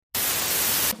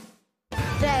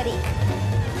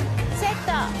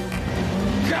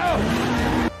Go!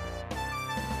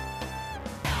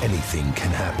 Anything can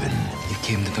happen. You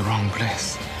came to the wrong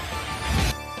place.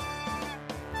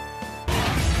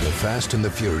 The Fast and the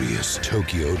Furious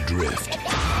Tokyo Drift.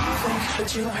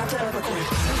 But you don't have to ever quit. You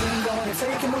ain't gonna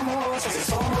take it no more, since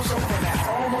it's almost over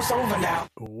now. Almost over now.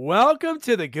 Welcome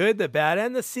to The Good, the Bad,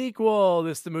 and the Sequel.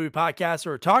 This is the movie podcast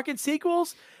where we're talking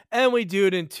sequels, and we do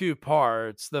it in two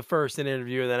parts. The first, an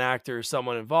interview with an actor or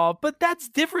someone involved. But that's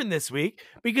different this week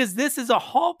because this is a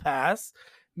hall pass.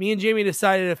 Me and Jamie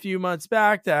decided a few months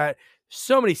back that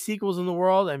so many sequels in the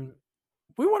world, and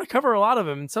we want to cover a lot of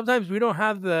them. And sometimes we don't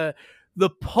have the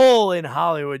pull in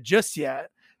Hollywood just yet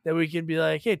that we can be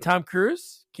like, hey, Tom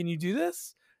Cruise, can you do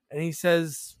this? And he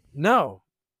says, no,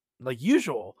 like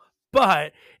usual.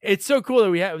 But it's so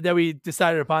cool that we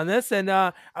decided upon this. And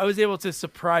I was able to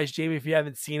surprise Jamie. If you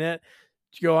haven't seen it,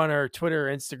 go on our Twitter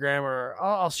or Instagram, or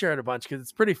I'll share it a bunch because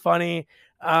it's pretty funny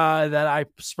that I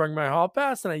sprung my hall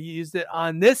pass and I used it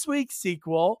on this week's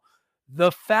sequel,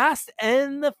 The Fast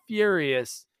and the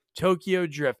Furious Tokyo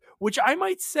Drift, which I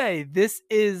might say this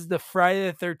is the Friday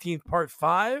the 13th part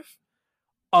 5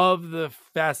 of the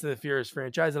Fast and the Furious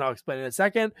franchise, and I'll explain in a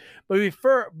second. But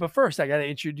first, I got to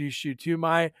introduce you to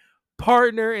my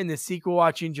partner in the sequel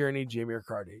watching journey, Jamie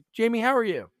Riccardi. Jamie, how are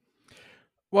you?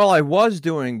 Well, I was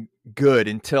doing good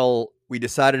until we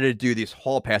decided to do these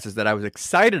hall passes that I was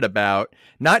excited about,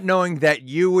 not knowing that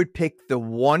you would pick the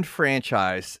one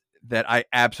franchise that I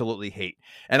absolutely hate.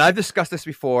 And I've discussed this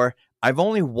before. I've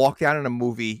only walked out on a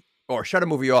movie or shut a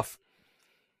movie off,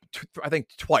 I think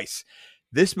twice.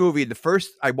 This movie,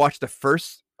 I watched the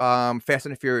first Fast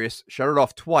and the Furious, shut it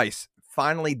off twice,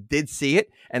 finally did see it,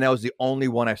 and that was the only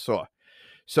one I saw.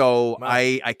 So wow.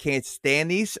 I can't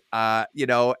stand these,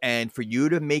 and for you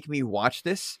to make me watch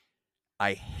this,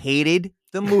 I hated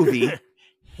the movie,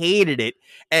 hated it.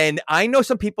 And I know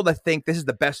some people that think this is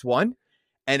the best one,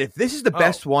 and if this is the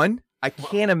best one, I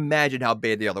can't imagine how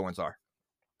bad the other ones are.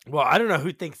 Well, I don't know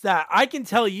who thinks that. I can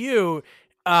tell you,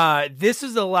 this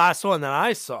is the last one that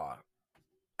I saw.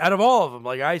 Out of all of them,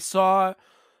 like I saw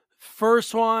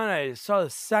first one, I saw the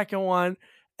second one,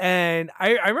 and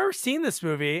I remember seeing this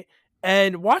movie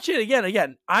and watching it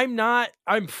again. I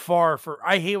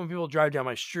hate when people drive down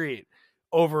my street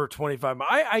over 25 miles.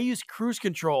 I use cruise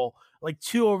control like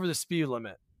 2 over the speed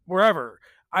limit wherever.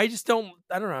 I don't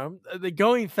know, the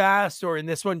going fast or in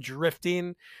this one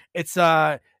drifting. It's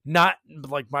not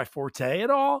like my forte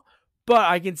at all. But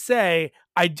I can say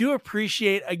I do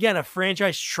appreciate, again, a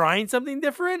franchise trying something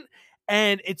different.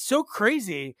 And it's so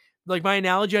crazy. Like my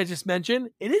analogy I just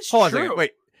mentioned, it is Hold true. On a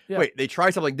second. Wait, they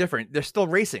try something different. They're still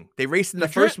racing. They raced in the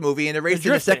first movie and they raced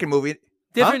in the second movie.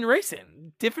 Different racing.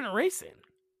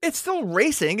 It's still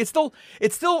racing. It's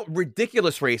still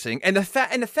ridiculous racing. And the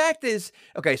fact is,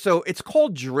 okay, so it's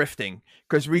called drifting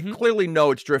because we clearly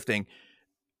know it's drifting.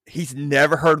 He's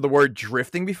never heard of the word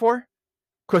drifting before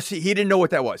because he didn't know what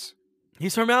that was.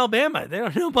 He's from Alabama. They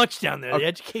don't know much down there. The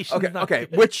education is not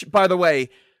good. Which, by the way,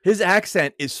 his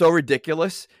accent is so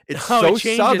ridiculous. It's so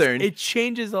Southern. It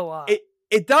changes a lot.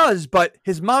 It does, but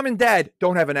his mom and dad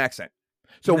don't have an accent.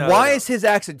 So why is his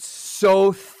accent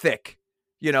so thick?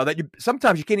 That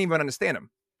sometimes you can't even understand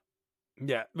him.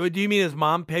 Yeah. But do you mean his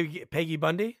mom, Peggy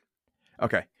Bundy?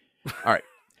 Okay. All right.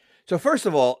 So first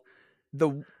of all,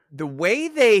 the way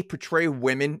they portray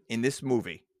women in this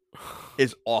movie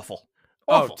is awful.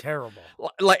 Awful. Oh, terrible.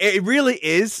 Like it really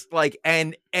is like,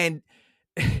 and I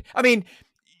mean,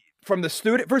 from the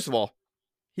student, first of all,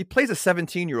 he plays a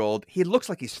 17-year-old. He looks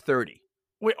like he's 30.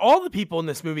 Wait, all the people in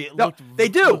this movie look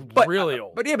really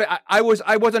old. But yeah, but I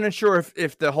wasn't unsure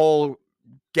if the whole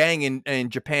gang in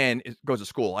Japan goes to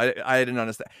school. I didn't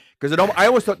understand because I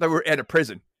always thought they were at a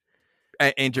prison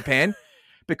in Japan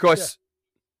because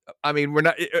I mean we're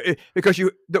not because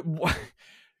you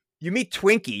meet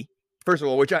Twinkie. First of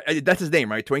all, that's his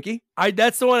name, right? Twinkie?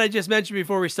 That's the one I just mentioned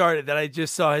before we started that I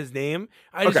just saw his name.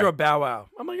 I just wrote Bow Wow.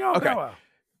 I'm like, okay. Bow Wow.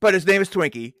 But his name is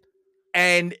Twinkie.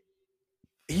 And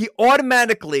he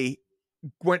automatically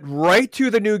went right to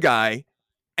the new guy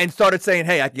and started saying,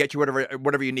 hey, I can get you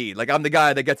whatever you need. Like, I'm the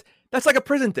guy that gets... That's like a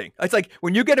prison thing. It's like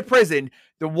when you get to prison,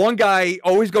 the one guy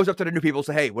always goes up to the new people and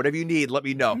say, hey, whatever you need, let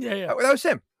me know. Yeah. That was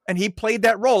him. And he played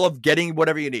that role of getting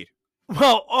whatever you need.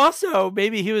 Well, also,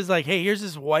 maybe he was like, hey, here's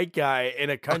this white guy in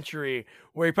a country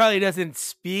where he probably doesn't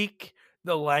speak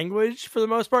the language for the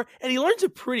most part, and he learns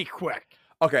it pretty quick.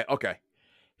 Okay.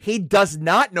 He does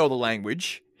not know the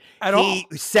language. At all.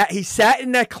 He sat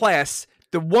in that class.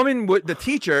 The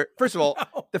teacher, first of all,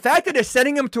 the fact that they're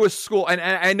sending him to a school, and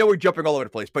I know we're jumping all over the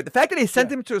place, but the fact that they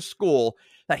sent him to a school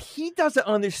that he doesn't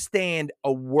understand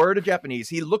a word of Japanese,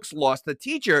 he looks lost. The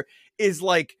teacher is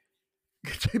like,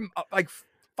 like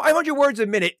 500 words a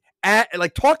minute at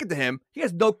like talking to him. He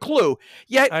has no clue.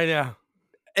 Yet I know.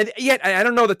 And yet I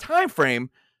don't know the time frame,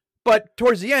 but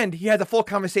towards the end, he has a full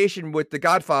conversation with the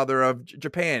Godfather of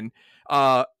Japan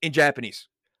in Japanese.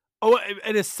 Oh,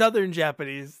 and a Southern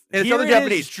Japanese. And a Southern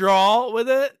Japanese drawl with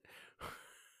it.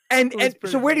 And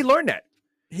so where did he learn that?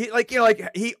 He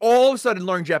he all of a sudden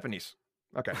learned Japanese.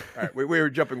 Okay, all right, we were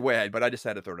jumping way ahead, but I just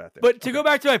had to throw that there. But to go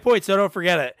back to my point, so don't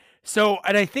forget it. So,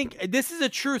 and I think this is a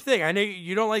true thing. I know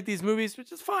you don't like these movies,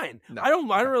 which is fine. No. I don't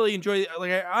really enjoy.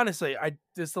 Like, honestly,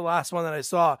 this is the last one that I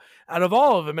saw out of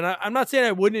all of them, and I'm not saying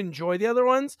I wouldn't enjoy the other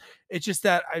ones. It's just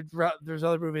that there's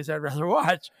other movies I'd rather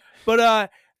watch. But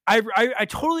I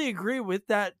totally agree with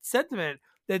that sentiment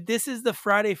that this is the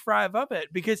Friday Five of it,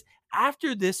 because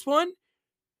after this one,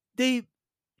 they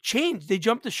changed. They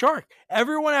jumped the shark.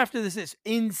 Everyone after this is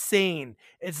insane.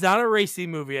 It's not a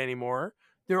racing movie anymore.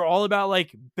 They're all about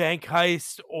like bank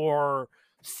heist or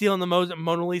stealing the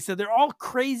Mona Lisa. They're all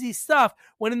crazy stuff.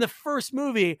 When in the first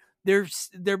movie, they're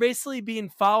basically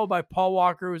being followed by Paul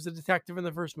Walker, who was a detective in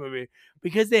the first movie,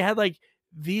 because they had like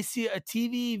TV,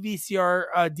 VCR,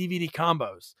 DVD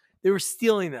combos. They were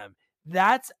stealing them.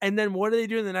 And then what do they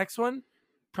do in the next one?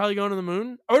 Probably going to the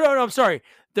moon. Oh, no, I'm sorry.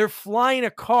 They're flying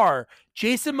a car.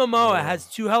 Jason Momoa has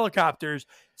 2 helicopters,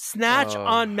 snatch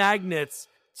on magnets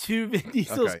to Vin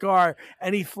Diesel's car,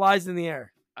 and he flies in the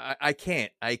air. I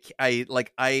can't.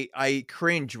 I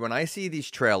cringe when I see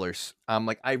these trailers. I'm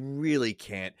like, I really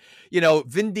can't.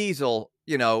 Vin Diesel,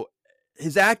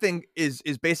 his acting is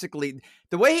basically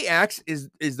the way he acts is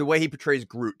the way he portrays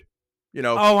Groot.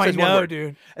 Oh, I know,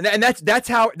 dude. And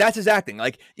that's his acting.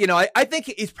 Like, I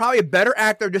think he's probably a better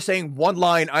actor just saying one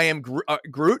line, I am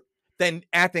Groot, than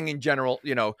acting in general,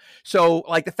 So,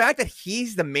 like, the fact that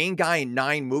he's the main guy in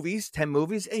 10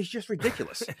 movies is just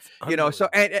ridiculous, So,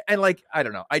 and like, I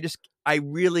don't know. I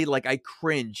really, like, I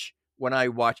cringe when I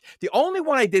watch. The only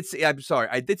one I did see, I'm sorry,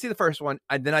 I did see the first one,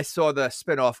 and then I saw the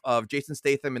spinoff of Jason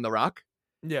Statham in The Rock.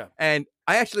 Yeah. And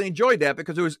I actually enjoyed that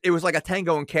because it was like a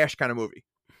Tango and Cash kind of movie.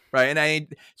 Right. And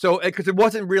because it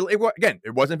wasn't real. It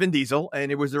wasn't Vin Diesel,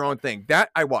 and it was their own thing that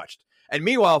I watched. And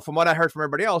meanwhile, from what I heard from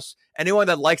everybody else, anyone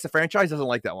that likes the franchise doesn't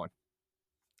like that one.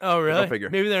 Oh, really?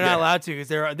 Maybe they're not allowed to because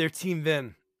they're Team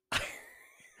Vin.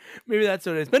 Maybe that's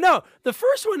what it is. But no, the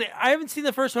first one, I haven't seen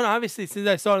the first one, obviously, since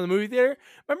I saw it in the movie theater.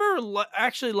 I remember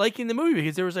actually liking the movie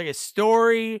because there was like a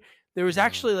story. There was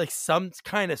actually like some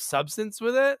kind of substance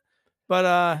with it.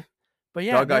 But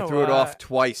yeah, Doug, I threw it off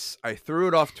twice. I threw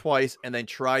it off twice and then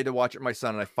tried to watch it with my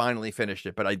son, and I finally finished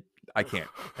it, but I can't.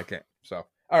 So,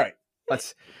 all right,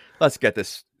 let's get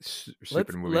this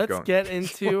stupid movie going. Let's get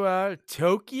into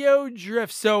Tokyo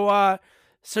Drift. So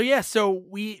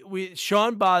we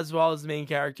Sean Boswell is the main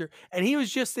character, and he was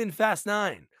just in Fast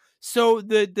 9. So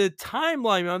the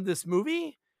timeline of this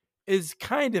movie is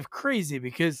kind of crazy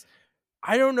because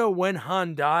I don't know when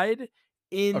Han died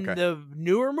in the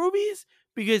newer movies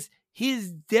because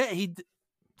he's dead.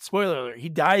 Spoiler alert, he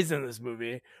dies in this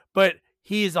movie, but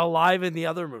he's alive in the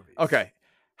other movies. Okay.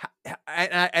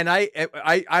 And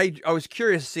I was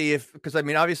curious to see because I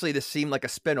mean, obviously this seemed like a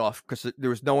spinoff because there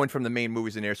was no one from the main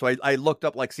movies in there. So I looked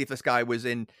up, like, see if this guy was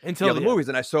in the other movies,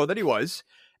 and I saw that he was.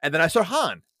 And then I saw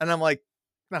Han, and I'm like,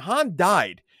 now Han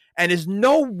died, and there's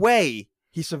no way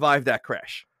he survived that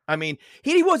crash. I mean,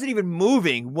 he wasn't even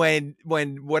moving when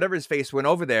whatever his face went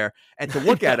over there, and to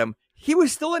look at him, he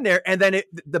was still in there, and then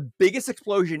the biggest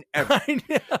explosion ever.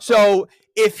 So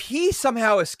if he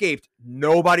somehow escaped,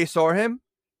 nobody saw him.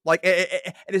 Like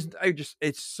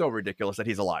it's so ridiculous that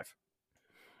he's alive.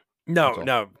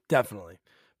 No, definitely.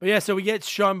 But yeah, so we get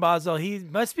Sean Boswell. He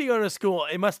must be going to school.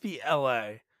 It must be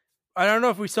L.A. I don't know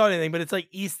if we saw anything, but it's like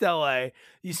East L.A.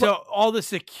 You saw all the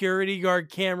security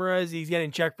guard cameras. He's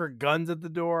getting checked for guns at the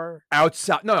door.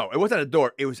 Outside? No, it wasn't a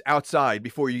door. It was outside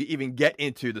before you even get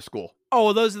into the school. Oh,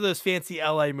 well, those are those fancy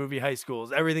L.A. movie high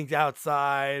schools. Everything's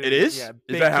outside. It is? Yeah,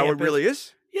 is that how it really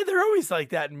is? Yeah, they're always like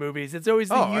that in movies. It's always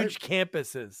the huge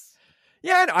campuses.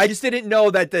 Yeah, I just didn't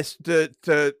know that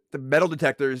the metal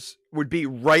detectors would be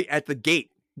right at the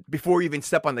gate before you even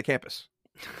step on the campus.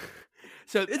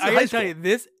 So I gotta tell you,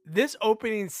 this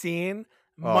opening scene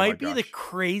might be the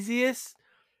craziest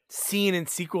scene in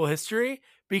sequel history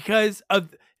because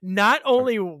of not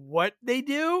only what they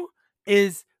do,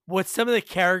 is what some of the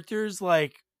characters'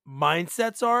 like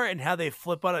mindsets are and how they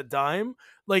flip on a dime.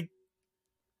 Like,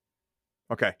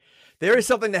 okay, there is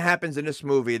something that happens in this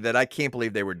movie that I can't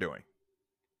believe they were doing.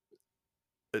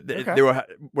 They were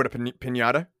what, a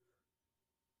piñata?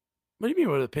 What do you mean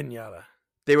with a piñata?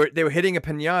 They were hitting a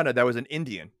piñata that was an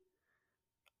Indian.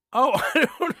 Oh, I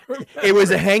don't remember. It was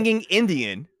a hanging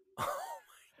Indian.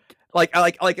 like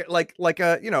a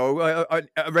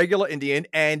a regular Indian,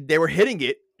 and they were hitting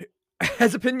it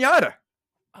as a piñata.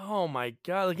 Oh my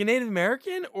god! Like a Native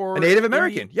American or A Native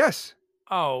American, yes.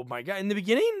 Oh my god! In the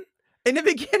beginning? In the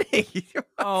beginning.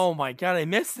 Oh my god! I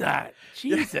missed that.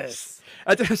 Jesus. Yes.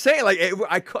 That's what I'm saying. Like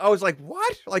I was like,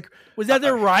 what? Like, was that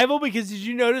their rival? Because did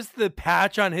you notice the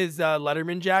patch on his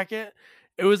Letterman jacket?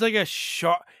 It was like a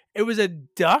shark. It was a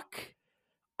duck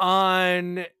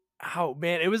on. Oh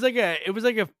man! It was like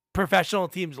a professional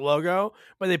team's logo,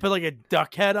 but they put like a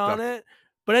duck head on it.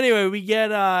 But anyway, we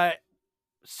get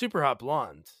super hot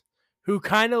blonde who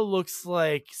kind of looks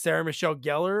like Sarah Michelle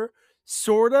Gellar,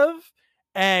 sort of,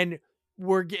 and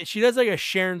she does like a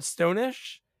Sharon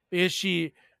Stone-ish because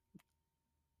you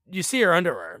see her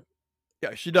underwear.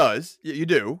 Yeah, she does. You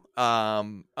do. I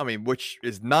mean, which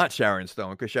is not Sharon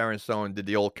Stone, because Sharon Stone did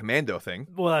the old commando thing.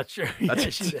 Well, that's true. That's Yeah,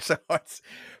 she did. so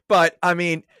but I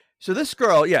mean, so this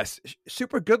girl, yes,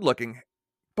 super good looking,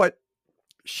 but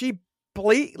she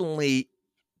blatantly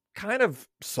kind of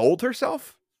sold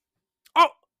herself. Oh,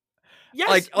 yes.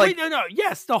 Like- Wait, no.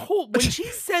 Yes, the whole when she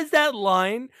says that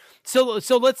line. So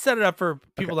let's set it up for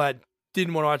people that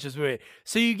didn't want to watch this movie.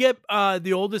 So you get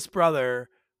the oldest brother.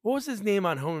 What was his name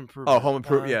on Home Improvement? Oh, Home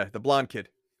Improvement, yeah, the blonde kid.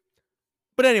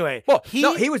 But anyway, Well,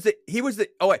 he was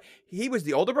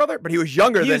the older brother, but he was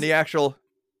younger than the actual.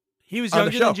 He was on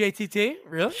the younger than show. JTT.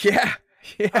 Really? Yeah.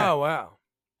 Oh wow.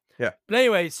 Yeah. But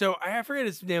anyway, so I forget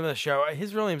his name of the show.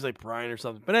 His real name's like Brian or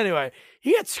something. But anyway,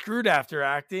 he got screwed after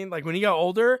acting. Like when he got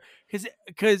older,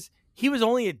 because he was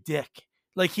only a dick.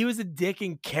 Like he was a dick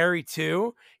in Carrie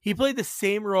 2. He played the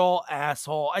same role,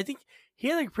 asshole. I think he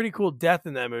had like a pretty cool death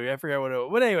in that movie. I forgot what it was.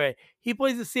 But anyway, he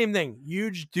plays the same thing.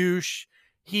 Huge douche.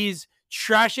 He's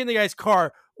trashing the guy's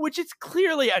car, which is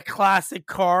clearly a classic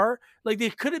car. Like they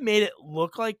could have made it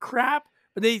look like crap,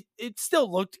 but it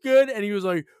still looked good. And he was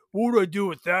like, what do I do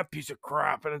with that piece of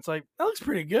crap? And it's like, that looks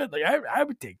pretty good. Like I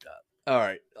would take that. All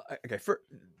right. Okay.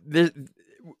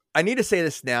 I need to say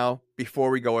this now before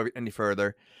we go any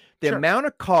further. The Sure. amount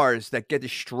of cars that get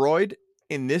destroyed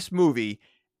in this movie,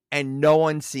 and no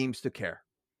one seems to care.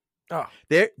 Oh,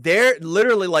 They're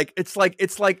literally like it's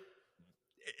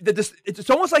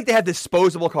almost like they have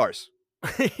disposable cars.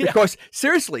 yeah. Because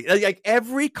seriously, like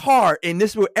every car in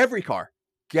this movie, every car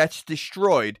gets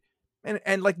destroyed,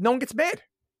 and like no one gets mad.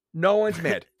 No one's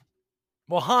mad.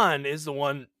 Well, Han is the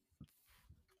one.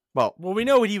 Well, We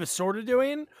know what he was sort of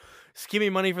doing,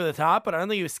 skimming money for the top, but I don't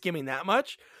think he was skimming that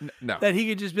much. no. That he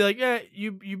could just be like, yeah,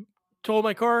 you told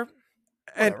my car.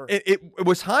 And Whatever. it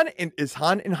was Han. Is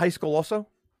Han in high school also?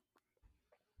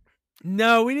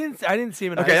 No, we didn't. I didn't see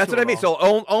him in Okay, high that's school what I mean. at all.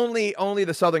 So only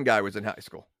the Southern guy was in high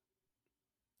school.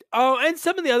 Oh, and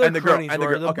some of the other And the girl- cronies and the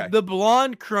were. girl- okay. The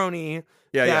blonde crony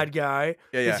Yeah, bad guy. Yeah,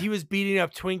 Because yeah. he was beating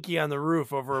up Twinkie on the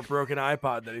roof over a broken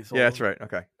iPod that he sold. Yeah, that's right.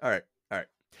 Okay. All right.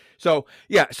 So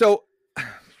yeah. So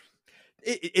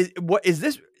what is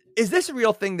this? Is this a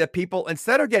real thing that people,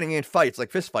 instead of getting in fights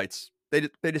like fist fights, they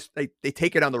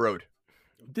take it on the road?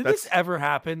 Did this ever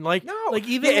happen? Like, No. like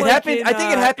even Yeah, it like happened. in, I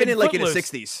think it happened in like in the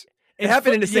Footloose. '60s. It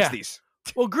happened in the Yeah. '60s.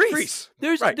 Well, Grease. Grease.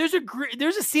 There's Right. there's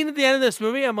a scene at the end of this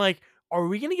movie. I'm like, are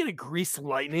we gonna get a Grease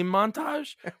lightning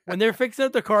montage when they're fixing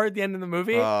up the car at the end of the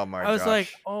movie? Oh my! I was like,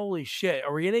 gosh. holy shit,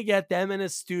 are we gonna get them in a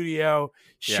studio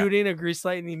Yeah. shooting a Grease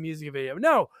Lightning music video?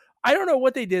 No, I don't know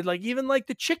what they did. Like even like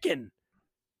the chicken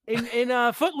in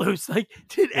Footloose. Like,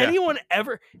 did Yeah. anyone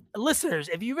ever, listeners,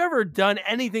 if you've ever done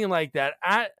anything like that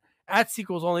at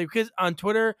Sequels Only, because on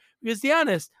Twitter, because to be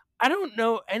honest, I don't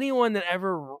know anyone that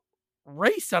ever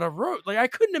raced on a road. Like I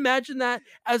couldn't imagine that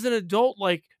as an adult,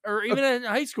 like, or even in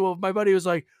high school, if my buddy was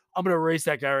like, I'm gonna race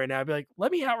that guy right now, I'd be like,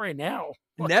 let me out right now.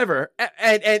 Never.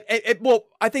 And well,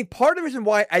 I think part of the reason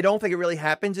why I don't think it really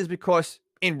happens is because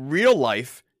in real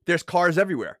life, there's cars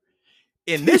everywhere.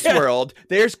 In this Yeah. world,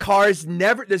 there's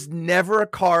never a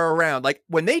car around. Like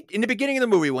when in the beginning of the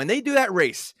movie, when they do that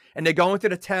race and they go into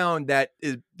the town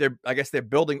I guess they're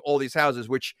building all these houses,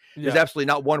 which there's absolutely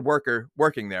not one worker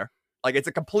working there. Like it's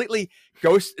a complete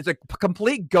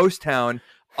ghost town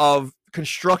of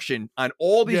construction on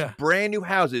all these Yeah. brand new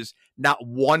houses. Not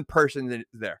one person is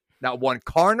there. Not one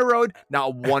car on the road.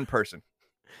 Not one person.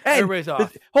 And Everybody's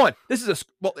off. hold on. This is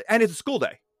and it's a school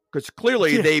day because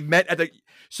clearly Yeah. they met at the.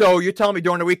 So you're telling me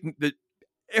during the week that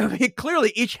I mean,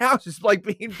 clearly each house is like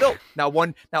being built. Not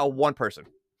one person.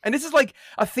 And this is like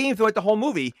a theme throughout the whole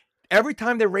movie. Every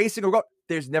time they're racing or go,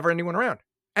 there's never anyone around,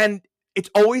 and it's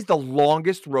always the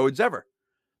longest roads ever.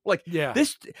 Like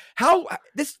this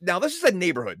is a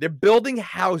neighborhood. They're building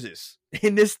houses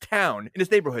in this town, in this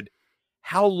neighborhood.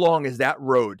 How long is that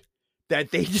road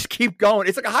that they just keep going?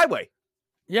 It's like a highway.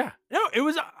 Yeah. No, it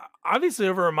was obviously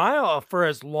over a mile for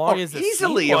as long as the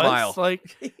easily seat was. a mile. Like,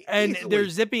 and Easily. they're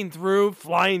zipping through,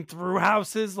 flying through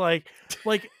houses. Like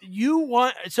you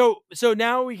want. So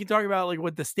now we can talk about like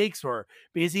what the stakes were,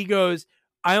 because he goes,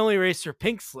 I only raced for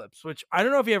pink slips, which I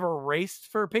don't know if he ever raced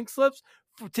for pink slips.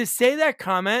 To say that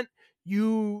comment,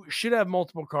 you should have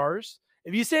multiple cars.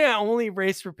 If you say I only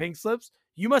race for pink slips,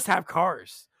 you must have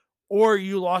cars, or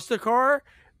you lost a car,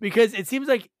 because it seems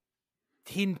like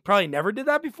he probably never did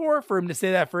that before for him to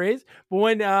say that phrase. But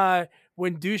when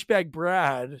douchebag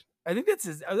Brad, I think that's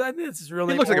his real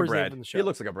name. He looks like a or his name Brad. from the show. He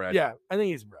looks like a Brad. Yeah, I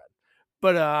think he's Brad.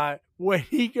 But when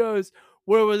he goes,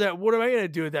 what was that? What am I going to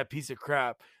do with that piece of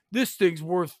crap? This thing's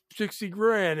worth 60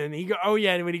 grand. And he go, oh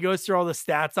yeah. And when he goes through all the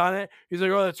stats on it, he's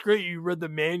like, oh, that's great. You read the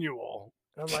manual.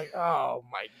 And I'm like, oh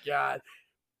my God.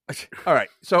 All right.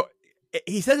 So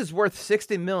he says it's worth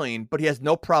 60 million, but he has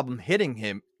no problem hitting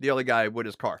him, the other guy, with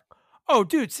his car. Oh,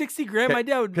 dude, 60 grand. My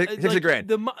dad would 60 grand.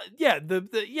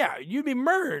 You'd be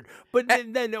murdered. But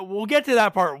then we'll get to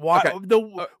that part. Why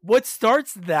Okay. What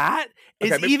starts that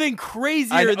is Okay, even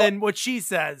crazier than what she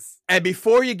says. And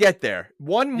before you get there,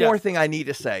 one more thing I need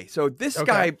to say. So this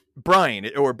guy, Brian,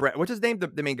 or Brad, what's his name?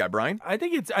 The main guy, Brian? I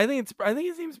think his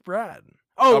name's Brad.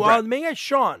 Oh, Brad. the main guy's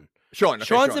Sean. Sean. Okay,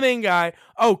 Sean's the main guy.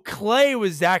 Oh, Clay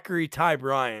was Zachary Ty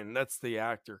Bryan. That's the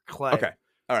actor, Clay. Okay.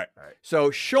 All right.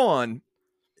 So Sean,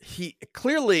 he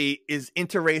clearly is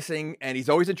into racing, and he's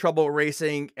always in trouble with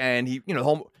racing, and he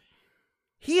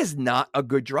is not a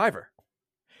good driver.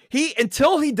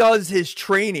 Until he does his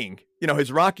training,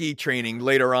 his Rocky training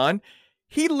later on,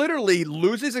 he literally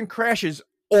loses and crashes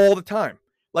all the time.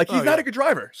 Like, he's not a good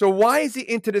driver. So why is he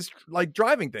into this like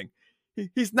driving thing?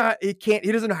 He's not, he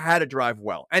doesn't know how to drive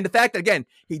well. And the fact that, again,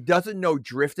 he doesn't know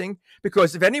drifting,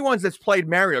 because if anyone that's played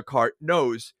Mario Kart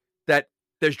knows that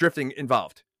there's drifting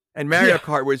involved. And Mario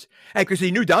Kart was, and because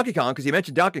he knew Donkey Kong, because he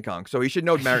mentioned Donkey Kong, so he should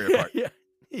know Mario Kart. Yeah,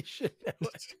 he should know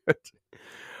it.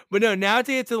 But no, now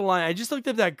to get to the line, I just looked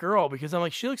up that girl because I'm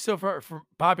like, she looks so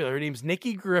popular. Her name's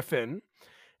Nikki Griffin,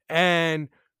 and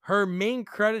her main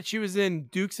credit, she was in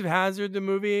Dukes of Hazzard, the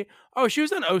movie. Oh, she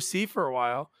was on OC for a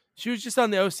while. She was just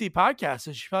on the OC podcast,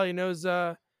 so she probably knows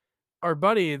our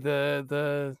buddy,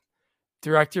 the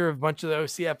director of a bunch of the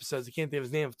OC episodes. I can't think of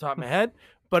his name off the top of my head.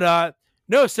 But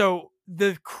no, so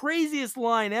the craziest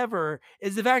line ever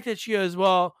is the fact that she goes,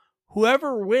 well,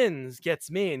 whoever wins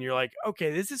gets me. And you're like,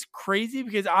 okay, this is crazy,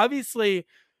 because obviously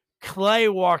Clay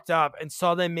walked up and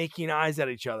saw them making eyes at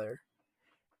each other.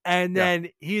 And then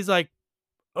he's like,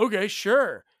 okay,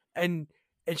 sure. And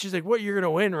she's like, what, you're going to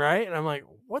win, right? And I'm like,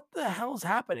 what the hell's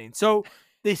happening? So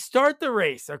they start the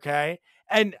race, okay?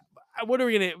 And what are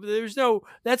we going to,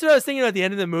 that's what I was thinking at the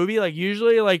end of the movie. Like,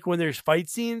 usually, like, when there's fight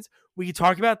scenes, we can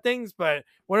talk about things, but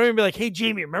when I'm going to be like, hey,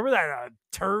 Jamie, remember that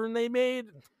turn they made?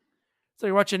 It's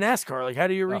like watching NASCAR. Like, how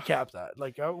do you recap that?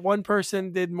 Like, one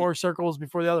person did more circles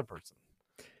before the other person.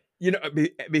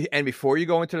 And before you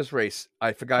go into this race,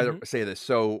 I forgot to say this.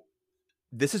 So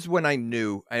this is when I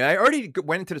knew, and I already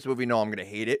went into this movie, no, I'm going to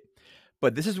hate it,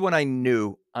 but this is when I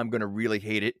knew I'm going to really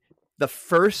hate it. The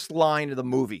first line of the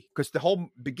movie, because the whole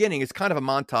beginning is kind of a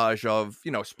montage of,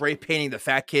 spray painting the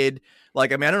fat kid.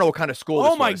 Like, I mean, I don't know what kind of school this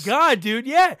was. Oh my God, dude.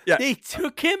 Yeah. They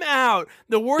took him out.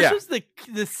 The worst was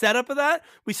the setup of that.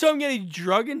 We saw him getting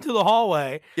drugged into the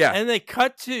hallway. Yeah. And they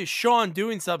cut to Sean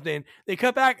doing something. They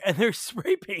cut back and they're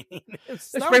spray painting. They're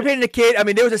spray painting the kid. I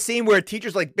mean, there was a scene where a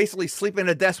teacher's like basically sleeping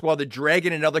at a desk while they're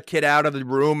dragging another kid out of the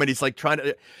room, and he's like trying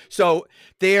to. So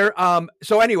they're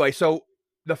so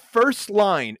the first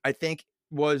line, I think,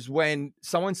 was when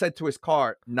someone said to his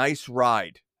car, "Nice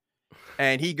ride."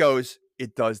 And he goes,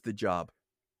 "It does the job."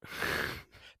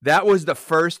 That was the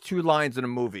first two lines in the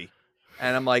movie.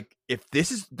 And I'm like, if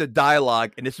this is the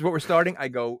dialogue and this is what we're starting, I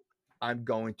go, I'm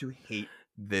going to hate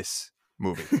this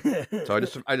movie. So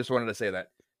I just wanted to say that.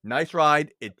 Nice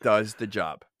ride. It does the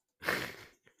job.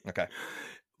 Okay.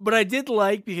 But I did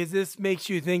like, because this makes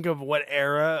you think of what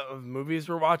era of movies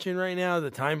we're watching right now,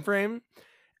 the time frame.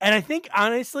 And I think,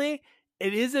 honestly,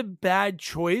 it is a bad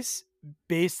choice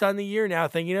based on the year now,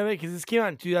 thinking of it, because this came out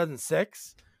in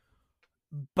 2006.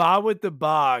 Bob with the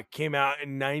Ba came out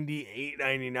in 98,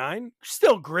 99.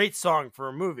 Still a great song for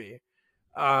a movie.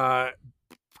 But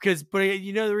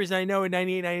the reason I know in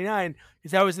 98, 99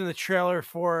 is that was in the trailer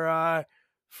for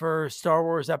Star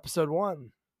Wars Episode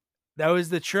 1. That was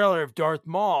the trailer of Darth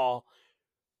Maul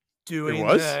doing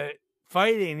the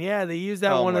fighting. Yeah, they used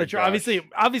that one of the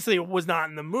obviously it was not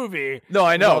in the movie. No,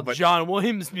 I know, but John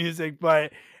Williams music,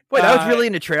 but wait, that was really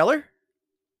in the trailer?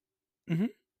 Mm-hmm.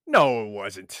 No, it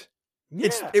wasn't.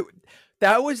 Yeah.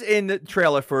 That was in the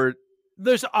trailer for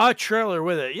There's a trailer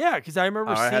with it. Yeah, because I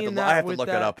remember seeing that. I have to with look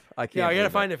that. it up. I can't. Yeah, I gotta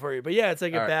believe find it for you. But yeah, it's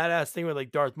like a All right. badass thing with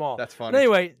like Darth Maul. That's funny. But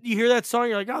anyway, you hear that song,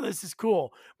 you're like, oh, this is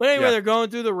cool. But anyway, Yeah. they're going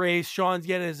through the race. Sean's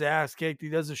getting his ass kicked. He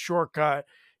does a shortcut.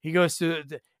 He goes to,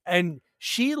 and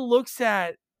she looks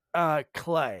at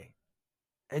Clay,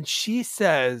 and she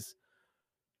says,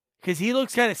 because he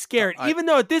looks kind of scared, even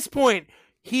though at this point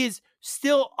he's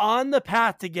still on the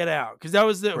path to get out, because that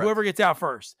was whoever gets out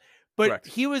first. But Correct.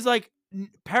 he was like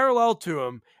parallel to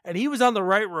him, and he was on the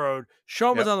right road.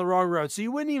 Sean was on the wrong road, so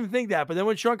you wouldn't even think that. But then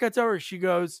when Sean cuts over, she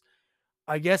goes,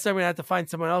 "I guess I'm gonna have to find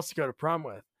someone else to go to prom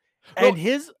with." And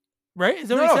his right is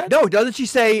that what he said? No, doesn't she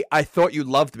say, "I thought you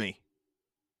loved me"?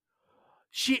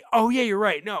 Oh yeah, you're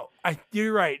right. No,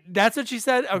 you're right. That's what she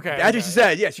said. Okay, That's what she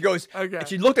said. Yeah, she goes. Okay. And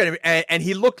she looked at him, and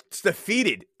he looked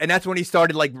defeated, and that's when he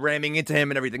started like ramming into him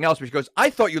and everything else. But she goes, "I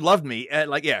thought you loved me." And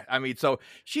like, yeah, I mean,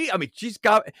 she's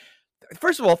got.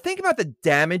 First of all, think about the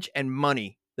damage and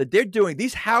money that they're doing.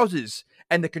 These houses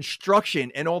and the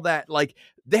construction and all that. Like,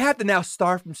 they have to now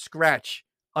start from scratch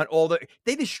on all the.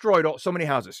 They destroyed so many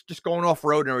houses, just going off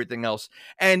road and everything else.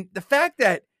 And the fact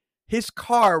that his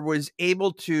car was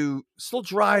able to still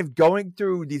drive, going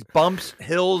through these bumps,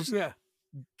 hills,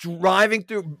 driving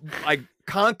through like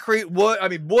concrete, wood.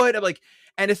 I'm like,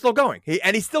 and it's still going.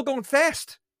 He's still going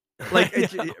fast. Like,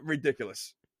 it's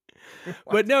ridiculous.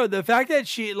 But no, the fact that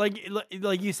she like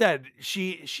you said,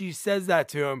 she says that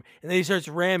to him, and then he starts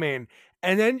ramming,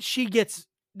 and then she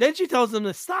tells him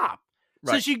to stop.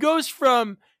 Right. So she goes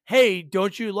from, "Hey,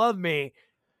 don't you love me?"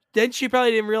 Then she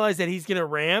probably didn't realize that he's gonna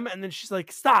ram, and then she's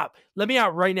like, "Stop! Let me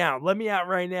out right now! Let me out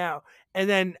right now!" And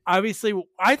then obviously,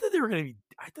 I thought they were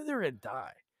gonna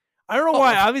die. I don't know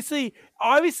why.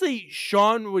 Obviously,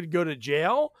 Sean would go to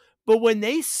jail, but when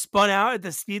they spun out at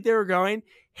the speed they were going,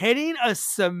 hitting a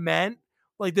cement,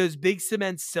 like those big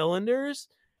cement cylinders,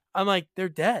 I'm like, they're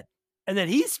dead. And then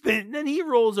he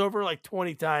rolls over like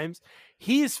 20 times.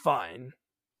 He's fine.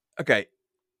 Okay,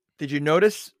 did you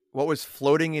notice what was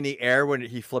floating in the air when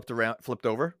he flipped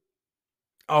over?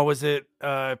 Oh, was it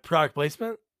product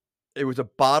placement? It was a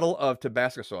bottle of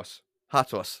Tabasco sauce, hot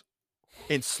sauce.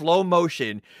 In slow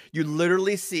motion, you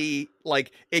literally see,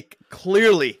 like, it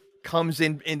clearly comes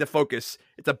into focus.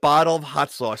 It's a bottle of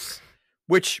hot sauce,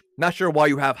 which, not sure why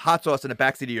you have hot sauce in the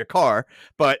backseat of your car,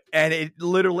 and it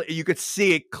literally, you could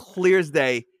see it clear as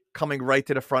day coming right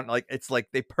to the front. Like, it's like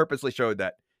they purposely showed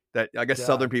that I guess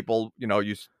Southern people,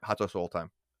 use hot sauce all the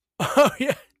time. Oh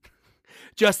yeah.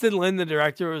 Justin Lin, the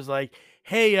director, was like,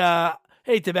 hey,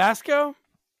 Tabasco?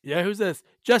 Yeah, who's this?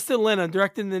 Justin Lin. I'm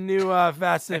directing the new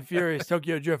Fast and Furious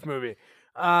Tokyo Drift movie.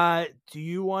 Do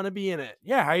you want to be in it?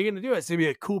 Yeah, how are you going to do it? It's going to be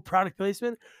a cool product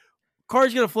placement.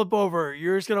 Car's going to flip over.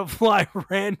 You're just going to fly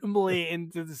randomly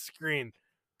into the screen.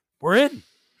 We're in.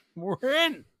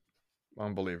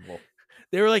 Unbelievable.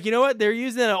 They were like, you know what? They're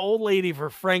using an old lady for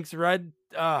Frank's Red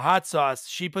hot sauce.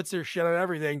 She puts her shit on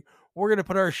everything. We're going to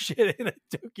put our shit in a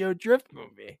Tokyo Drift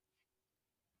movie.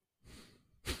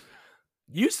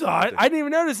 You saw it. I didn't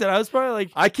even notice it. I was probably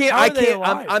like, I can't.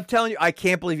 I'm telling you, I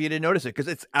can't believe you didn't notice it,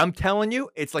 because I'm telling you,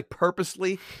 it's like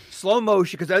purposely slow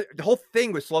motion, because the whole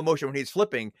thing was slow motion when he's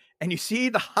flipping, and you see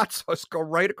the hot sauce go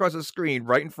right across the screen,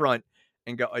 right in front,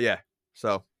 and go, oh, yeah.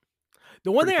 So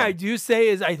the one thing I do say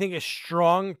is, I think a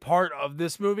strong part of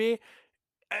this movie,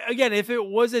 again, if it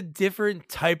was a different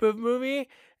type of movie,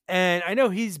 and I know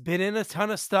he's been in a ton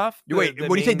of stuff. When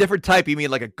you say different type, you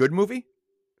mean like a good movie?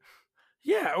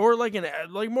 Yeah, or like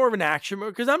more of an action movie,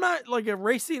 because I'm not like,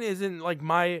 racing isn't like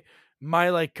my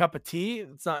like cup of tea.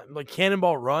 It's not like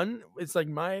Cannonball Run. It's like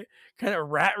my kind of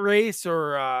Rat Race,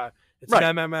 or it's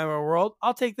right. My World.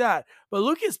 I'll take that. But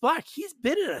Lucas Black, he's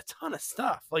been in a ton of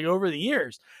stuff like over the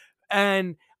years,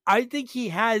 and I think he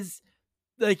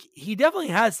definitely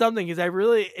has something, because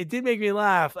it did make me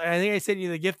laugh. I think I sent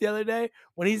you the gift the other day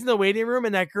when he's in the waiting room,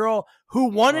 and that girl who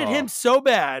wanted him so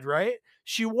bad, right?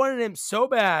 She wanted him so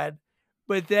bad.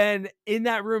 But then in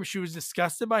that room, she was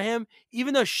disgusted by him,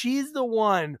 even though she's the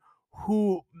one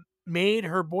who made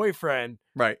her boyfriend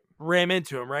ram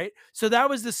into him, right? So that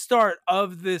was the start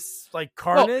of this like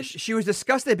carnage. Well, she was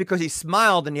disgusted because he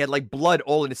smiled and he had like blood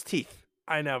all in his teeth.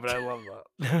 I know, but I love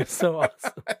that. It's so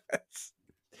awesome.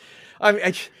 I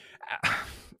mean,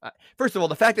 first of all,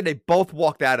 the fact that they both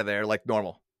walked out of there like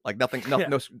normal, like nothing,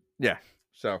 yeah.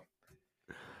 So.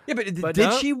 Yeah, but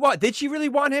did she really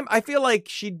want him? I feel like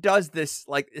she does this,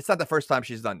 like, it's not the first time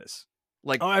she's done this.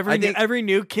 Like, every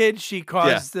new kid she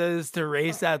causes to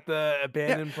race at the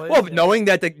abandoned place. Well, knowing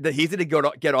that he's going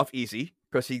to get off easy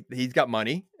because he's got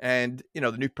money, and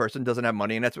the new person doesn't have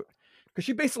money, and that's because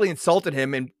she basically insulted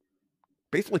him and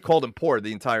basically called him poor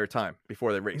the entire time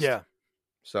before they raced. Yeah.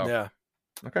 So yeah.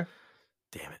 Okay.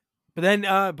 Damn it. But then,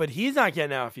 but he's not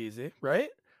getting off easy, right?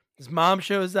 His mom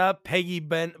shows up, Peggy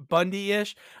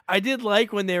Bundy-ish. I did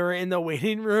like when they were in the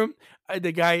waiting room,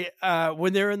 the guy,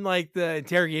 when they're in like the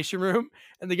interrogation room,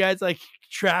 and the guy's like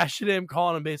trashing him,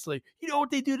 calling him basically, you know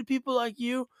what they do to people like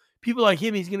you? People like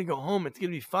him, he's going to go home. It's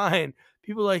going to be fine.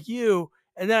 People like you.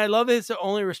 And then I love his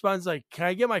only response like, can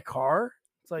I get my car?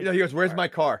 It's like, He goes, "Where's my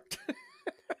car?"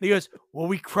 he goes, well,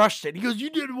 we crushed it. He goes, you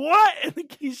did what?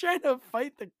 And he's trying to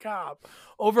fight the cop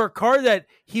over a car that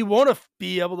he won't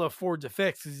be able to afford to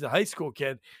fix because he's a high school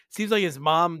kid. Seems like his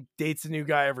mom dates a new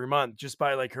guy every month just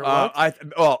by like her looks.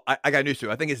 I got news too.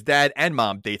 I think his dad and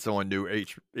mom date someone new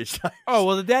each time. Oh,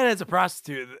 well, the dad has a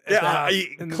prostitute.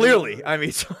 Clearly. I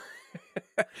mean, so,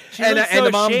 She and looks so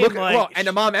the mom ashamed, like, and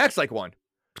the mom acts like one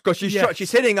because she's Yes.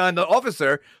 she's hitting on the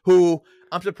officer who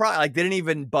I'm surprised like didn't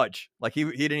even budge. Like he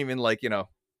didn't even like, you know.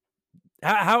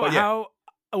 How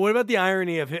what about the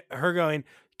irony of her going,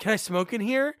 can I smoke in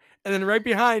here? And then right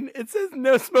behind it says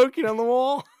no smoking on the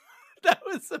wall. That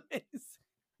was amazing.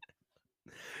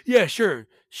 Yeah, sure,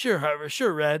 However,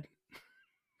 sure, Red.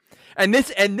 And this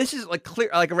is like clear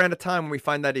like around the time when we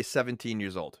find that he's 17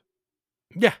 years old.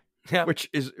 Yeah. Which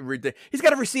is ridiculous. He's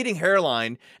got a receding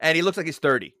hairline and he looks like he's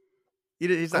 30.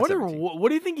 He's I not wonder 17. what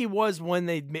do you think he was when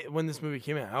this movie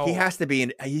came out? How He old? has to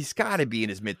be he's got to be in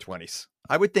his mid 20s.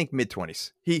 I would think mid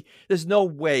 20s. There's no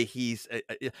way he's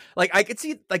like I could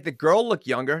see like the girl look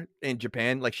younger in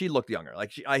Japan. Like she looked younger.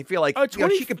 Like I feel like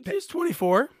 20, she could. he's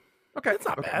 24. Okay, That's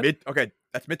not okay, bad.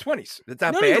 That's mid 20s. That's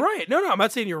not No, bad. you're right. No, I'm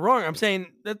not saying you're wrong. I'm saying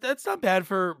that's not bad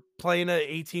for playing an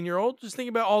 18-year-old. Just think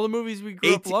about all the movies we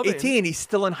grew up loving. 18. He's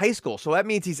still in high school, so that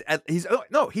means he's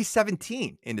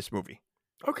 17 in this movie.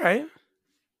 Okay.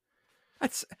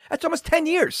 That's almost 10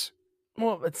 years.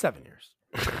 Well, it's 7 years.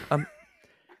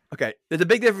 Okay, there's a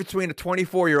big difference between a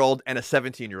 24-year-old and a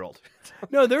 17-year-old.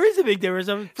 No, there is a big difference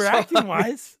for So, acting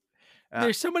wise.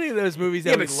 There's so many of those movies that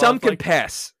Yeah, we but some love, can like,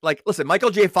 pass. Like, listen, Michael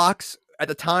J. Fox at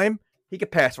the time, he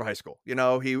could pass for high school. You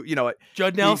know,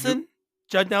 Judd Nelson.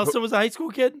 Judd Nelson was a high school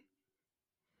kid.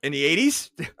 in the 80s.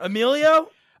 Emilio was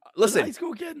a Listen, high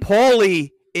school kid.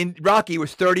 Paulie in Rocky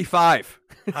was 35.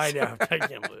 I know. I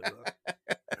can't believe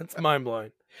that. That's mind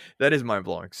blowing. That is mind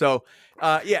blowing. So,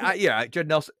 Judd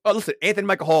Nelson. Oh, listen, Anthony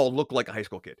Michael Hall looked like a high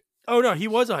school kid. Oh no, he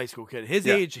was a high school kid. His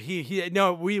Yeah. age,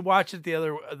 we watched it the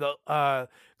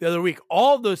other week.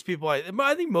 All of those people, I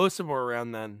think most of them were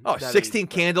around then. Oh, that 16 age.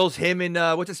 Candles. Him and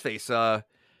what's his face?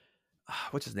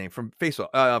 What's his name from Face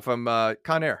Off? From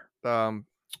Con Air.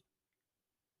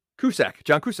 Cusack,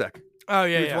 John Cusack. Oh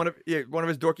He yeah, was yeah. one of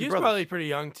his dorky He was brothers. probably pretty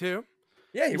young too.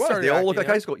 Yeah, he he was. started They all acting look like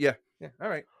young. high school. Yeah. All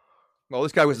right. Well,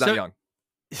 this guy was not So- young.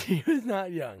 He was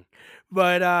not young,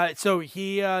 but so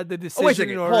he the decision. Oh, wait a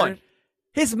second. in Hold order, on.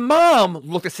 His mom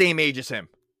looked the same age as him.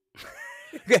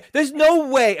 Okay, there's no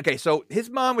way. Okay, so his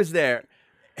mom was there.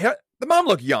 The mom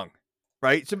looked young,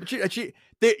 right? So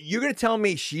you're gonna tell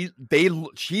me she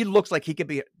looks like they could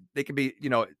be,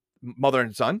 mother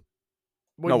and son?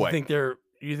 What, No you way. think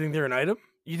they're an item?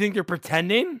 You think they're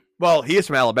pretending? Well, he is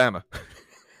from Alabama.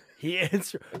 He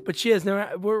is, but she has no.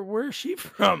 Where is she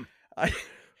from?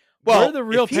 Well, Where are the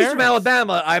real if he's from parents?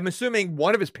 Alabama, I'm assuming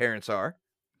one of his parents are.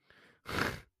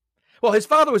 Well, his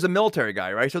father was a military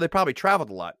guy, right? So they probably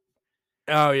traveled a lot.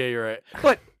 Oh yeah, you're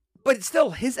right. But still,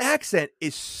 his accent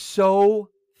is so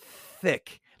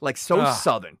thick, like so Ugh.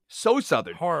 southern.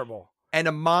 Horrible. And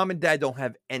a mom and dad don't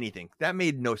have anything. That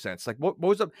made no sense. Like, what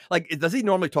was up? Like, does he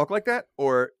normally talk like that,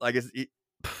 or like is he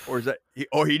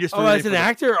just? Oh, as an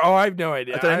actor? Oh, I have no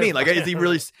idea. That's what I mean. Like, is he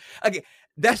really? Okay,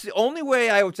 that's the only way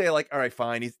I would say. Like, all right,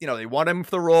 fine. He's, they want him for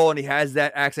the role, and he has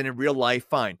that accent in real life.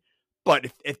 Fine,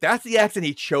 but if that's the accent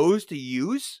he chose to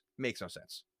use, makes no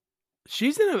sense.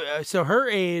 She's so her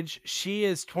age. She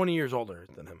is 20 years older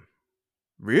than him.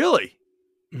 Really?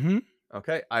 Mm-hmm.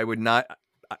 Okay, I would not.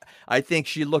 I think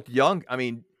she looked young. I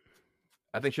mean,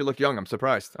 I think she looked young. I'm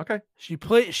surprised. Okay. She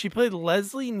played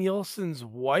Leslie Nielsen's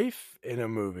wife in a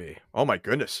movie. Oh my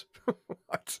goodness.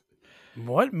 What?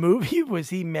 What movie was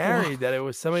he married that it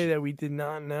was somebody that we did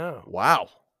not know? Wow.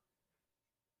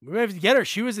 We might have to get her.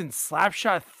 She was in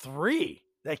Slapshot 3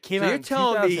 that came So out you're in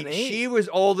telling 2008. me she was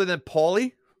older than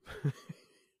Paulie?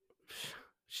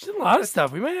 She did a lot of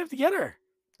stuff. We might have to get her.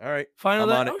 All right.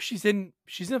 Final I'm on it. Oh, she's in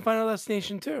Final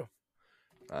Destination too.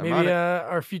 I'm Maybe on it.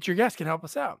 our future guest can help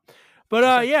us out.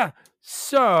 But yeah.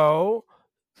 So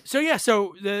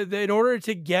in order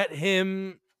to get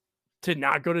him to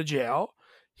not go to jail,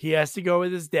 he has to go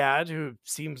with his dad, who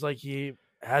seems like he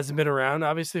hasn't been around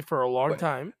obviously for a long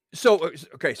time. So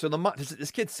the mom,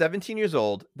 this kid's 17 years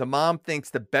old. The mom thinks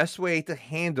the best way to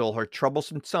handle her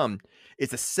troublesome son is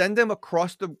to send him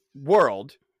across the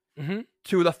world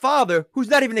to the father who's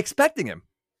not even expecting him.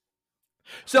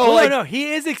 So no,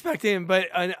 he is expecting him, but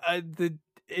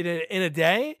in a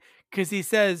day, because he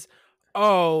says,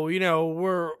 "Oh,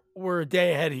 we're a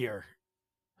day ahead here."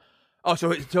 Oh,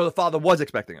 so the father was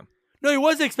expecting him. No, he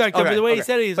was expecting him, but the way he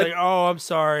said it, he's like, "Oh, I'm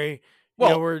sorry."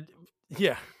 Well,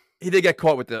 yeah. He did get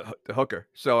caught with the hooker,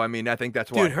 so I mean, I think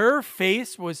that's why. Dude, her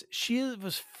face she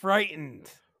was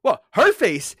frightened. Well, her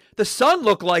face, the son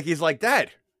looked like he's like,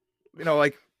 Dad,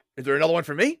 like, is there another one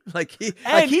for me?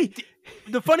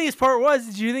 The funniest part was,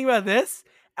 did you think about this?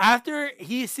 After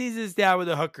he sees his dad with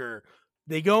a hooker,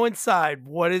 they go inside.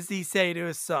 What does he say to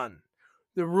his son?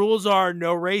 The rules are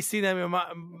no racing that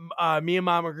me and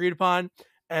mom agreed upon.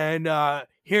 And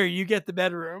here, you get the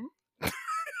bedroom.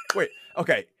 Wait,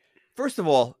 okay. First of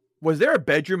all, was there a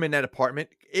bedroom in that apartment?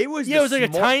 It was like a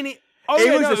tiny. Oh,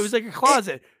 it was like a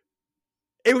closet.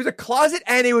 It was a closet,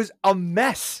 and it was a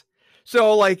mess.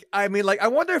 So, I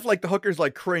wonder if the hookers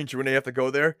cringe when they have to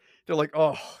go there. They're like,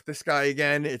 "Oh, this guy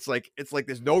again." It's like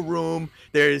there's no room.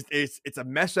 It's a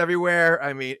mess everywhere.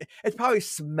 I mean, it probably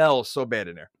smells so bad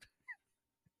in there.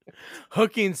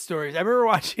 Hooking stories. I remember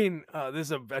watching.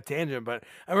 This is a tangent, but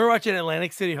I remember watching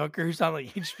Atlantic City Hookers on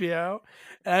HBO,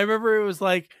 and I remember it was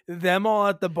them all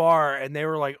at the bar, and they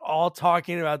were all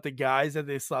talking about the guys that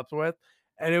they slept with,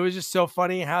 and it was just so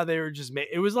funny how they were just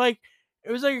it was like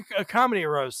a comedy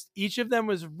roast. Each of them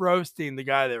was roasting the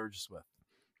guy they were just with.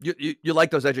 You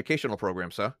like those educational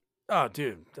programs, huh? Oh,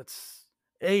 dude,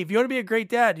 hey, if you want to be a great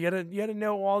dad, you gotta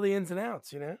know all the ins and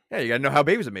outs, Yeah, you gotta know how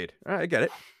babies are made. All right, I get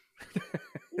it.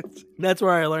 That's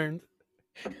where I learned.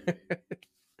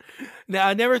 Now,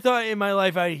 I never thought in my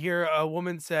life I'd hear a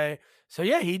woman say, "So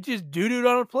yeah, he just doo-dooed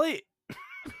on a plate."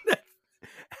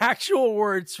 Actual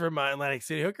words from Atlantic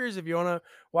City Hookers. If you want to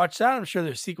watch that, I'm sure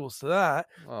there's sequels to that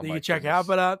that you can check out.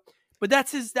 But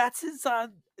that's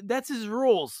his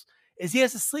rules. Is he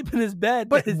has to sleep in his bed.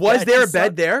 But was there a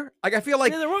bed there? I feel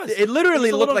like there was. It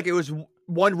literally looked like it was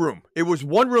one room. It was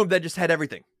one room that just had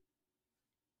everything.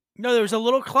 No, there was a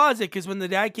little closet because when the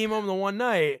dad came home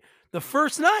the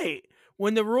first night,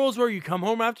 when the rules were you come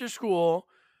home after school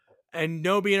and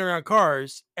no being around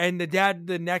cars, and the dad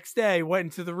the next day went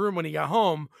into the room when he got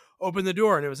home, opened the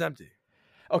door, and it was empty.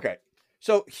 Okay,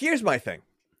 so here's my thing.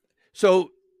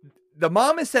 So the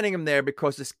mom is sending him there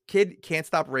because this kid can't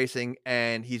stop racing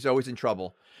and he's always in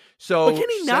trouble. So, but can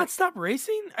he not stop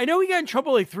racing? I know he got in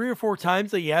trouble 3 or 4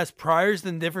 times. He has priors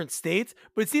in different states,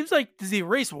 but it seems like, does he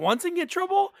race once and get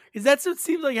trouble? Because that's what it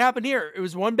seems like happened here. It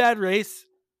was one bad race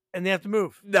and they have to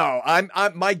move. No,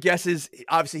 my guess is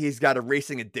obviously he's got a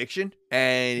racing addiction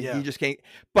and he just can't.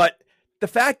 But the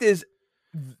fact is,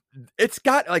 it's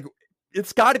got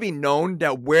to be known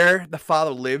that where the father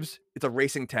lives, it's a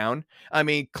racing town. I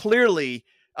mean, clearly,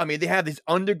 they have these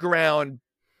underground,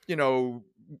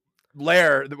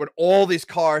 lair with all these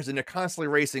cars and they're constantly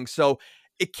racing. So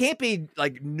it can't be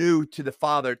new to the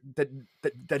father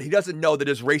that he doesn't know that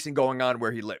there's racing going on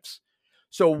where he lives.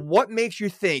 So what makes you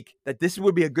think that this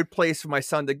would be a good place for my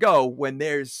son to go when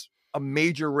there's a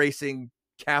major racing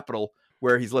capital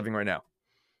where he's living right now?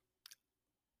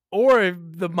 Or if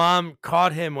the mom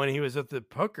caught him when he was at the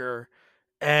hooker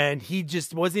and he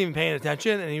just wasn't even paying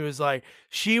attention. And he was like,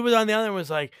 she was on the other end, was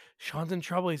like, Sean's in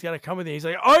trouble. He's got to come with you. He's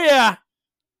like, oh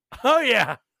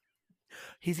yeah.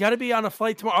 He's got to be on a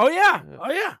flight tomorrow.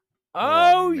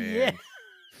 Oh yeah.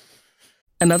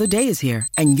 Another day is here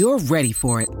and you're ready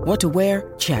for it. What to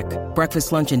wear? Check.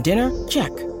 Breakfast, lunch, and dinner? Check.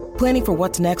 Planning for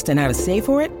what's next and how to save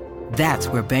for it? That's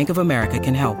where Bank of America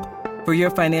can help. For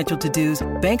your financial to-dos,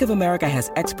 Bank of America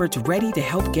has experts ready to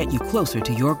help get you closer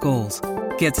to your goals.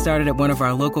 Get started at one of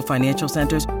our local financial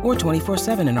centers or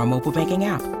 24/7 in our mobile banking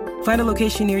app. Find a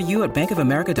location near you at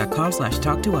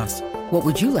bankofamerica.com/talktous. What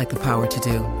would you like the power to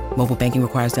do? Mobile banking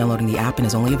requires downloading the app and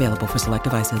is only available for select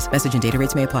devices. Message and data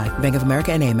rates may apply. Bank of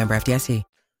America NA, member FDIC.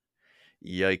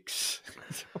 Yikes.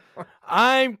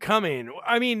 I'm coming.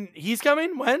 I mean, he's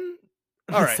coming when?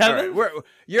 All right.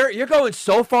 You're going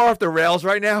so far off the rails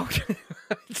right now.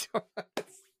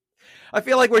 I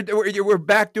feel like we're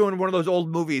back doing one of those old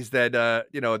movies that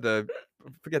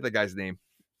forget the guy's name.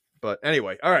 But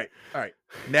anyway, all right.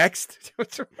 Next.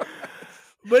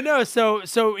 But no,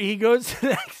 so he goes the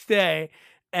next day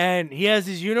and he has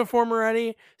his uniform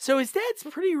already. So his dad's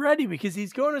pretty ready because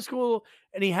he's going to school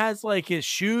and he has his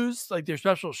shoes, their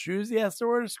special shoes he has to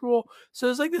wear to school.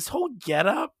 So there's this whole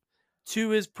getup to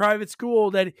his private school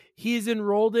that he's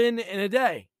enrolled in a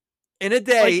day. In a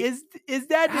day. Is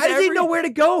that how does he know where to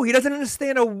go? He doesn't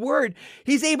understand a word.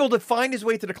 He's able to find his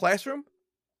way to the classroom.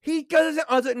 He doesn't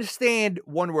understand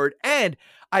one word. And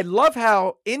I love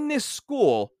how in this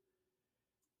school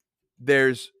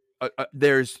there's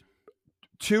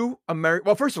two American.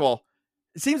 Well, first of all,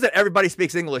 it seems that everybody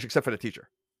speaks English except for the teacher.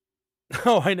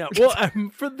 Oh, I know. Well,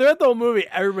 throughout the whole movie,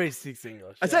 everybody speaks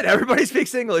English. I said everybody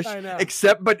speaks English. I know.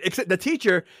 Except the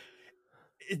teacher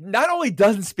not only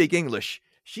doesn't speak English,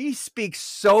 she speaks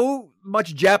so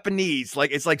much Japanese.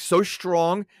 Like, it's like so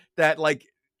strong that like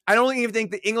I don't even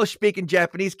think the English speaking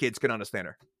Japanese kids can understand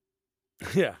her.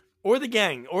 Yeah. Or the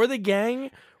gang.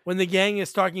 When the gang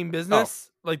is talking business,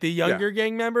 like the younger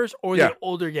gang members or the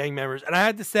older gang members. And I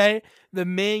had to say, the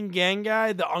main gang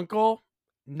guy, the uncle,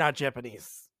 not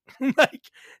Japanese. Like,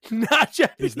 not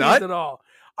Japanese at all.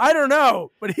 I don't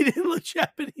know, but he didn't look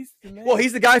Japanese to me. Well,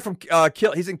 he's the guy from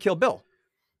he's in Kill Bill.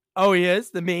 Oh, he is?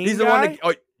 The main He's the guy? one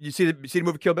that, you see the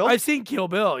movie Kill Bill? I've seen Kill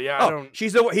Bill, yeah.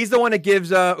 He's the one that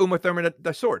gives Uma Thurman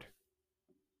the sword.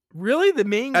 Really? The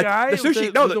main guy? The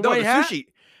sushi. The white hat? sushi.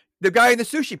 The guy in the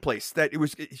sushi place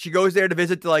she goes there to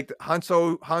visit like the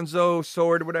Hanzo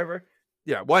sword or whatever.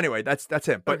 Yeah. Well, anyway, that's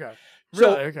him. But okay.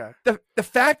 So Really? Okay. the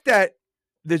fact that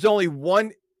there's only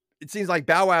one, it seems like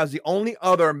Bow Wow is the only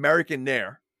other American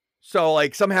there. So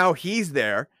like somehow he's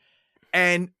there,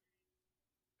 and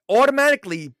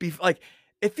automatically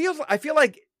I feel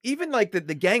like even like the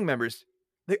gang members,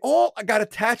 they all got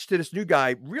attached to this new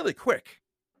guy really quick.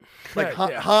 Like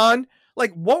Han,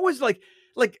 like what was like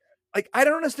I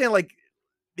don't understand. Like,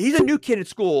 he's a new kid at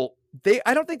school.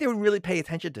 I don't think they would really pay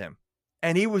attention to him,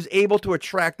 and he was able to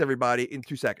attract everybody in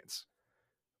 2 seconds.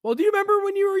 Well, do you remember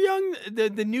when you were young?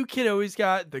 The new kid always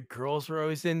got, the girls were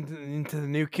always into the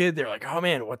new kid. They're like, oh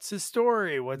man, what's his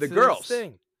story? What's The his girls.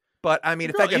 thing? But I mean,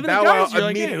 if I can Even Bow the Wow guys, you're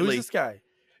like, hey, immediately, who's this guy?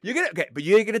 but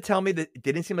you're gonna tell me that it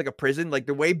didn't seem like a prison, like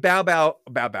the way Bow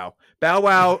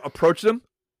Wow approached them.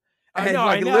 And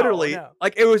I know, literally,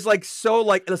 like it was like so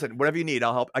like, listen, whatever you need,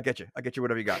 I'll help. I get you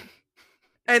whatever you got.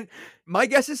 And my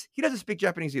guess is he doesn't speak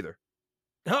Japanese either.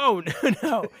 No.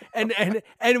 And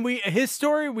his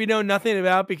story we know nothing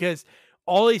about, because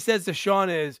all he says to Sean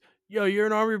is, yo, you're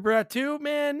an army brat too?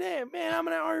 Man, I'm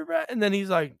an army brat. And then he's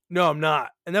like, no, I'm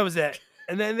not. And that was it.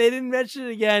 And then they didn't mention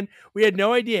it again. We had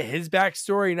no idea his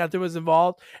backstory. Nothing was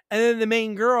involved. And then the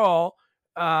main girl,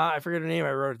 I forget her name.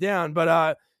 I wrote it down,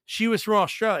 but she was from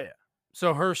Australia.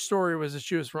 So her story was that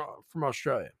she was from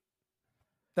Australia.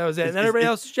 That was it. And then everybody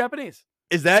else is Japanese.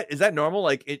 Is that normal?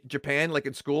 Like in Japan, like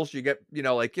in schools, you get,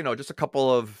 just a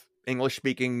couple of English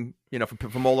speaking,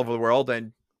 from all over the world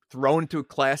and thrown into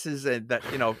classes and that,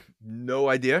 no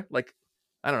idea. Like,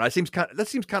 I don't know. That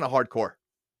seems kind of hardcore.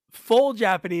 Full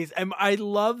Japanese. And I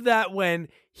love that when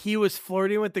he was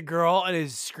flirting with the girl and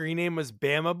his screen name was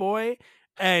Bama Boy,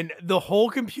 and the whole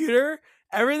computer,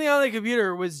 everything on the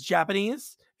computer was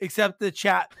Japanese. Except the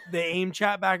AIM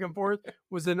chat back and forth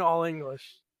was in all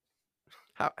English.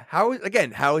 How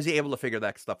is he able to figure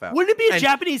that stuff out? Wouldn't it be a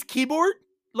Japanese keyboard?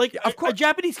 Like, of course, a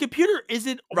Japanese computer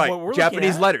isn't right. What we're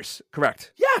Japanese letters,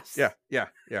 correct? Yes.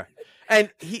 Yeah.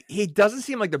 And he doesn't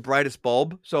seem like the brightest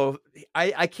bulb, so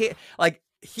I can't, like,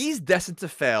 he's destined to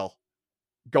fail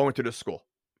going to the school.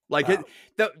 Like,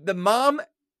 the mom,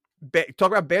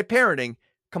 talk about bad parenting.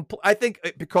 I think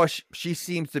because she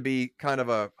seems to be kind of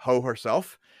a hoe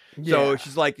herself. Yeah. So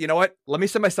she's like, you know what? Let me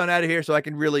send my son out of here so I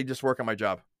can really just work on my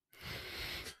job.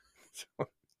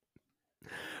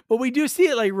 But we do see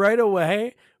it like right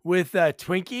away with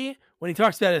Twinkie when he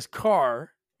talks about his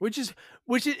car, which is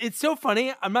it's so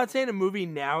funny. I'm not saying a movie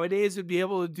nowadays would be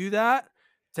able to do that,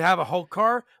 to have a Hulk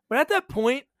car, but at that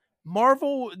point,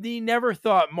 Marvel, they never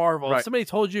thought Marvel. Right. If somebody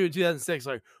told you in 2006,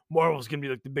 like, Marvel's gonna be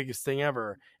like the biggest thing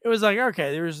ever, it was like,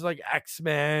 okay, there was like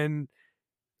X-Men.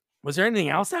 Was there anything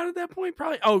else out at that point?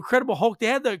 Probably. Oh, Incredible Hulk. They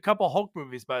had a couple Hulk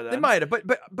movies by then. They might have,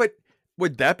 but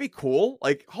would that be cool?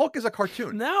 Like, Hulk is a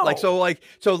cartoon. No.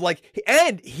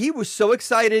 And he was so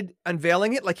excited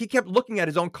unveiling it. Like, he kept looking at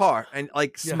his own car and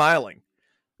like smiling.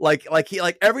 Like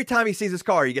every time he sees his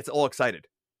car, he gets all excited.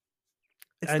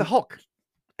 It's the Hulk.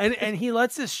 And he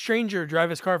lets this stranger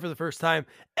drive his car for the first time.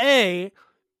 A,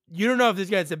 you don't know if this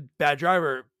guy's a bad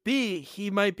driver. B, he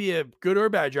might be a good or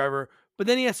bad driver, but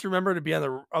then he has to remember to be on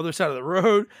the other side of the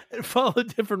road and follow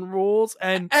different rules.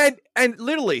 And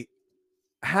literally,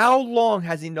 how long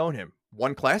has he known him?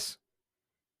 One class?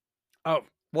 Oh,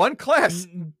 one class.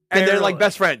 Barely. And they're like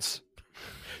best friends.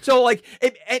 So like,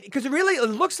 because it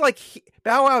looks like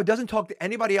Bow Wow doesn't talk to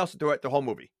anybody else throughout the whole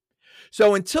movie.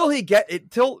 So until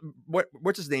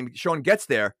what's his name? Sean gets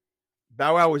there,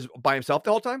 Bow Wow was by himself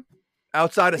the whole time?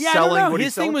 Outside of selling what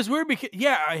his thing was weird because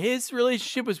his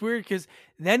relationship was weird because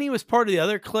then he was part of the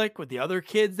other clique with the other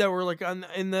kids that were like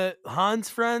in the Han's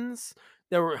friends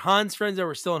that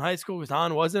were still in high school because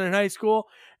Han wasn't in high school,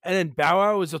 and then Bow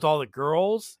Wow was with all the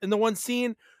girls in the one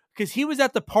scene because he was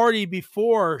at the party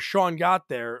before Sean got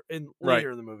there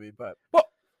later in the movie. But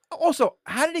Also,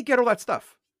 how did he get all that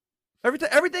stuff?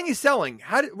 Everything he's selling,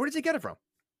 where does he get it from?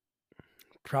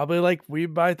 Probably like we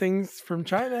buy things from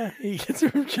China. He gets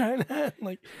it from China,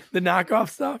 like the knockoff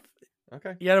stuff.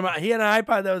 Okay. He had an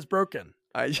iPod that was broken.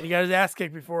 He Yeah. got his ass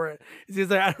kicked before it. He's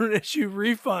like, I don't issue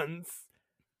refunds.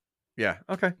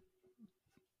 Okay.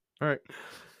 All right.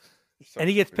 And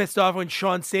he gets pissed off when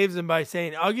Sean saves him by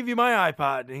saying, I'll give you my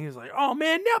iPod. And he's like, oh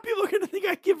man, now people are going to think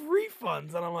I give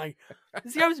refunds. And I'm like,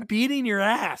 this guy was beating your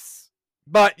ass.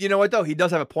 But you know what, though? He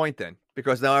does have a point then,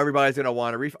 because now everybody's going to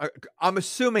want a refund. I'm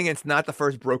assuming it's not the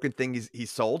first broken thing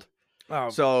he's sold. Oh,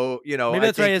 So, maybe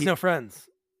that's why he has no friends.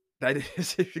 That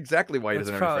is exactly why he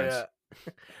That's doesn't have any probably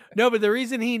friends. No, but the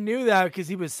reason he knew that because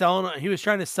he was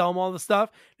trying to sell him all the stuff.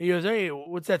 And he goes, hey,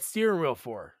 what's that steering wheel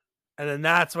for? And then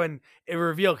that's when it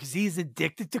revealed, because he's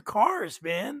addicted to cars,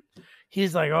 man.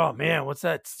 He's like, oh man, what's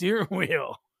that steering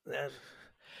wheel? And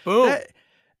boom.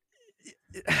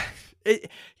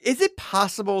 Is it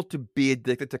possible to be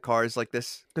addicted to cars like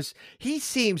this? Because he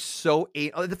seems so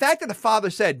the fact that the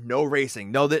father said no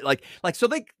racing, no that so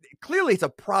they clearly it's a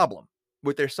problem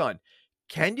with their son.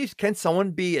 Can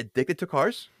someone be addicted to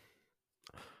cars?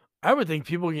 I would think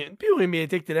people can be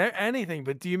addicted to anything.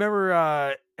 But do you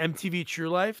remember MTV True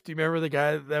Life? Do you remember the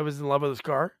guy that was in love with his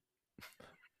car?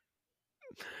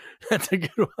 That's a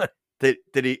good one. Did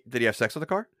he have sex with the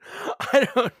car? I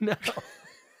don't know.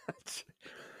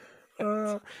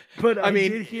 But I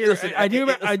mean, did hear. Listen, I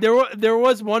do. There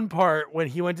was one part when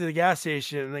he went to the gas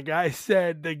station, and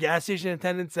the gas station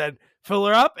attendant said, "Fill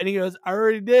her up," and he goes, "I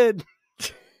already did."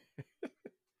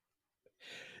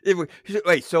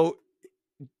 Wait, so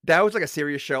that was like a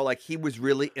serious show? Like he was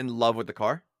really in love with the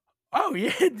car? Oh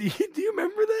yeah, do you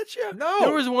remember that show? No,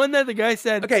 there was one that the guy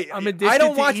said, "Okay, I'm addicted I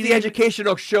don't to watch eating." the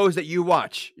educational shows that you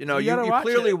watch. You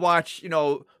clearly watch.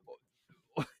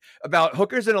 About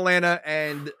hookers in Atlanta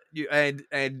and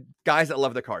guys that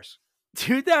love their cars.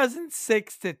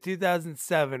 2006 to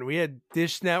 2007, we had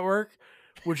Dish Network,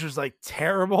 which was like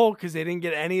terrible because they didn't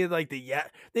get any of they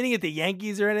didn't get the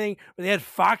Yankees or anything, but they had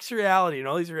Fox Reality and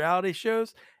all these reality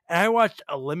shows. And I watched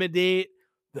Eliminate,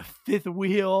 The Fifth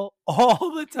Wheel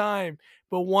all the time.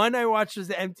 But one I watched was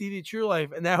the MTV True Life,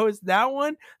 and that was that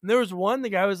one. And there was one, the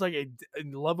guy was like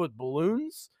in love with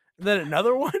balloons. And then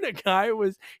another one,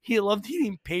 he loved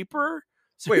eating paper.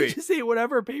 So he just ate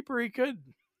whatever paper he could.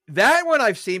 That one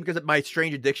I've seen because of my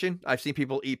strange addiction. I've seen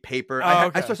people eat paper.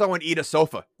 I saw someone eat a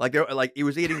sofa. Like he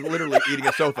was literally eating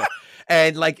a sofa.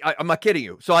 And I'm not kidding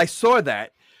you. So I saw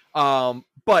that.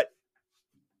 But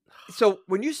so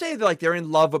when you say that they're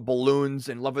in love with balloons,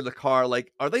 in love with the car,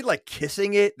 are they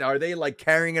kissing it? Are they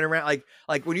carrying it around?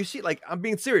 Like when you see, I'm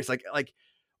being serious. Like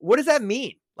what does that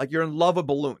mean? You're in love with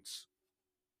balloons.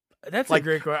 That's a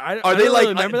great question. Are they really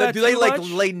remember that? Do they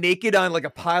lay naked on a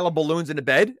pile of balloons in a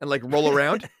bed and roll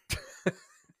around?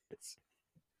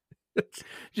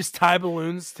 Just tie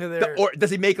balloons to their. Or does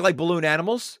he make balloon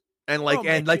animals and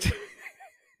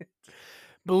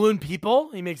balloon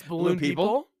people? He makes balloon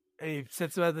people and he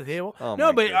sets them at the table. Oh,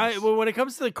 no, but when it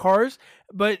comes to the cars,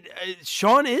 but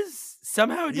Sean is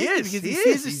somehow addicted because he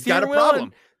sees the He's steering got a wheel.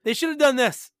 problem. They should have done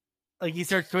this. He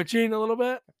starts twitching a little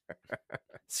bit,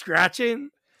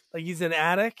 scratching. He's an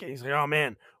addict, and he's like, oh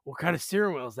man, what kind of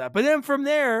steering wheel is that? But then from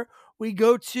there, we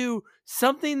go to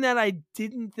something that I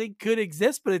didn't think could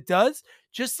exist, but it does.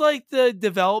 Just like the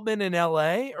development in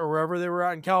LA or wherever they were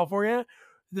out in California,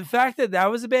 the fact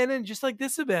that was abandoned, just like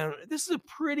this abandoned. This is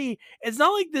it's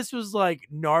not like this was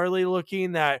gnarly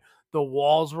looking, that the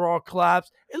walls were all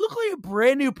collapsed. It looked like a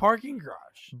brand new parking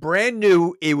garage. Brand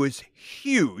new. It was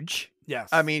huge. Yes.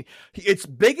 I mean, it's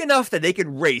big enough that they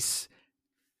could race,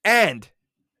 and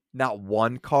not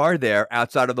one car there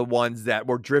outside of the ones that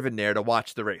were driven there to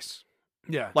watch the race.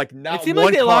 Yeah. Not it seemed one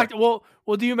like they car. locked. Well,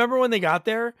 do you remember when they got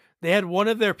there? They had one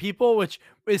of their people, which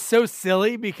is so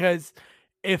silly because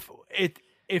if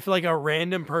a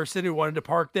random person who wanted to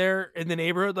park there in the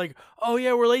neighborhood, oh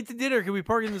yeah, we're late to dinner, can we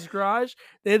park in this garage?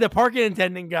 They had the parking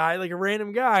attendant guy, a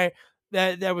random guy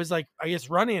that was I guess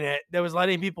running it, that was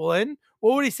letting people in.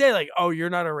 What would he say? Oh, you're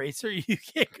not a racer, you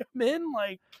can't come in?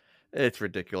 It's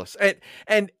ridiculous.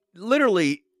 And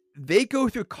literally, they go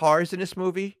through cars in this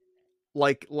movie,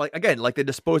 again, the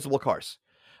disposable cars.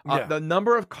 Yeah. The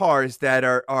number of cars that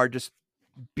are just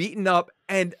beaten up,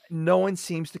 and no one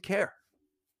seems to care.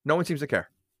 No one seems to care.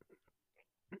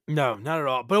 No, not at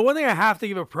all. But one thing I have to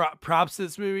give a props to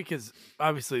this movie, because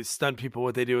obviously stunt people,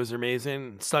 what they do is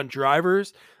amazing. Stunt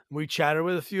drivers, we chatted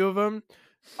with a few of them.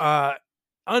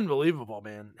 Unbelievable,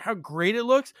 man. How great it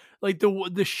looks.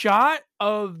 The shot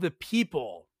of the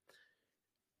people,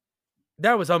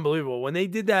 that was unbelievable. When they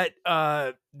did that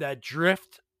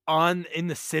drift in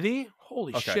the city,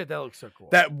 Holy Okay. shit, that looks so cool.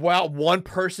 That while one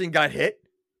person got hit.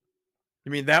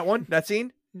 You mean that one? That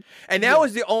scene? And that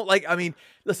was the only, like, I mean,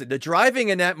 listen, the driving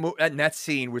in that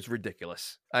scene was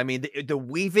ridiculous. I mean, the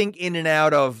weaving in and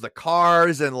out of the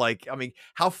cars and, like, I mean,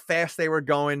 how fast they were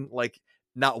going. Like,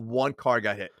 not one car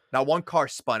got hit. Not one car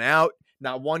spun out.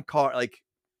 Not one car, like,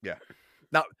 yeah.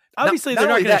 Now, obviously, not they're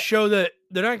not only going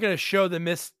to that- show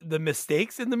the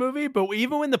mistakes in the movie. But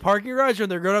even in the parking garage when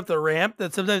they're going up the ramp,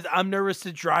 that sometimes I'm nervous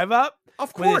to drive up.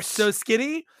 Of When it's course. so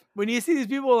skinny. When you see these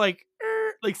people like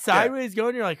sideways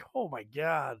going, you're like, oh my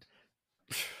god.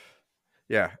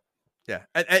 Yeah. Yeah.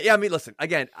 And yeah, I mean, listen,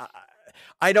 again,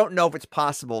 I don't know if it's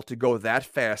possible to go that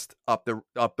fast up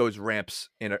those ramps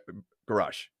in a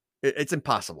garage. It's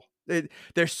impossible.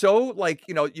 They're so, like,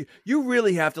 you know, you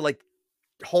really have to, like,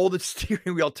 hold the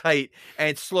steering wheel tight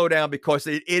and slow down because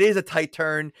it is a tight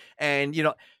turn. And, you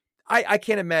know, I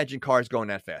can't imagine cars going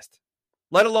that fast,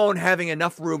 let alone having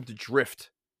enough room to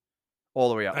drift all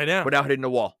the way up. I know. Without hitting the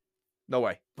wall. No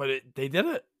way. But they did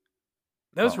it.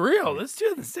 That was Oh, real. I mean, That's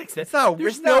 2006. It's not.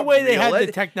 There's it's no not way they real. had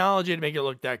the technology to make it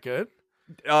look that good.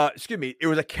 Excuse me. It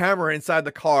was a camera inside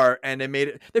the car, and they made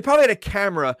it. They probably had a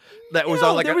camera that was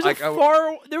on, like, there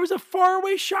was a far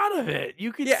away shot of it.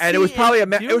 You could yeah, and it was probably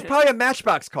a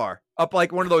Matchbox car up,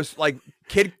 like, one of those, like,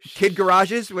 kid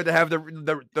garages where they have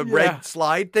the Yeah. red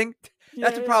slide thing.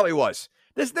 That's what Yeah. probably was.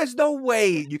 There's no way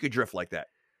you could drift like that.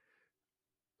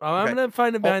 I'm Okay. gonna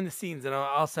find it behind the scenes and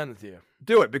I'll send it to you.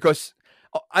 Do it, because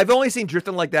I've only seen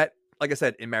drifting like that, like I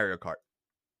said, in Mario Kart.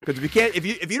 Because if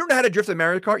you don't know how to drift in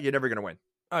Mario Kart, you're never gonna win.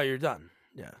 Oh, you're done.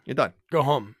 Yeah, You're done. go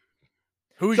home.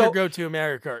 Who's So- your go-to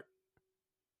Mario Kart?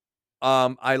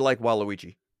 I like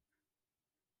Waluigi.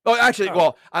 Oh, actually, Oh.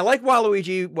 well, I like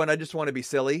Waluigi when I just want to be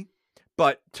silly,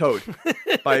 but Toad,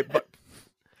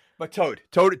 but Toad,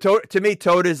 to me,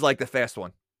 Toad is like the fast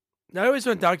one. I always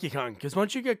went Donkey Kong because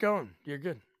once you get going, you're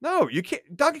good. No, you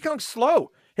can't. Donkey Kong's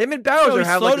slow. Him and Bowser he's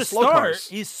have, slow like, to the slow start. cars.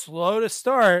 He's slow to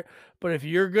start, but if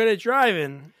you're good at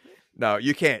driving, No,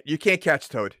 you can't. You can't catch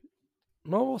Toad.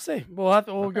 well, we'll see. We'll have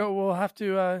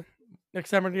to next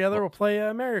time we're together. We'll play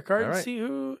Mario Kart and right. see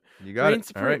who You got reigns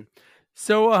it. All right.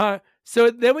 supreme.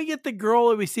 So then we get the girl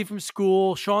that we see from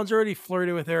school. Sean's already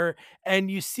flirting with her,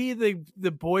 and you see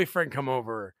the boyfriend come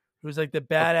over, who's like the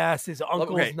badass. His uncle's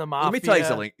Okay, in the mafia. let me tell you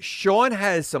something. Sean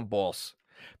has some balls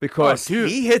because Oh, dude.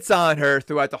 he hits on her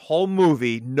throughout the whole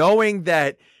movie, knowing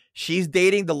that she's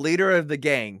dating the leader of the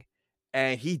gang,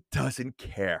 and he doesn't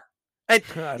care. And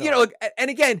I you know, and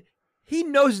again, he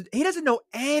doesn't know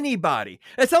anybody.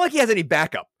 It's not like he has any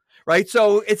backup, right?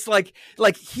 So it's like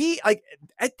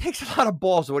it takes a lot of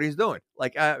balls to what he's doing.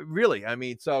 Like, really, I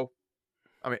mean,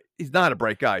 he's not a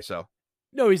bright guy, so.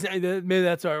 No, he's not. Maybe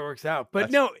that's how it works out.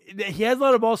 But no, he has a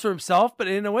lot of balls for himself. But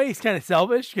in a way, he's kind of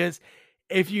selfish because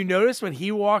if you notice when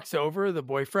he walks over the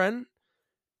boyfriend,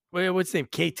 what's his name?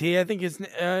 KT, I think his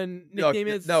nickname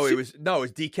is. No, it was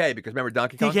DK, because remember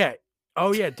Donkey Kong? DK.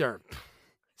 Oh yeah, derp.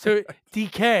 So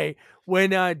DK, when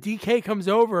DK comes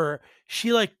over,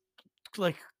 she like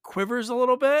quivers a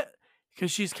little bit because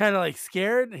she's kind of like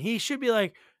scared. And he should be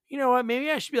like, you know what?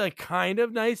 Maybe I should be like kind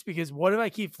of nice because what if I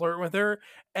keep flirting with her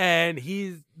and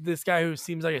he's this guy who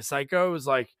seems like a psycho is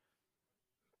like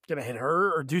gonna hit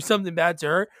her or do something bad to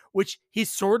her, which he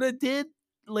sort of did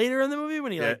later in the movie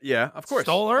when he of course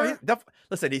stole her. Oh,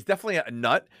 listen, he's definitely a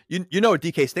nut. You know what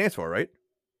DK stands for, right?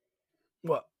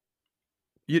 What?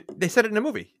 They said it in the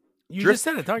movie. You Drift- just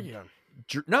said it, Donkey Kong.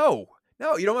 No,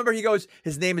 you don't remember? He goes,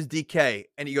 his name is DK,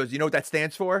 and he goes, you know what that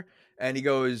stands for? And he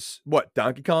goes, what,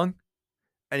 Donkey Kong?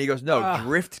 And he goes, no,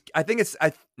 Drift. I think it's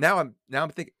now I'm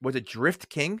thinking, was it Drift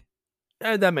King?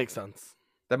 That makes sense.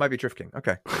 That might be Drift King.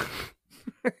 Okay.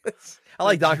 I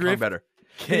like Donkey Kong Drift better.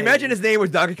 Can you imagine his name was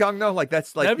Donkey Kong though? Like,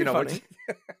 that's like, That'd you be know, funny.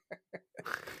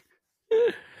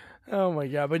 Oh my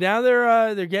god! But now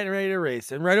they're getting ready to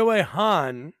race, and right away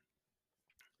Han,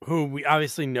 who we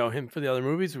obviously know him for the other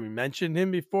movies, we mentioned him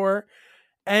before,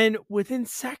 and within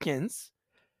seconds,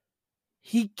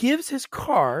 he gives his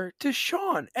car to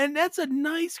Sean, and that's a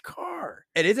nice car.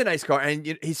 it is a nice car,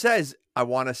 and he says, "I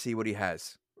want to see what he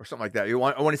has," or something like that. I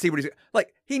want to see what he's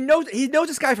like. He knows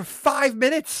this guy for 5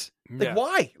 minutes. Like, Yeah.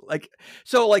 why? Like,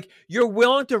 so, like, you're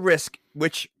willing to risk,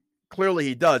 which clearly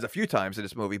he does a few times in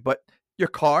this movie, but your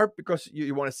car because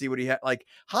you want to see what he had. Like,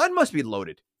 Han must be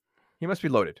loaded. He must be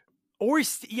loaded. Or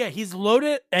he's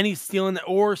loaded, and he's stealing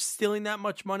that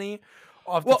much money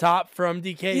off the top from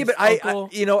DK's Yeah, but uncle.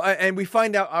 and we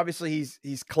find out obviously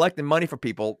he's collecting money for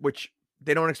people, which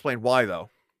they don't explain why though,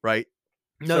 right?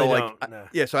 No, so they like, don't. No.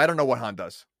 yeah. So I don't know what Han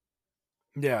does.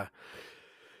 Yeah.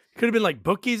 Could have been like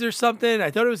bookies or something.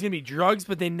 I thought it was going to be drugs,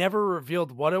 but they never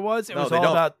revealed what it was. It No, was they all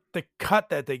don't. about the cut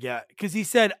that they get. Because he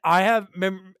said,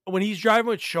 when he's driving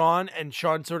with Sean and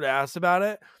Sean sort of asked about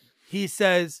it, he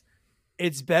says,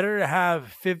 it's better to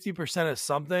have 50% of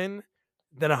something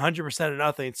than 100% of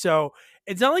nothing. So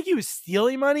it's not like he was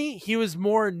stealing money. He was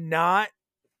more not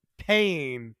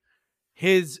paying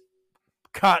his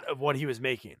cut of what he was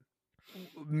making.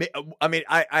 I mean,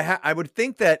 I would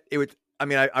think that it would. I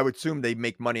mean, I would assume they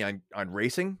make money on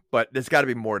racing, but there's got to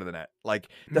be more than that. Like,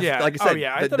 Yeah. like I said,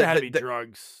 I thought it had to be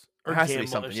drugs or there has to be gambling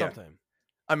or something, yeah. something.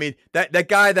 I mean, that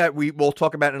guy that we'll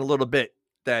talk about in a little bit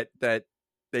that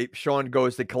Sean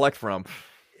goes to collect from,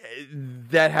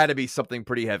 that had to be something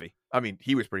pretty heavy. I mean,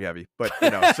 he was pretty heavy, but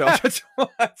so it's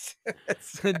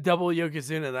Double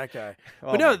Yokozuna, that guy.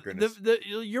 oh But no, my goodness.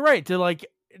 you're right. To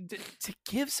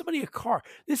give somebody a car.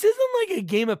 This isn't like a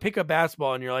game of pickup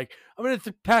basketball, and you're like, I'm going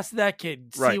to pass that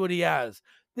kid, see Right. what he has.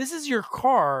 This is your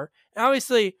car, and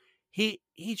obviously he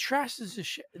trashes the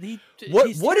shit.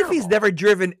 What if he's terrible. never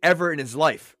driven ever in his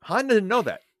life? Han didn't know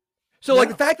that. So like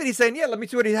No. the fact that he's saying, yeah, let me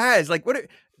see what he has. Like what if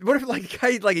like the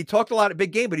guy, like he talked a lot at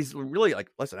big game, but he's really like,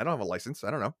 listen, I don't have a license.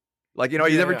 I don't know. Like, he's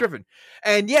Yeah, never yeah. driven.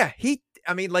 And yeah,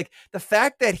 I mean, like the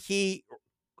fact that he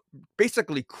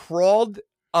basically crawled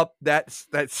up that's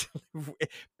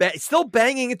still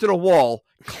banging into the wall,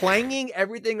 clanging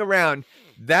everything around.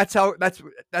 That's how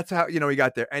he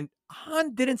got there. And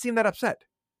Han didn't seem that upset.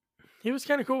 He was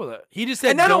kind of cool with it. He just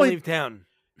said, And not "Don't only- leave town."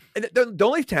 And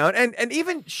don't leave town. And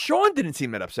even Sean didn't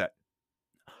seem that upset.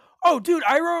 Oh, dude,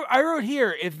 I wrote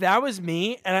here. If that was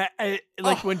me, and I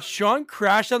when Sean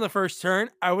crashed on the first turn,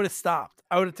 I would have stopped.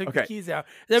 I would have took the Okay. keys out.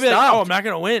 They'd be like, Stopped. "Oh, I'm not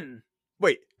gonna win."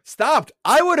 Wait, stopped.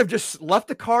 I would have just left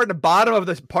the car in the bottom of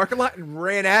the parking lot and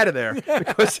ran out of there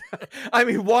because, I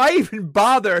mean, why even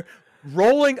bother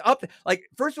rolling up? Like,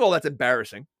 first of all, that's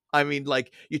embarrassing. I mean,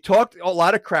 like, you talked a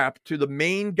lot of crap to the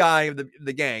main guy of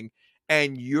the gang,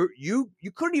 and you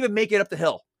couldn't even make it up the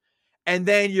hill, and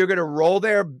then you're gonna roll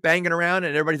there banging around,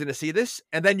 and everybody's gonna see this,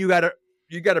 and then you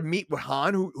gotta meet with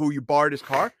Han, who you borrowed his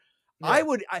car. Yeah.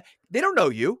 They don't know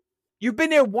you. You've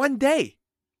been there one day.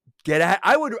 Get out.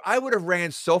 I would have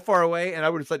ran so far away, and I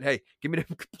would have said, "Hey, give me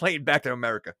the plane back to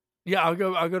America." Yeah, I'll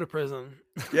go to prison.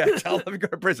 Yeah, tell them to go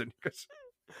to prison. 'Cause-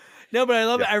 No, but I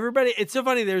love Yeah. everybody. It's so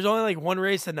funny. There's only like one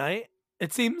race a night,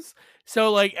 it seems.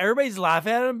 So like everybody's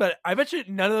laughing at him, but I bet you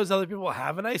none of those other people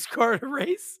have a nice car to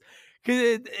race.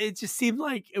 Because it just seemed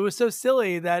like it was so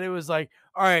silly that it was like,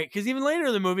 all right. Because even later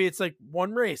in the movie, it's like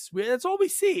one race. That's all we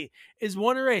see is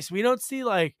one race. We don't see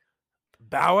like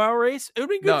Bow Wow race. It would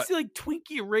be good No. to see like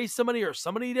Twinkie race somebody or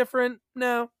somebody different.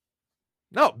 No.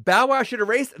 No, Bow Wow should have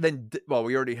raced. And then,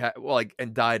 we already had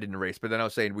and died in the race. But then I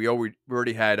was saying we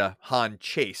already had a Han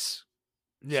chase.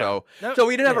 Yeah. So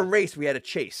we didn't have a yeah. race. We had a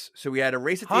chase. So we had a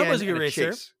race at the Han end was a good and racer.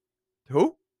 chase.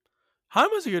 Who? Han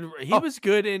was a good. He Oh. was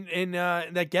good in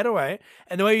that getaway,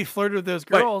 and the way he flirted with those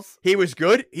girls. He was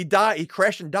good. He died. He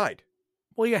crashed and died.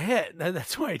 Well, he got hit.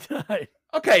 That's why he died.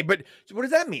 Okay, but so what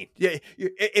does that mean? Yeah,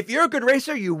 if you're a good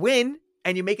racer, you win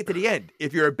and you make it to the end.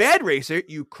 If you're a bad racer,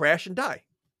 you crash and die.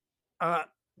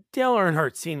 Dale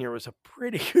Earnhardt Sr. was a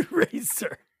pretty good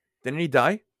racer. Didn't he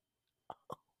die?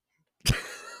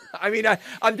 I mean,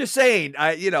 I'm just saying.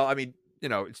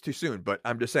 It's too soon, but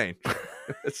I'm just saying.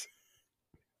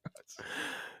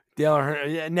 Dale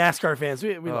Earnhardt, yeah, NASCAR fans,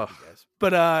 we love Ugh. you guys.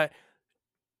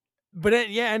 But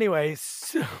yeah. Anyway,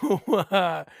 so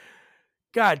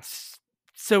God,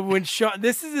 so when Sean,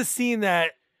 this is a scene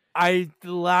that I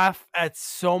laugh at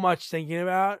so much thinking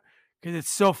about because it's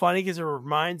so funny because it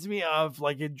reminds me of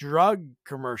like a drug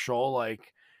commercial.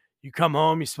 Like you come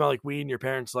home, you smell like weed, and your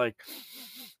parents like,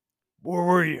 where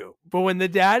were you? But when the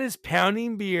dad is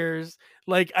pounding beers,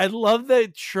 like I love the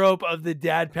trope of the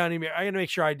dad pounding beer. I gotta make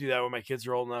sure I do that when my kids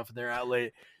are old enough and they're out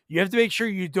late. You have to make sure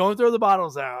you don't throw the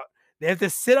bottles out. They have to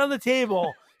sit on the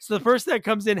table. So the person that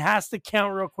comes in has to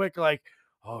count real quick, like,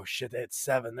 oh shit, they had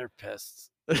 7. They're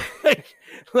pissed.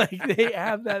 like they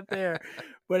have that there.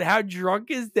 But how drunk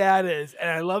his dad is. And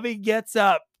I love he gets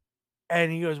up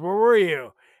and he goes, where were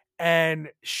you? And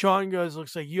Sean goes,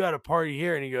 looks like you had a party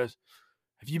here. And he goes,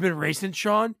 have you been racing,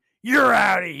 Sean? You're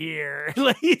out of here.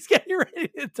 Like he's getting ready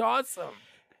to toss him.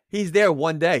 He's there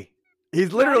one day.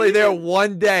 He's literally there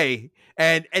one day.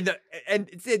 And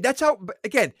that's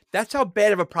how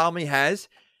bad of a problem he has.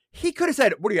 He could have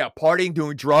said, what are you out partying,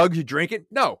 doing drugs, you drinking?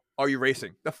 No. Are you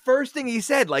racing? The first thing he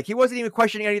said, like he wasn't even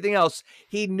questioning anything else.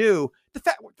 He knew the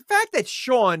fact that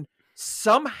Sean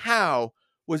somehow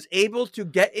was able to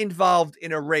get involved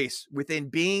in a race within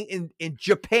being in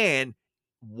Japan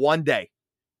one day.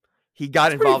 He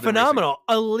got It's involved pretty in racing. phenomenal.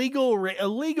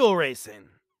 Illegal racing.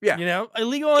 Yeah. You know,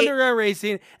 illegal underground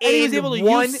racing, and he was able to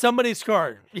use somebody's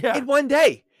car. Yeah. In one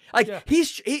day. Like, Yeah.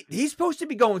 he's supposed to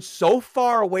be going so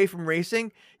far away from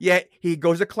racing, yet he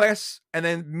goes to class, and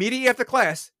then immediately after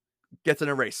class, gets in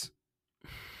a race.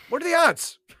 What are the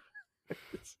odds?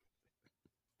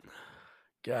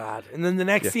 God. And then the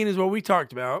next scene is what we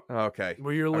talked about, Okay.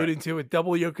 where you're alluding to with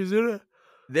double Yokozuna.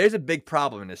 There's a big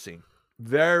problem in this scene.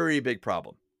 Very big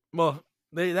problem. Well,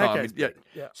 that guy's big.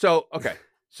 Yeah. So, okay.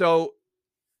 So,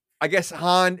 I guess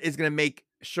Han is going to make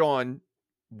Sean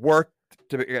work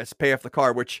to, I guess, pay off the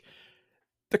car, which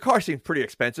the car seems pretty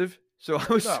expensive. So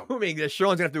I'm assuming that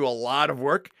Sean's going to have to do a lot of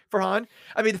work for Han.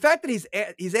 I mean, the fact that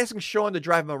he's asking Sean to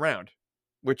drive him around,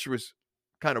 which was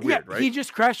kind of weird, right? He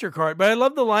just crashed your car. But I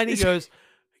love the line. He goes,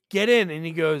 get in. And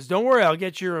he goes, don't worry, I'll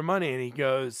get you your money. And he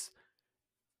goes,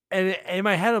 and in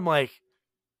my head, I'm like,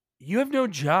 you have no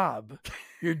job.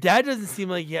 Your dad doesn't seem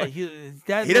like, his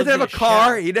dad he doesn't have a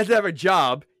car. shack. He doesn't have a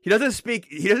job. He doesn't speak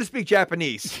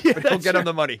Japanese. But he'll get him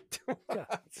the money.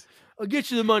 I'll get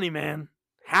you the money, man.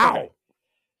 How? Okay.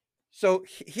 So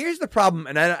here's the problem,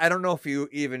 and I don't know if you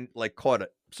even like caught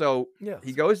it. So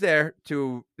he goes there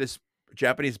to this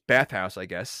Japanese bathhouse, I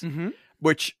guess,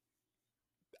 which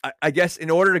I guess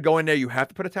in order to go in there, you have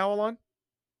to put a towel on.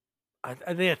 I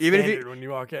think it's even standard when you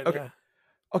walk in. Okay. Yeah.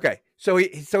 Okay. So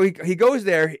he goes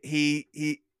there.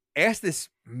 He asked this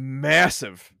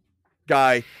massive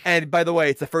guy, and by the way,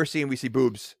 it's the first scene we see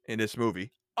boobs in this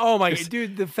movie. Oh my god,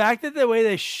 dude! The fact that the way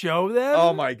they show them.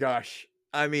 Oh my gosh.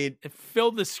 I mean, it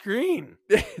filled the screen.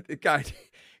 The guy,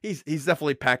 he's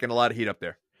definitely packing a lot of heat up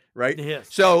there, right?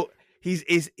 Yes. So he's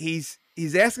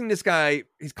asking this guy.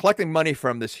 He's collecting money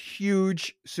from this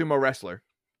huge sumo wrestler.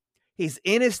 He's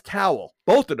in his towel,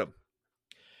 both of them.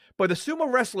 But the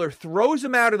sumo wrestler throws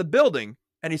him out of the building,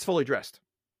 and he's fully dressed.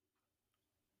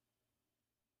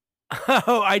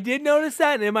 Oh, I did notice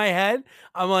that, and in my head,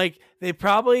 I'm like, they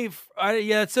probably,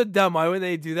 it's so dumb. Why would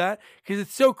they do that? Because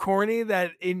it's so corny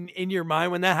that in your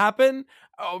mind, when that happened,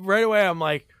 right away, I'm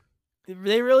like,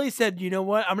 they really said, you know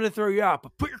what? I'm going to throw you out,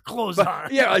 but put your clothes on.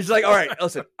 Yeah, he's like, all right,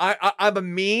 listen, I'm a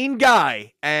mean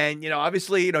guy, and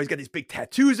obviously, he's got these big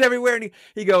tattoos everywhere, and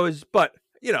he goes, but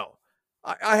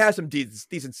I have some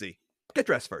decency. Get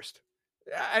dressed first.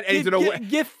 And he's gonna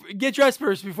get dressed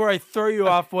first before I throw you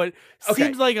off what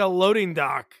seems like a loading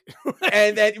dock.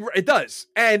 And then it does.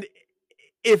 And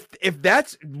if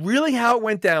that's really how it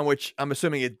went down, which I'm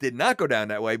assuming it did not go down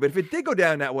that way, but if it did go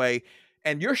down that way,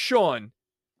 and you're Sean,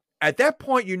 at that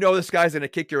point this guy's gonna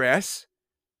kick your ass.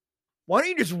 Why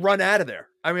don't you just run out of there?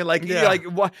 I mean,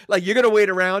 you're gonna wait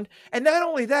around, and not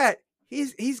only that,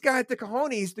 he's got the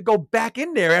cojones to go back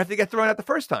in there after he got thrown out the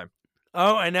first time.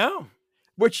 Oh, I know.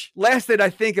 Which lasted, I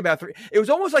think, about 3. It was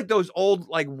almost like those old,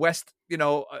 like West,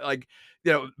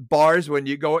 bars when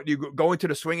you go into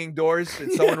the swinging doors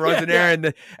and someone runs in there,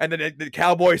 and then the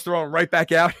Cowboys throw them right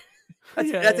back out.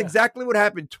 That's exactly what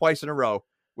happened twice in a row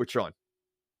with Sean.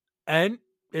 And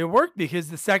it worked because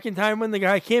the second time when the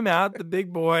guy came out, the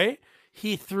big boy,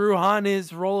 he threw on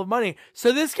his roll of money.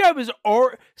 So this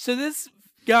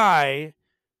guy.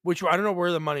 Which I don't know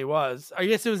where the money was. I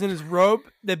guess it was in his robe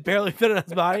that barely fit on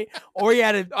his body, or he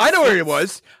had it. I know where it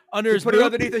was. Under his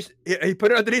boob. He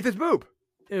put it underneath his boob.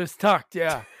 It was tucked,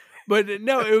 yeah. But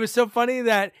no, it was so funny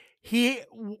that he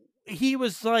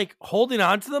was like holding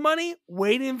on to the money,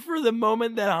 waiting for the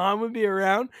moment that Han would be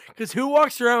around. Because who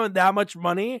walks around with that much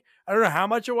money? I don't know how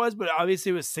much it was, but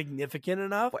obviously it was significant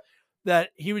enough that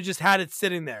he would just had it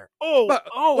sitting there. Wait,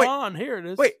 Han, here it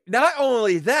is. Wait, not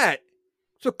only that,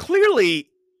 so clearly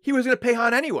he was going to pay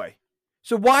Han anyway.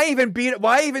 So why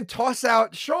even toss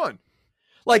out Sean?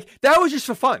 Like, that was just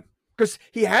for fun. Because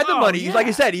he had the money. Yeah. Like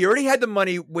I said, he already had the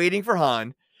money waiting for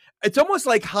Han. It's almost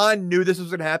like Han knew this was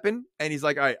going to happen. And he's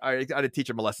like, all right, I got to teach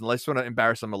him a lesson. Let's want to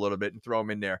embarrass him a little bit and throw him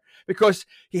in there. Because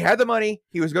he had the money.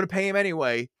 He was going to pay him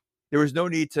anyway. There was no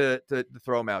need to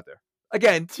throw him out there.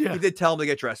 Again, he did tell him to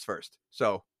get dressed first.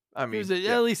 So, I mean.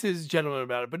 At least he was gentleman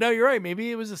about it. But no, you're right.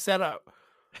 Maybe it was a setup.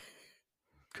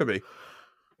 Could be.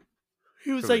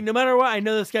 He was like, no matter what, I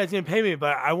know this guy's going to pay me,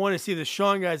 but I want to see the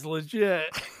Sean guy's legit.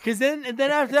 Because then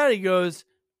after that, he goes,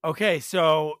 okay,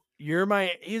 so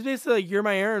he's basically like, you're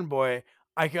my errand boy.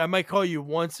 I might call you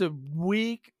once a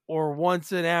week or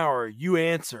once an hour. You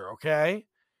answer, okay?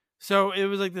 So it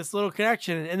was like this little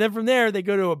connection. And then from there, they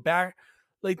go to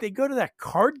they go to that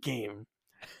card game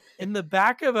in the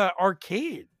back of an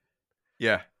arcade.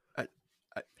 Yeah.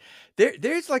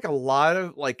 There's like a lot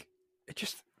of like, it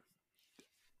just...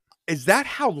 Is that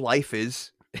how life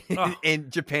is in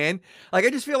Japan? Like, I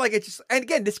just feel like it's just, and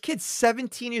again, this kid's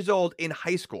 17 years old in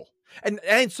high school, and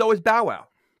so is Bow Wow,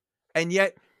 and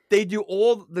yet they do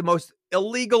all the most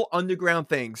illegal underground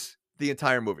things the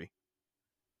entire movie.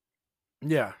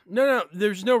 Yeah. No,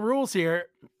 there's no rules here.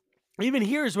 Even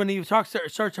here's when he starts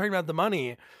talking about the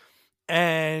money,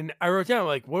 and I wrote down,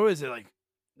 like, what was it? Like,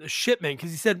 the shipment,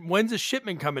 because he said, when's the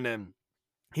shipment coming in?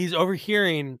 He's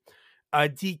overhearing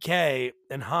DK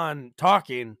and Han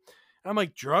talking. I'm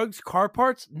like, drugs, car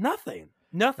parts, nothing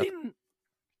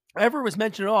ever was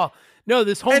mentioned at all. No,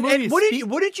 this whole movie.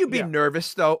 And wouldn't you be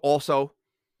nervous though? Also,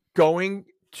 going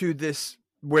to this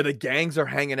where the gangs are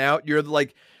hanging out, you're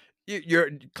like,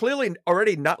 you're clearly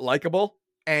already not likable,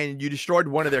 and you destroyed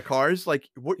one of their cars. Like,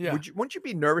 wouldn't you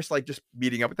be nervous, like just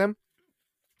meeting up with them?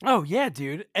 Oh yeah,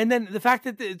 dude. And then the fact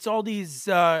that it's all these,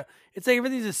 it's like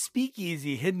everything's a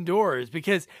speakeasy, hidden doors,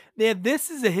 because they have this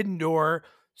is a hidden door,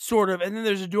 sort of, and then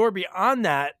there's a door beyond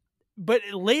that. But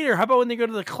later, how about when they go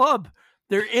to the club?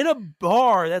 They're in a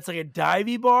bar that's like a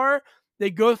divey bar. They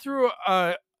go through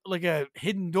like a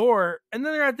hidden door, and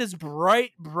then they're at this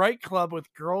bright club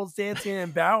with girls dancing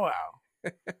and bow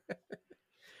wow.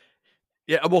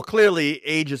 Yeah, well, clearly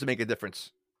age doesn't make a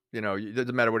difference. You know, it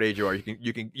doesn't matter what age you are.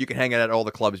 You can hang out at all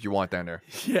the clubs you want down there.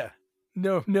 Yeah,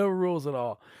 no rules at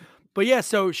all. But yeah,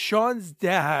 so Sean's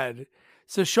dad.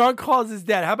 So Sean calls his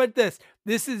dad. How about this?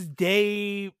 This is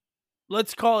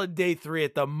let's call it day 3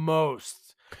 at the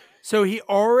most. So he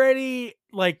already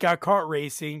like got caught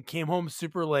racing, came home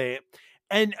super late.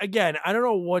 And again, I don't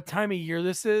know what time of year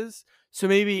this is. So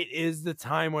maybe it is the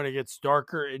time when it gets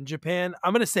darker in Japan.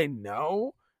 I'm going to say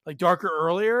no, like darker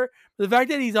earlier. But the fact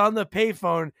that he's on the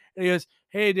payphone and he goes,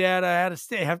 "Hey dad, I had to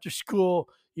stay after school,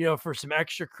 for some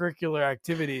extracurricular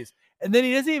activities." And then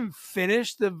he doesn't even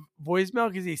finish the voicemail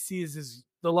because he sees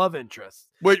the love interest.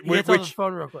 Which on the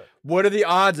phone real quick. What are the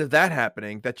odds of that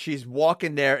happening? That she's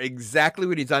walking there exactly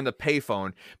when he's on the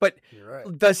payphone. But You're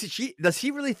right. does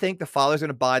he really think the father's going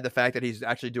to buy the fact that he's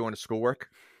actually doing his schoolwork?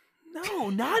 No,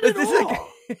 not at all.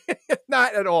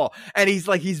 Not at all. And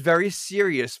he's very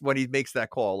serious when he makes that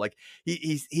call. Like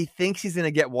he thinks he's going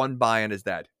to get one buy on his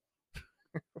dad.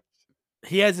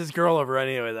 He has his girl over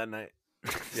anyway that night.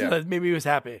 So Yeah. maybe he was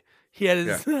happy. He had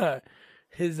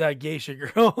his geisha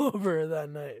girl over that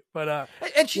night. But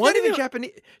and she's not even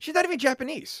Japanese. She's not even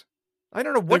Japanese. I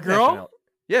don't know what girl. nationality.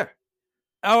 Yeah.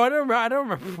 Oh, I don't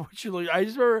remember what she looked. I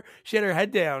just remember she had her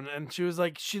head down and she was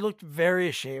like, she looked very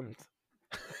ashamed.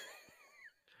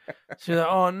 She's like,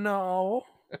 "Oh no,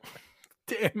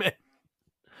 damn it!"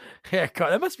 Yeah,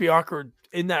 God, that must be awkward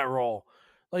in that role.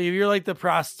 Like if you're like the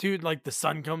prostitute, and, like the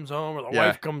son comes home or the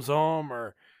wife comes home,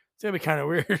 or it's gonna be kind of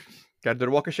weird. Got to do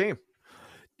the walk of shame.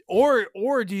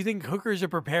 Or do you think hookers are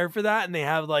prepared for that and they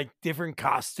have like different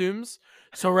costumes?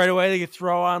 So right away they could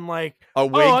throw on like a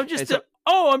wig. I'm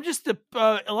just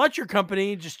a electric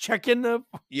company. Just checking the.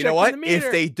 You know what?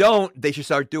 If they don't, they should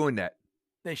start doing that.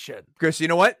 They should. Because you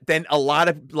know what? Then a lot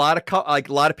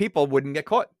of people wouldn't get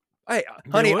caught. Hey,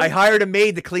 honey, I hired a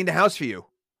maid to clean the house for you.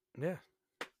 Yeah.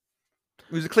 It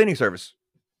was a cleaning service.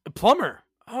 A plumber.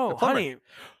 Oh, honey.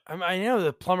 I know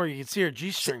the plumber. You can see her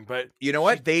G-string, but you know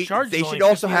what? They should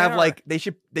also have like they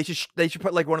should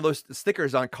put like one of those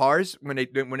stickers on cars when they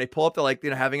pull up to like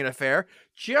having an affair,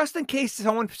 just in case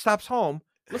someone stops home.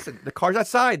 Listen, the car's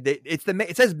outside. It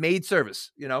says maid service.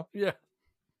 Yeah.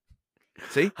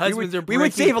 See, husbands we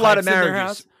would save a lot of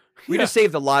marriages. We Yeah. just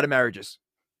saved a lot of marriages.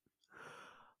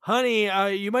 Honey,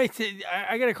 you might.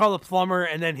 I gotta call the plumber,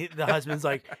 and then the husband's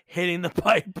like hitting the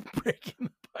pipe, breaking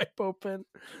the pipe open,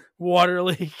 water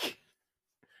leak.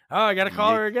 Oh, I gotta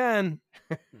call her again.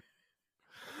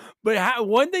 But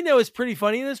one thing that was pretty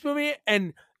funny in this movie,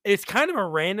 and it's kind of a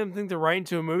random thing to write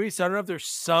into a movie, so I don't know if there's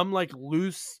some like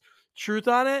loose truth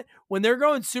on it. When they're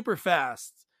going super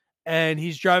fast, and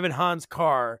he's driving Han's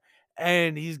car.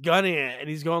 And he's gunning it, and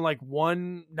he's going like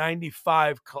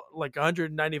 195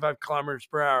 kilometers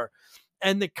per hour.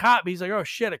 And the cop, he's like, "Oh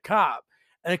shit, a cop!"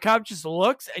 And the cop just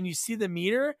looks, and you see the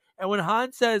meter. And when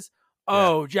Han says,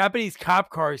 "Oh, Japanese cop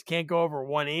cars can't go over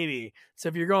 180, so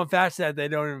if you're going fast that, they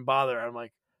don't even bother," I'm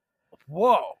like,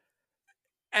 "Whoa!"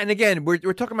 And again, we're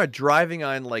talking about driving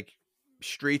on like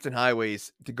streets and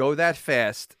highways to go that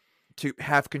fast to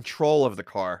have control of the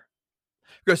car,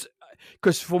 because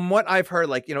from what I've heard,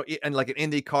 like, and like an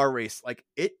Indy car race, like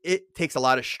it takes a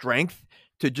lot of strength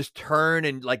to just turn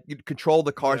and like control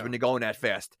the cars when you're going that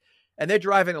fast. And they're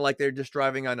driving it like they're just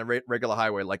driving on a regular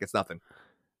highway, like it's nothing,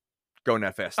 going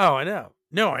that fast. Oh, I know.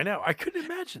 No, I know. I couldn't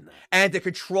imagine that. And to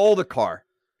control the car,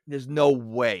 there's no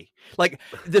way. Like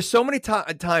there's so many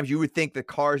times you would think the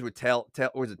cars would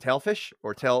was it tailfish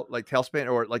or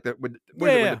tailspin or like with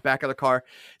the back of the car,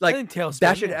 like I think tailspin,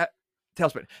 that should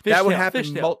tailspin. That would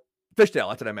happen. Fishtail,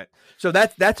 that's what I meant. So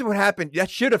that's what happened. That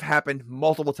should have happened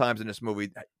multiple times in this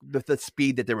movie, the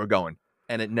speed that they were going,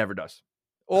 and it never does.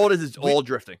 All it is all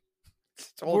drifting.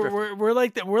 It's all drifting. We're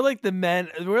like the men.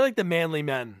 We're like the manly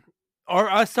men. Or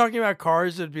us talking about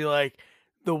cars would be like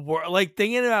like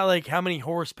thinking about like how many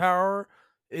horsepower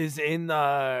is in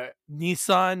the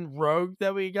Nissan Rogue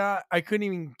that we got. I couldn't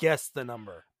even guess the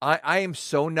number. I am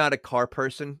so not a car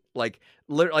person. Like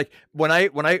literally, like when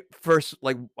I first,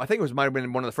 like, I think might have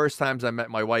been one of the first times I met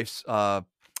my wife's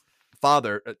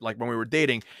father. Like when we were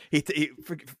dating, we had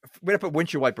to put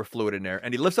windshield wiper fluid in there,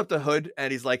 and he lifts up the hood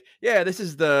and he's like, "Yeah, this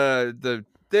is the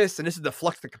this, and this is the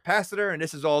flux the capacitor, and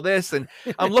this is all this." And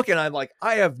I'm looking, I'm like,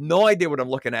 I have no idea what I'm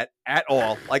looking at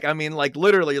all. Like, I mean, like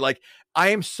literally, like I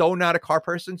am so not a car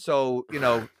person. So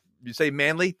you say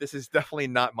manly, this is definitely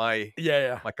not my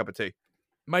my cup of tea.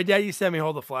 My dad used to have me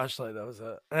hold the flashlight. That was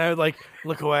it. And I would like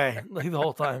look away like the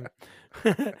whole time.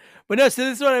 But no, so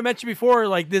this is what I mentioned before.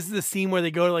 Like this is the scene where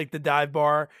they go to like the dive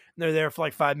bar and they're there for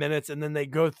like 5 minutes, and then they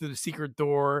go through the secret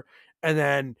door, and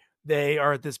then they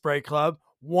are at this bright club.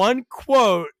 One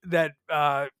quote that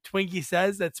Twinkie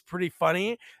says that's pretty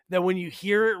funny, that when you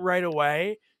hear it right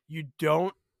away, you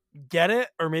don't get it,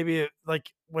 or maybe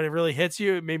like when it really hits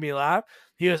you, it made me laugh.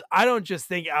 He goes, "I don't just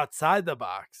think outside the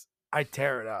box, I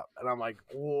tear it up." And I'm like,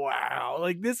 wow.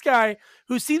 Like this guy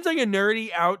who seems like a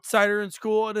nerdy outsider in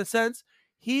school in a sense,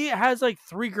 he has like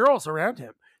 3 girls around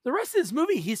him. The rest of this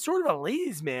movie, he's sort of a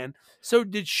ladies' man. So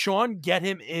did Sean get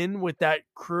him in with that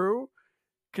crew?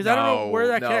 Because I don't know where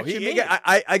that connection is.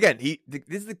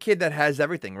 This is the kid that has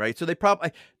everything, right? So they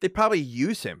probably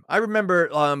use him. I remember,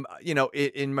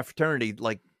 in my fraternity,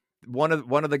 like one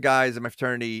of the guys in my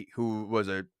fraternity who was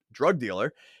a drug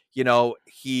dealer,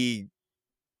 he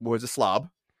was a slob,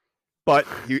 but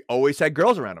he always had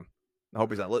girls around him. I hope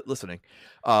he's not listening.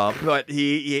 But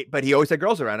he always had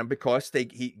girls around him because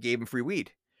he gave him free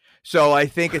weed. So I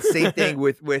think it's the same thing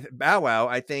with Bow Wow.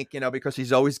 I think, because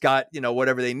he's always got,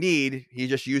 whatever they need, he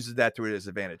just uses that to his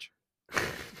advantage.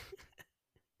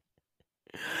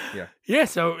 Yeah. Yeah.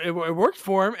 So it worked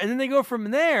for him. And then they go from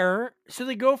there. So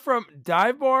they go from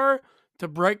dive bar to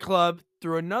bright club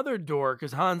through another door,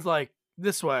 because Han's like,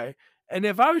 this way. And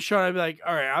if I was Sean, I'd be like,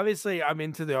 all right, obviously I'm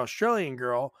into the Australian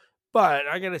girl, but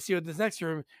I got to see what this next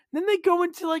room. And then they go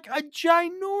into like a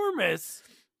ginormous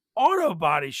auto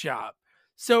body shop.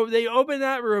 So they open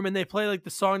that room and they play like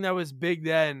the song that was big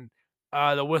then,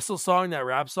 the whistle song, that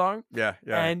rap song. Yeah,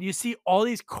 yeah. And you see all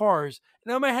these cars.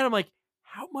 And in my head, I'm like,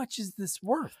 how much is this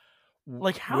worth?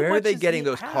 Like, where are they getting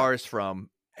those cars from?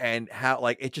 And how,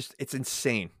 like, it's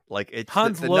insane. Like, it's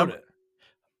Hans loaded.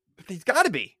 But he's got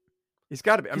to be. He's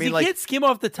got to be. I mean, he can't skim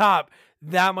off the top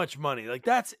that much money. Like,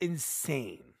 that's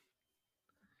insane.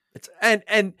 It's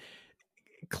and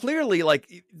clearly,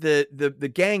 like,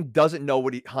 the gang doesn't know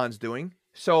what Han's doing.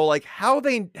 So, like, how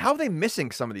are they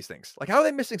missing some of these things? Like, how are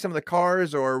they missing some of the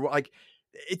cars, or like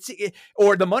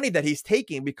or the money that he's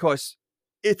taking, because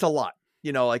it's a lot,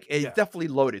 like it's definitely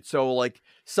loaded. So, like,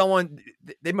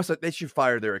 they should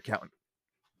fire their accountant.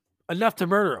 Enough to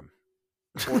murder him.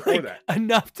 Or that.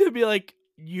 Enough to be like,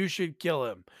 you should kill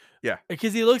him. Yeah.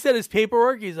 Because he looks at his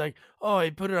paperwork. He's like, oh, I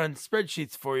put it on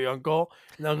spreadsheets for you, Uncle.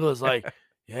 And Uncle is like,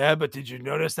 yeah, but did you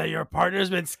notice that your partner's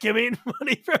been skimming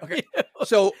money from you?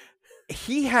 So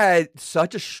he had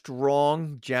such a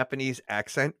strong Japanese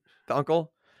accent, the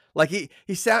uncle. Like he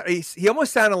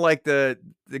almost sounded like the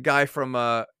guy from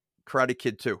Karate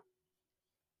Kid 2.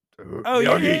 Oh,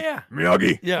 Miyagi, yeah.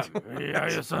 Miyagi.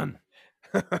 Yeah, son.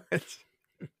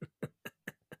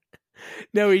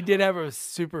 No, he did have a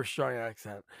super strong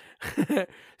accent.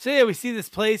 So yeah, we see this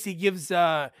place. He gives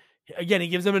him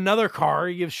another car.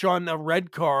 He gives Sean a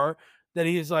red car that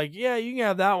he's like, yeah, you can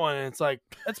have that one. And it's like,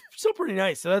 that's still pretty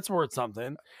nice. So that's worth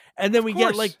something. And then we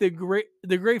get like the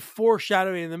great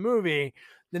foreshadowing in the movie.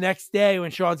 The next day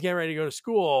when Sean's getting ready to go to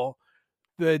school,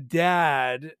 the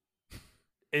dad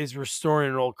is restoring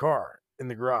an old car in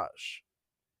the garage.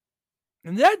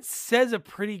 And that says a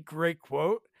pretty great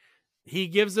quote. He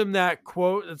gives him that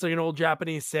quote. It's like an old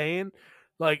Japanese saying,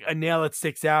 like, a nail that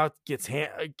sticks out gets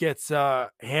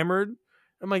hammered.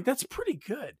 I'm like, that's pretty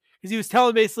good. Because he was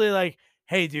telling basically like,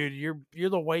 hey, dude, you're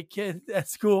the white kid at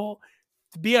school.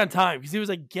 Be on time. Because he was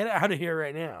like, get out of here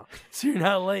right now, so you're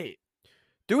not late.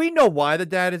 Do we know why the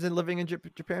dad isn't living in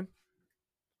Japan?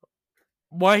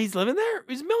 Why he's living there?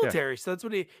 He's military, so that's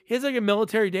what he has, like a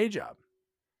military day job.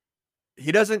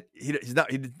 He doesn't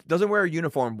wear a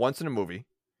uniform once in a movie.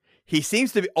 He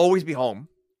seems to always be home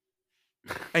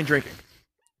and drinking.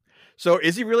 So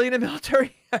is he really in the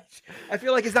military? I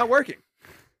feel like he's not working.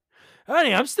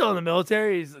 Honey, I'm still in the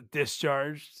military. He's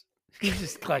discharged. He's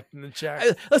just collecting the check.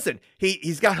 Listen,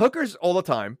 he's got hookers all the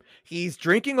time. He's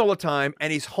drinking all the time,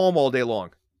 and he's home all day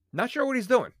long. Not sure what he's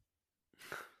doing.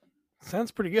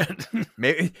 Sounds pretty good.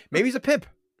 Maybe he's a pimp.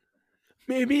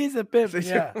 Maybe he's a pimp.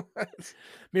 Yeah.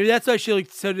 Maybe that's why she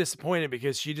looked so disappointed,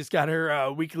 because she just got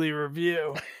her weekly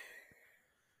review.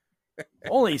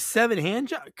 Only 7 hand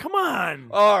jobs. Come on.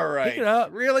 All right. Pick it up.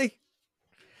 Really?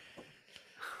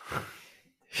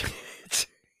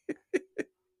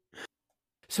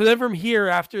 So then from here,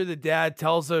 after the dad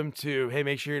tells him to, hey,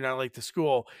 make sure you're not late to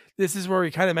school, this is where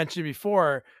we kind of mentioned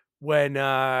before when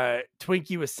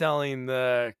Twinkie was selling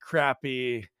the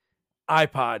crappy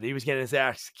iPod. He was getting his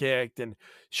ass kicked, and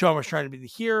Sean was trying to be the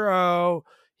hero.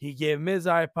 He gave him his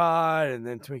iPod, and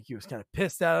then Twinkie was kind of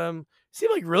pissed at him.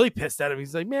 Seemed like really pissed at him.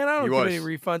 He's like, man, I don't give any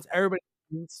refunds. Everybody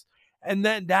wins. And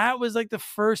then that was like the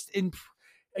first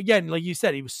again, like you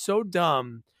said, he was so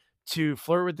dumb to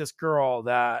flirt with this girl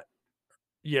that,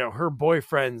 you know, her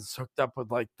boyfriend's hooked up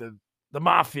with like the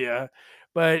mafia,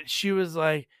 but she was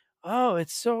like, oh,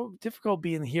 it's so difficult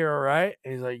being the hero, right?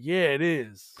 And he's like, yeah, it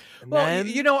is. And well, then,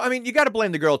 you know, I mean, you got to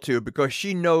blame the girl too, because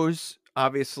she knows,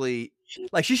 obviously,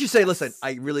 like she should say, listen,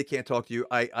 I really can't talk to you.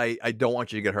 I don't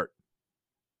want you to get hurt.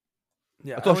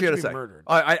 yeah, That's all she had to say. Murdered.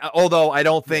 Although I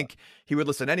don't think he would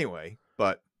listen anyway,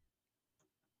 but.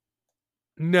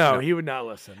 No, he would not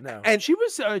listen. No, And she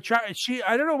was I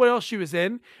don't know what else she was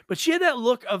in, but she had that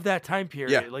look of that time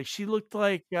period. Yeah. Like she looked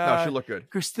like no, she looked good.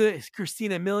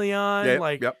 Christina Milian. Yeah,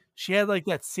 like yep. she had like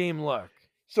that same look.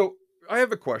 So I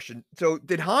have a question. So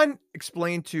did Han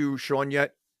explain to Sean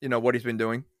yet, you know, what he's been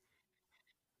doing?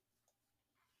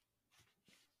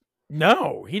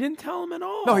 No, he didn't tell him at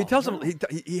all. No, he tells him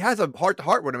he has a heart to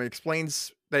heart with him. He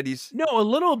explains that he's no, a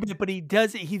little bit, but he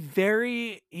does it. He's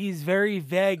very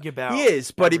vague about. he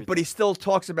is, but everything. he still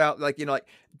talks about, like, you know, like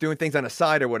doing things on the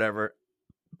side or whatever.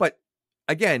 But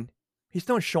again, he's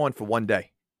known Sean for one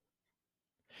day.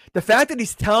 The fact that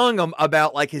he's telling him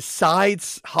about like his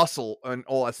sides hustle and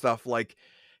all that stuff, like,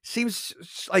 seems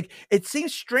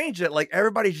strange that like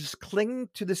everybody's just clinging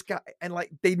to this guy and like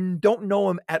they don't know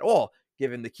him at all.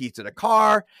 Give him the keys to the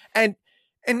car, and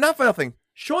not for nothing,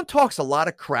 Sean talks a lot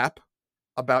of crap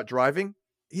about driving.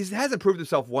 He hasn't proved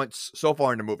himself once so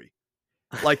far in the movie.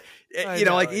 Like, you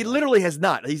know, like he literally has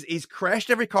not. He's crashed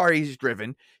every car he's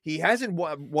driven. He hasn't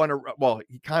well,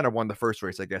 he kind of won the first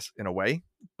race, I guess, in a way,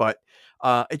 but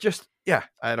it just, yeah,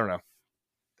 I don't know.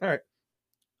 All right.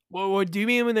 Well, what do you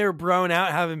mean when they were broing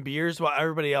out having beers while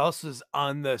everybody else was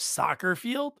on the soccer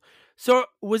field? So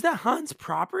was that Han's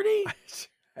property?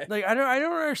 Like, I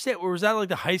don't understand. Or was that like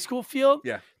the high school field?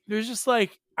 Yeah. There's just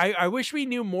like, I wish we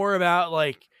knew more about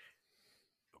like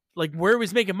where he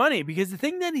was making money, because the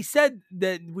thing that he said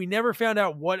that we never found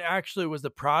out what actually was the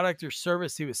product or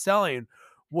service he was selling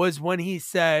was when he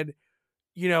said,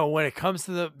 you know, when it comes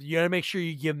to you got to make sure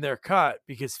you give them their cut,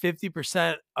 because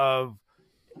 50% of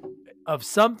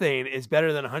something is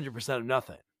better than 100% of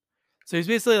nothing. So he's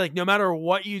basically like, no matter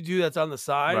what you do that's on the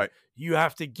side, Right. you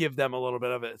have to give them a little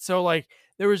bit of it. So like,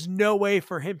 there was no way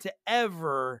for him to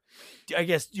ever, I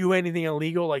guess, do anything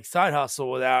illegal like side hustle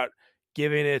without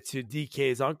giving it to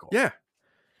DK's uncle. Yeah.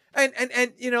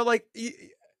 And you know, like,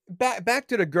 back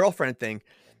to the girlfriend thing.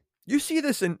 You see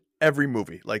this in every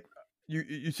movie. Like,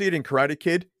 you see it in Karate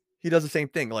Kid. He does the same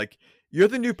thing. Like, you're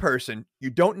the new person, you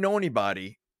don't know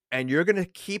anybody, and you're going to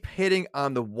keep hitting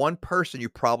on the one person you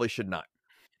probably should not.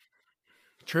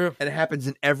 True. And it happens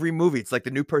in every movie. It's like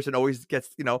the new person always gets,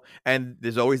 you know, and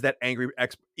there's always that angry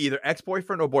either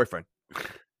ex-boyfriend or boyfriend.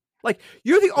 Like,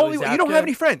 you're the only one. You don't have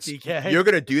any friends. DK. You're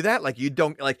going to do that? Like, you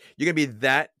don't, like, you're going to be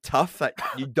that tough that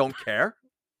you don't care?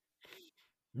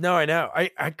 No, I know.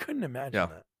 I couldn't imagine Yeah.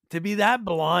 that. To be that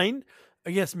blind,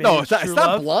 I guess maybe No, it's not true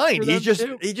love blind. for them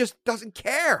too. He just doesn't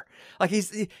care. Like,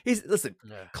 he's listen,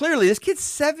 Yeah. clearly this kid's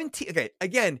 17. Okay,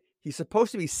 again, he's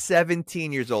supposed to be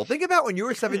 17 years old. Think about when you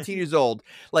were 17 years old.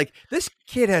 Like, this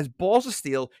kid has balls of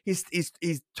steel. He's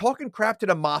talking crap to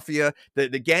the mafia, the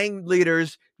gang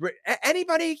leaders,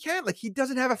 anybody he can. Like, he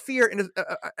doesn't have a fear in his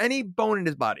any bone in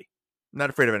his body. Not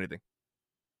afraid of anything.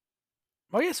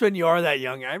 Well, I guess when you are that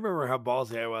young, I remember how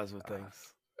ballsy I was with things.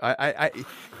 I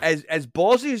as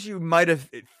ballsy as you might have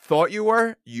thought you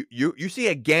were, you see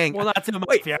a gang. Well, not to the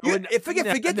Wait, mafia. forget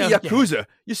No, the Yakuza.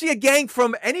 You see a gang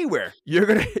from anywhere. You're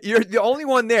the only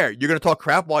one there. You're gonna talk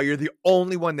crap while you're the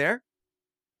only one there.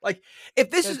 Like,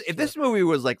 if this movie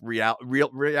was like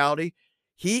real reality,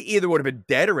 he either would have been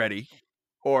dead already,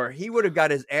 or he would have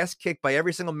got his ass kicked by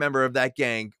every single member of that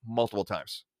gang multiple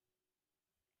times.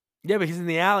 Yeah, because in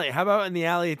the alley. How about in the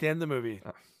alley at the end of the movie?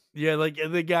 Yeah, like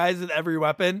the guys with every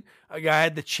weapon. A guy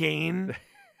had the chain,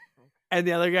 and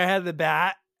the other guy had the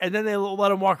bat, and then they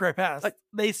let him walk right past.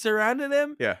 They surrounded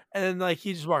him, Yeah. and then like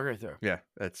he just walked right through. Yeah,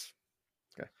 that's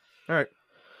okay. All right.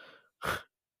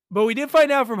 But we did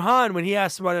find out from Han when he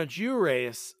asked, "Why don't you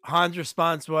race?" Han's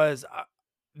response was,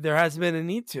 "There hasn't been a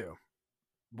need to,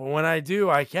 but when I do,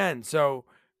 I can." So,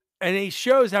 and he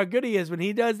shows how good he is when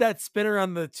he does that spin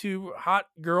around the two hot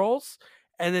girls,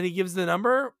 and then he gives the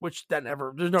number, which there's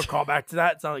no callback to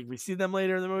that. It's not like we see them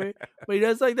later in the movie, but he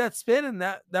does like that spin, and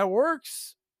that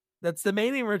works. That's the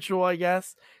mating ritual, I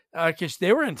guess, because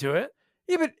they were into it.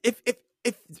 Yeah, but if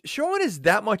Sean is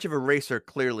that much of a racer,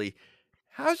 clearly,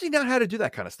 how does he not how to do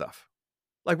that kind of stuff?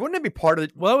 Like, wouldn't it be part of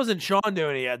the? Well, that wasn't Sean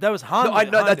doing it yet. That was Han. No, I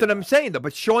know that's what I'm saying though.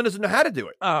 But Sean doesn't know how to do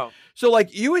it. Oh, so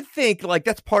like you would think like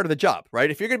that's part of the job,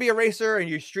 right? If you're gonna be a racer and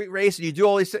you street race and you do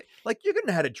all these things, like you're gonna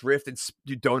know how to drift and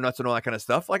do donuts and all that kind of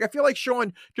stuff. Like I feel like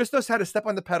Sean just knows how to step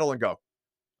on the pedal and go.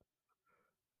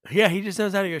 yeah, he just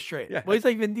knows how to go straight. Yeah. Well, he's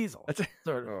like Vin Diesel. That's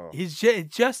Sort of. Oh. He's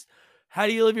just how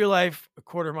do you live your life a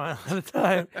quarter mile at a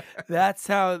time? That's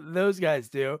how those guys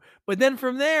do. But then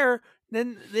from there,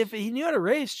 then if he knew how to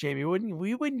race, Jamie,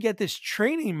 we wouldn't get this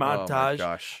training Oh my montage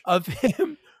gosh. of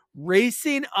him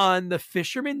racing on the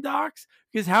fisherman docks.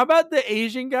 Because how about the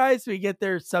Asian guys? We get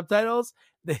their subtitles.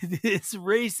 This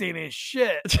racing is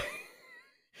shit.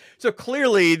 So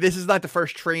clearly, this is not the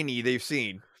first trainee they've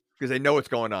seen because they know what's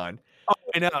going on. Oh,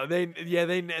 I know.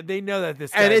 They know that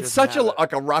this. Guy And it's doesn't such have it.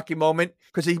 like a Rocky moment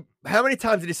because how many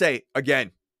times did he say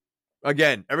again?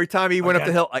 Every time he went up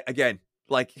the Again? hill, again.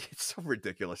 Like it's so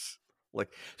ridiculous. Like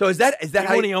so is that Even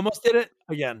how when he almost did it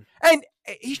again? and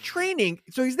he's training,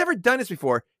 so he's never done this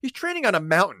before. He's training on a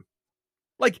mountain.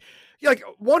 Like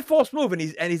one false move and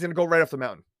he's gonna go right off the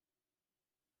mountain.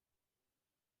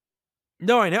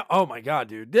 No, I know. Oh my god,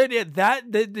 dude!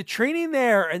 The training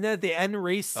there, and then at the end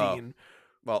race scene,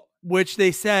 Well, which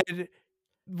they said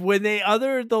when they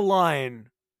uttered the line,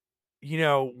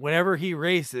 whenever he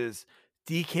races,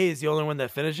 DK is the only one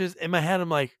that finishes. In my head, I'm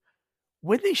like,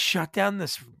 when they shut down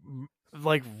this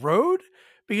like road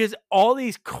because all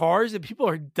these cars and people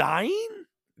are dying.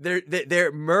 they're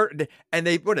and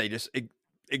they just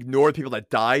ignore the people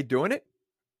that die doing it.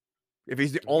 If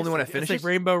he's the only one that finishes, it's like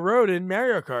Rainbow Road in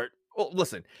Mario Kart. well,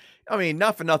 listen, I mean,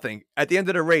 not for nothing. At the end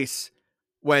of the race,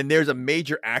 when there's a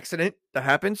major accident that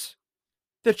happens,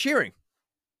 they're cheering.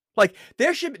 Like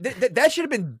that should have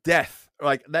been death.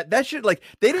 Like that should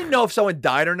they didn't know if someone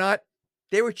died or not.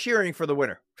 They were cheering for the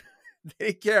winner.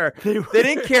 They didn't care. They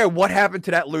didn't care what happened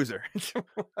to that loser.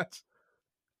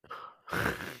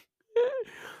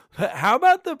 How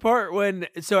about the part when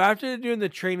after doing the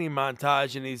training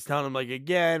montage and he's telling him like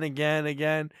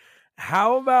again,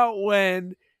 how about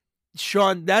when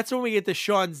Sean, that's when we get to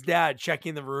Sean's dad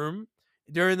checking the room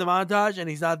during the montage and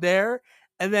he's not there.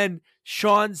 And then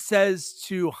Sean says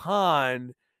to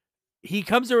Han, he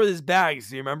comes there with his bags.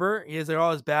 Do you remember? He has like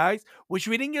all his bags, which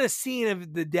we didn't get a scene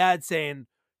of the dad saying,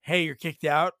 "Hey, you're kicked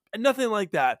out," and nothing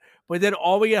like that. But then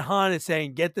all we get Han is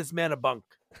saying, "Get this man a bunk."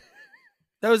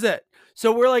 That was it.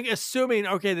 So we're like assuming,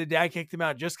 okay, the dad kicked him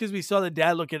out just because we saw the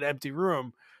dad look at an empty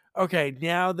room. Okay,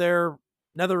 now they're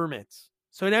roommates.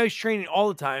 So now he's training all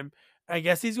the time. I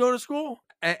guess he's going to school.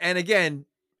 And again,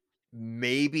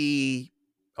 maybe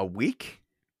a week.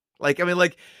 Like I mean,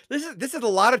 like this is a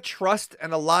lot of trust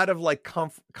and a lot of like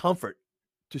comfort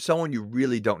to someone you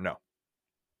really don't know.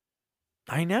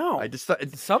 I know. I just thought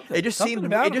It's something. it just something seemed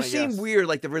about it him, just I seemed guess. weird.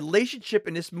 Like the relationship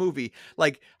in this movie,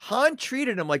 like Han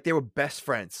treated him like they were best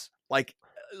friends. Like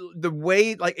the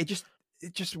way, like it's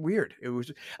just weird. It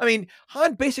was. I mean,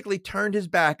 Han basically turned his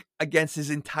back against his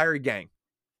entire gang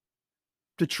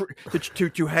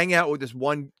to hang out with this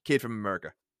one kid from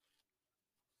America.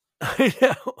 I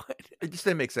know. It just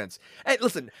didn't make sense. And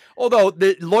listen, although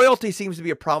the loyalty seems to be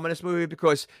a problem in this movie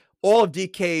because all of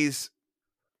DK's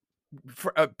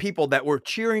people that were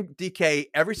cheering DK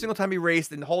every single time he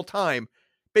raced and the whole time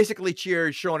basically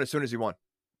cheered Sean as soon as he won.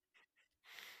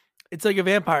 It's like a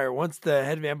vampire. Once the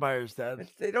head vampire's dead,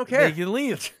 They don't care. they can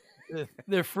leave.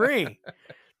 They're free.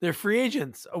 They're free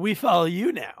agents. We follow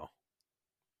you now.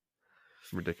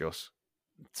 Ridiculous.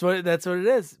 That's what it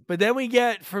is. But then we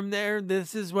get from there.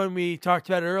 This is when we talked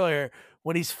about it earlier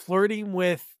when he's flirting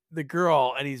with the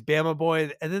girl and he's Bama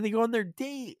Boy, and then they go on their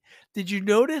date. Did you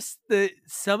notice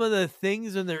some of the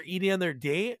things when they're eating on their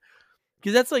date?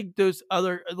 Because that's like those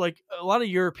other, like a lot of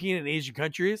European and Asian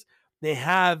countries, they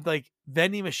have like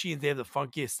vending machines. They have the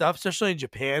funkiest stuff, especially in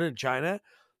Japan and China.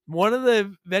 One of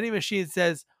the vending machines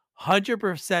says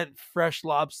 100% fresh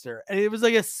lobster, and it was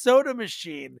like a soda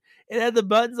machine. It had the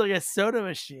buttons like a soda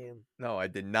machine. No, I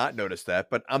did not notice that,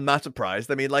 but I'm not surprised.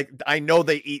 I mean, like I know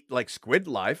they eat like squid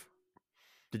live.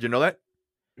 Did you know that?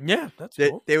 Yeah, that's There,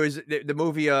 cool. there was the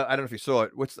movie. I don't know if you saw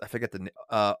it. I forget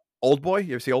the Old Boy.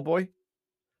 You ever see Old Boy?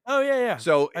 Oh yeah.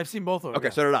 So I've seen both of them. okay,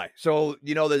 yeah. so did I. So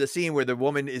there's a scene where the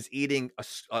woman is eating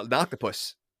an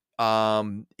octopus.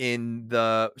 In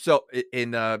I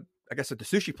guess at the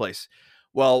sushi place.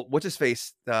 Well, what's his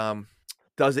face?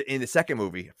 Does it in the second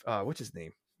movie? What's his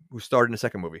name? Who starred in the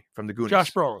second movie from the Goonies?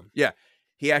 Josh Brolin. Yeah,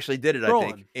 he actually did it. I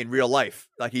Brolin. think in real life,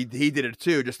 like he did it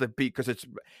too, just to beat because it's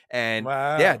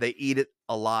Wow. yeah, they eat it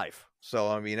alive. So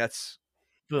I mean that's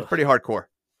Ugh. pretty hardcore.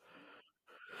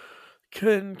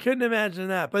 Couldn't imagine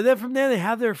that. But then from there, they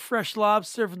have their fresh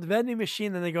lobster from the vending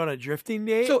machine. Then they go on a drifting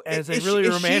date. So and it's like is really she-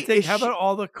 romantic. How about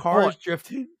all the cars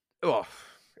drifting? Oh,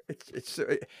 it's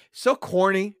so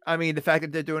corny. I mean, the fact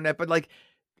that they're doing that, but like,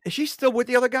 is she still with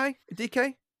the other guy,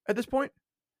 DK, at this point?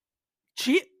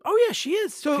 She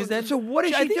is. So 'Cause then what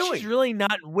is I she think doing? she's really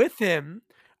not with him.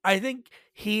 I think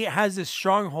he has a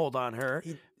stronghold on her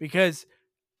because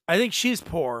I think she's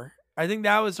poor. I think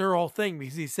that was her whole thing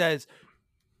because he says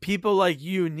people like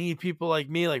you need people like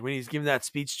me. Like when he's giving that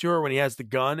speech to her, when he has the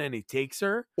gun and he takes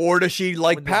her. Or does she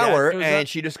like When the dad power shows and up?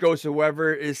 she just goes to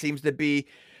whoever it seems to be?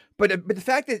 But the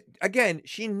fact that again,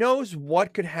 she knows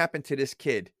what could happen to this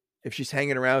kid if she's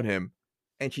hanging around him,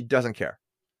 and she doesn't care.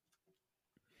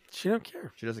 She don't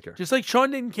care. She doesn't care. Just like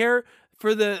Sean didn't care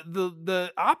for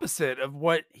the opposite of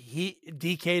what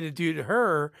DK to do to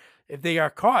her if they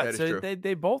got caught. That is So true.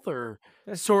 they both are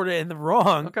sort of in the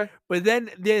wrong. Okay. But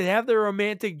then they have their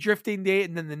romantic drifting date,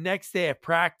 and then the next day at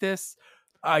practice,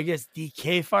 I guess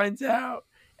DK finds out,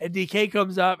 and DK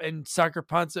comes up and sucker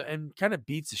punts him and kind of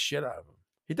beats the shit out of him.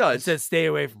 He It does. says stay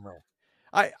away from her.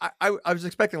 I was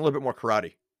expecting a little bit more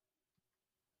karate.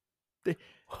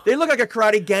 They look like a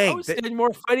karate I gang. was getting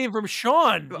more fighting from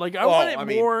Sean. Like I Well, wanted I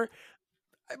mean, more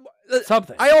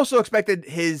something. I also expected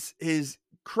his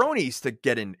cronies to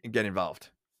get involved.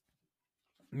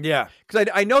 Yeah. Because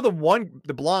I know the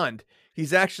blonde,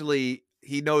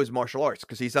 he knows martial arts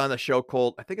because he's on a show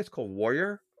called, I think it's called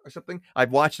Warrior or something.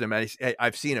 I've watched him and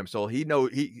I've seen him, so he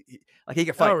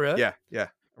can fight. Oh, really? Yeah,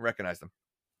 I recognize him.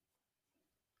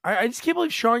 I just can't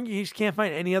believe Sean he just can't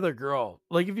find any other girl.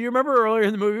 Like if you remember earlier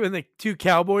in the movie when the two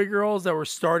cowboy girls that were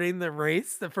starting the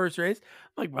first race,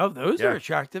 I'm like, well, those Yeah. are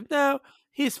attractive. No,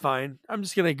 he's fine. I'm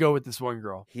just gonna go with this one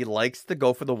girl. He likes to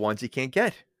go for the ones he can't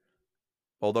get,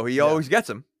 although he always gets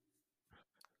them.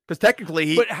 Because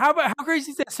technically, But how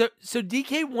crazy is that? So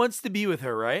DK wants to be with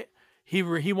her, right? He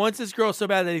wants this girl so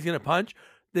bad that he's gonna punch.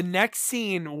 The next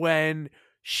scene when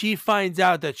she finds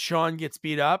out that Sean gets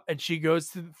beat up and she goes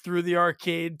through the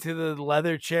arcade to the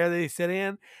leather chair that he's sitting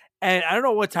in. And I don't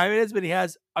know what time it is, but he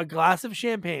has a glass of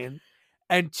champagne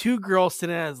and two girls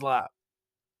sitting on his lap.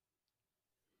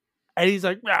 And he's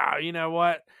like, you know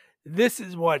what? This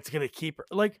is what's going to keep her.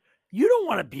 Like, you don't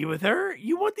want to be with her.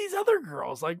 You want these other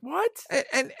girls. Like, what?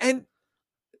 and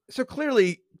so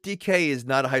clearly DK is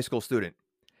not a high school student.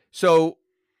 So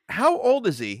how old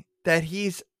is he that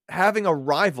he's having a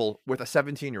rival with a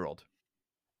 17-year-old?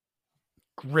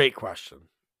 Great question.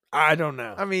 I don't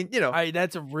know. I mean,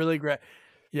 That's a really great.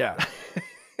 Yeah.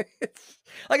 it's,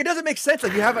 like it doesn't make sense.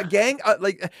 Like you have a gang,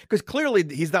 because clearly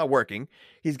he's not working.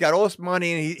 He's got all this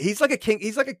money, and he's like a king.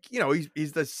 He's like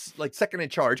he's the second in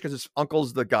charge because his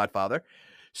uncle's the godfather.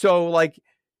 So like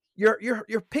you're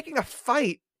picking a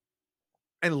fight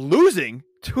and losing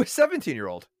to a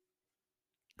 17-year-old.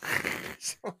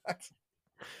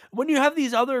 When you have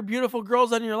these other beautiful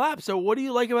girls on your lap. So what do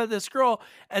you like about this girl?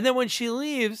 And then when she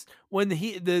leaves, when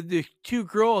the two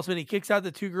girls, when he kicks out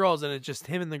the two girls and it's just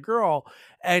him and the girl,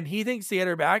 and he thinks to get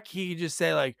her back, he could just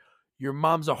say like, your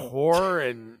mom's a whore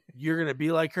and you're going to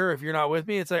be like her if you're not with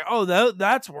me. It's like, oh,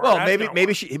 that's worse. Well,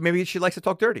 maybe she likes to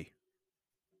talk dirty.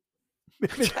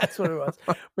 Maybe that's what it was.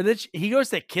 But then he goes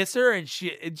to kiss her and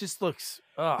it just looks.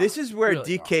 This is where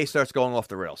really DK starts going off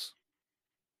the rails.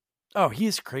 Oh,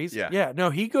 he's crazy. Yeah. Yeah.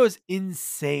 No, he goes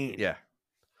insane. Yeah.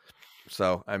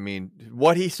 So, I mean,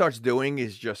 what he starts doing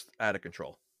is just out of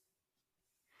control.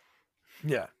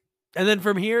 Yeah. And then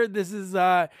from here, this is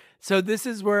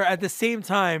where at the same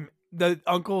time the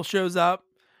uncle shows up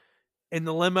in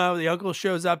the limo. The uncle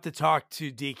shows up to talk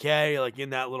to DK like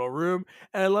in that little room.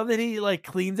 And I love that he like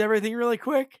cleans everything really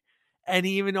quick. And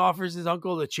he even offers his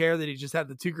uncle the chair that he just had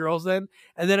the two girls in.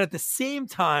 And then at the same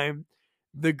time,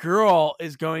 the girl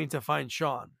is going to find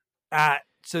Sean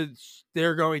so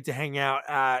they're going to hang out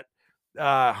at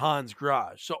Han's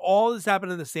garage. So all this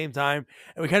happened at the same time.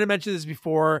 And we kind of mentioned this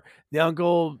before. The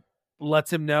uncle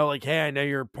lets him know, like, hey, I know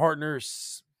your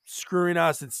partner's screwing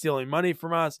us and stealing money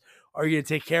from us. Are you going to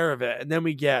take care of it? And then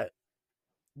we get,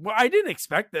 well, I didn't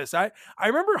expect this. I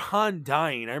remember Han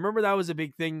dying. I remember that was a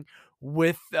big thing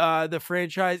with the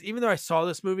franchise. Even though I saw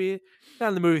this movie, not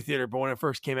in the movie theater, but when it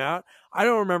first came out, I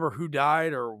don't remember who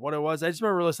died or what it was. I just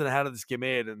remember listening to How Did This Get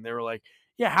Made? And they were like,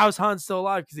 yeah, how's Han still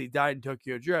alive? Because he died in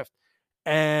Tokyo Drift.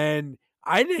 And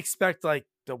I didn't expect like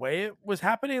the way it was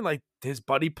happening, like his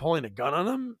buddy pulling a gun on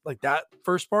him, like that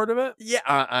first part of it.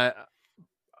 Yeah.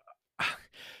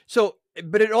 So,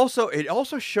 but it also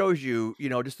shows you,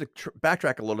 just to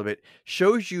backtrack a little bit,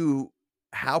 shows you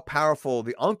how powerful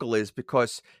the uncle is,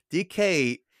 because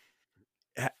DK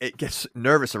it gets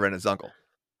nervous around his uncle.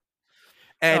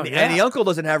 And and the uncle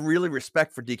doesn't have really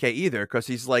respect for DK either, because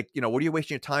he's like, what are you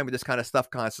wasting your time with this kind of stuff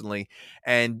constantly?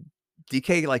 And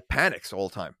DK like panics all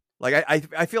the time. Like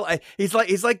I feel he's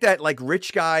like that like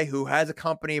rich guy who has a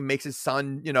company and makes his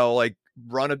son, like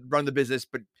run the business,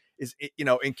 but is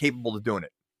incapable of doing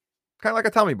it. Kind of like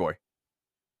a Tommy boy.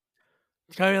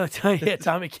 Kind of like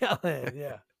Tommy Callahan.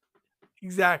 Yeah,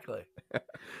 exactly.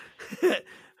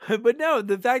 But no,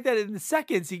 the fact that in the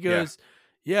seconds he goes,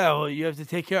 yeah, well, you have to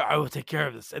take care. I will take care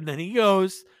of this. And then he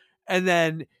goes, and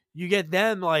then you get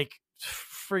them like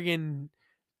friggin'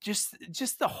 just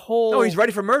the whole. No, he's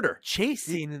ready for murder.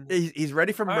 Chasing. He's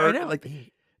ready for murder. Like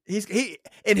he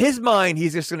in his mind,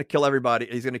 he's just gonna kill everybody.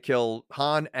 He's gonna kill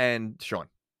Han and Sean.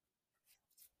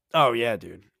 Oh yeah,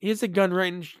 dude. He has a gun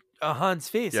right in Han's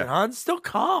face, and Han's still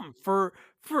calm for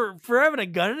having a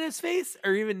gun in his face,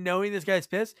 or even knowing this guy's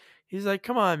pissed. He's like,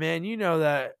 "Come on, man, you know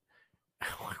that."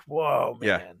 I'm like, whoa,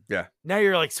 man. Yeah. Now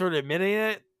you're like sort of admitting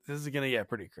it. This is gonna get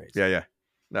pretty crazy. Yeah.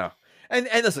 No. And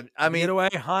listen, I mean, get away,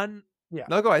 Han. Yeah.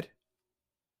 No, go ahead.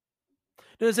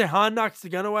 No, say Han knocks the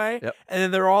gun away, and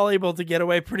then they're all able to get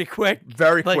away pretty quick.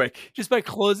 Very quick. Just by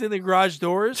closing the garage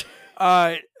doors.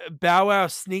 Bow Wow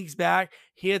sneaks back.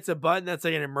 He hits a button that's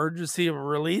like an emergency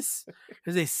release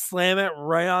because they slam it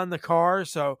right on the car.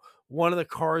 So one of the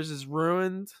cars is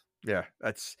ruined. Yeah,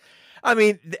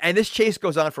 and this chase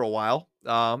goes on for a while.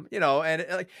 It's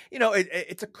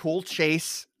a cool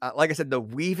chase. Like I said, the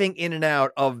weaving in and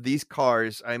out of these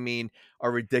cars,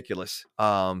 are ridiculous.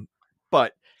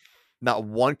 But not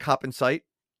one cop in sight.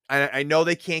 I know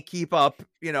they can't keep up,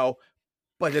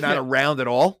 but they're not around at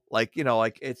all. Like,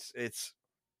 it's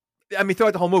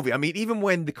throughout the whole movie. Even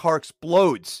when the car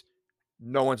explodes,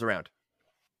 no one's around.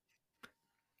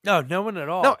 No one at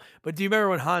all. No. But do you remember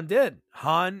what Han did?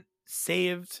 Han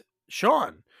saved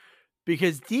Sean,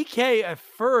 because DK at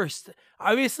first,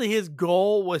 obviously his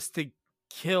goal was to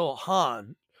kill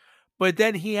Han, but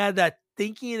then he had that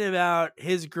thinking about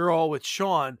his girl with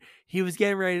Sean. He was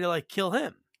getting ready to like kill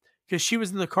him because she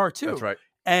was in the car too. That's right.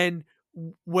 And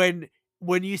when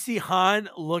you see Han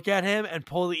look at him and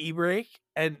pull the e-brake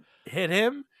and hit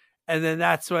him, and then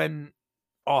that's when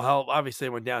all hell obviously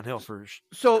went downhill for Han.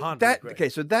 So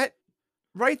that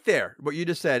right there, what you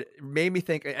just said made me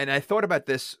think, and I thought about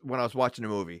this when I was watching the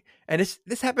movie, and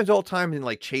this happens all the time in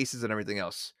like chases and everything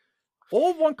else.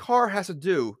 All one car has to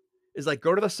do is like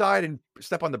go to the side and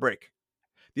step on the brake.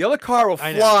 The other car will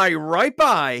fly right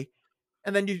by,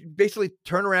 and then you basically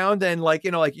turn around and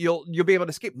you'll be able to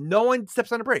escape. No one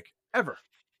steps on the brake ever.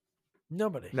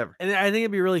 Nobody. Never. And I think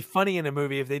it'd be really funny in a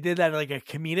movie if they did that, like a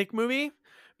comedic movie,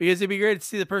 because it'd be great to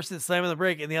see the person slamming the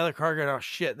brake and the other car going, oh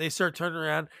shit. They start turning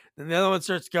around, and the other one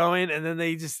starts going, and then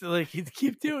they just like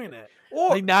keep doing it. Or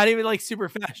like not even like super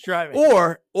fast driving.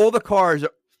 Or all the cars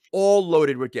are all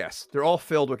loaded with gas. They're all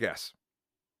filled with gas.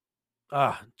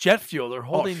 Jet fuel. They're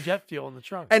holding jet fuel in the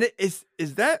trunk. And is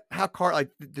that how cars?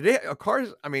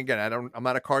 Again, I'm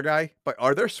not a car guy, but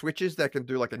are there switches that can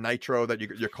do like a nitro that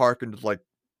your car can just like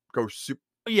go super?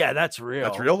 Yeah, that's real.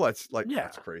 That's real.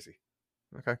 That's crazy.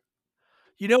 Okay.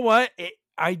 You know what?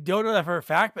 I don't know that for a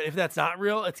fact, but if that's not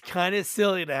real, it's kind of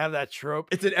silly to have that trope.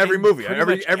 It's in every movie.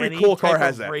 Every cool car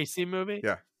has that racing movie.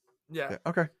 Yeah.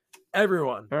 Okay.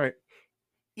 Everyone. All right.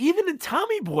 Even in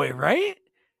Tommy Boy, right?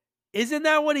 Isn't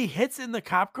that what he hits in the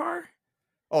cop car?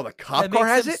 Oh, the cop car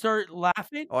has it? Start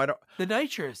laughing. Oh, I don't. The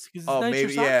nitrous.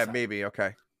 Maybe. Yeah, maybe.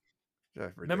 Okay.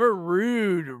 Remember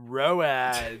Rude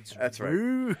Roads? That's right.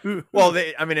 Rude. Well,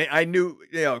 I knew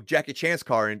Jackie Chan's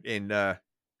car in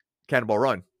Cannonball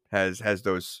Run has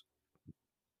those.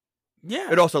 Yeah.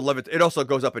 It also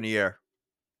goes up in the air.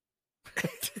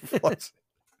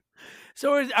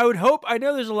 So I would hope. I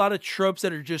know there's a lot of tropes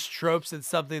that are just tropes and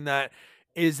something that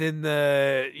is in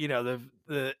the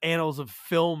the annals of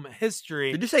film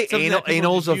history. Did you say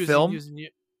annals of film?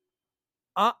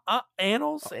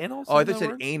 Annals. Oh, I thought you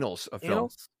said annals of film.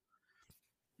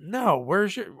 No,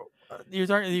 where's you're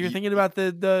thinking about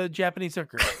the Japanese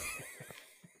hooker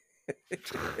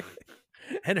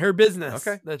and her business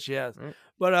that she has. Right.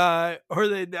 But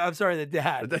I'm sorry, the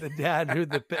dad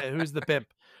who's the pimp.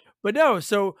 But no,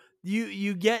 so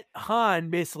you get Han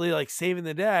basically like saving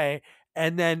the day,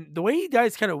 and then the way he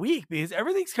dies kind of weak because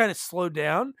everything's kind of slowed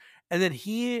down, and then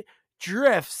he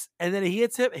drifts, and then he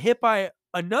gets hit by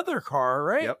another car,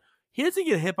 right? Yep. He doesn't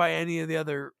get hit by any of the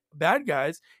other bad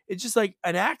guys. It's just like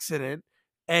an accident,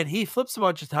 and he flips a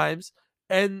bunch of times,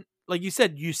 and like you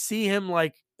said, you see him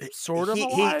like sort of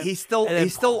alive. He still and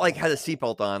then- like has a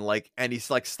seatbelt on, like, and he's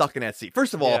like stuck in that seat.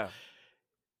 First of all, Yeah.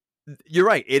 you're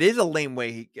right. It is a lame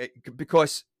way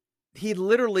because he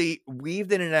literally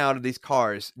weaved in and out of these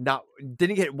cars. Didn't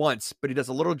get hit once, but he does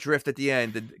a little drift at the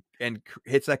end and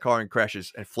hits that car and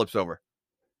crashes and flips over.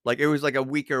 Like, it was like a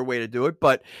weaker way to do it,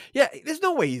 but yeah, there's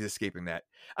no way he's escaping that.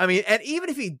 I mean, and even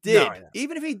if he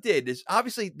did, there's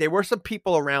obviously there were some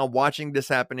people around watching this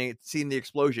happening, seeing the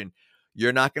explosion.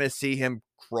 You're not going to see him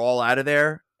crawl out of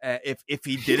there if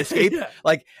he did escape. Yeah.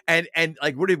 Like, and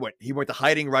like, what did he went? He went to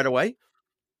hiding right away.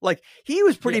 Like, he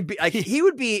was pretty he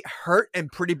would be hurt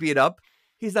and pretty beat up.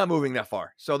 He's not moving that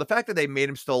far. So the fact that they made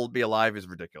him still be alive is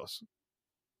ridiculous.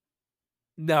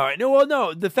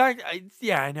 No. The fact,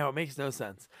 I know it makes no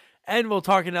sense. And we'll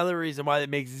talk another reason why it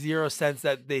makes zero sense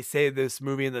that they say this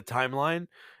movie in the timeline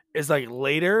is like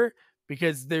later,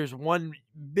 because there's one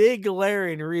big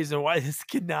glaring reason why this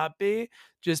cannot be,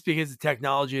 just because of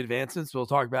technology advancements. We'll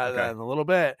talk about that in a little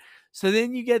bit. So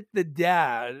then you get the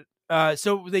dad.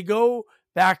 So they go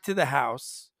back to the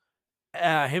house.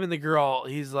 Him and the girl,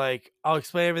 he's like, I'll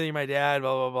explain everything to my dad,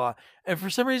 blah, blah, blah. And for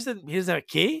some reason, he doesn't have a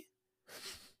key.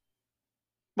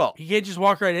 Well, He can't just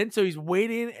walk right in. So he's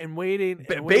waiting and waiting.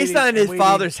 And based waiting on and his waiting.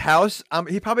 father's house,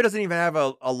 he probably doesn't even have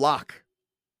a lock.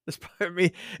 I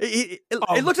mean, it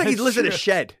looks like he that's lives in a true.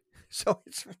 shed. So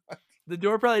it's The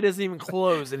door probably doesn't even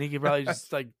close, and he could probably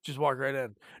just walk right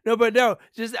in. No, but no,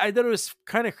 I thought it was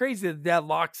kind of crazy that dad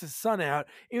locks his son out,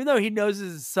 even though he knows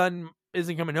his son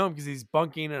isn't coming home because he's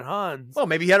bunking at Han's. well,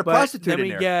 maybe he had a But prostitute then in we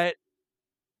there. get.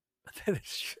 That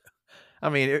is true. I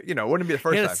mean, it wouldn't be the He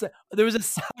first had a time. there was a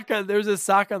sock on. There was a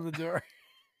sock on the door.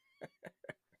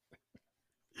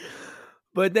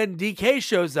 But then DK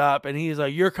shows up and he's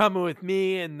like, "You're coming with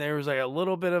me," and there was like a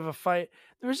little bit of a fight.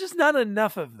 There was just not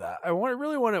enough of that. I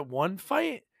really wanted one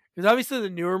fight because obviously the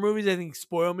newer movies I think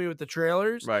spoil me with the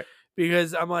trailers, Right.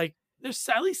 because I'm like, there's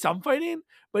at least some fighting,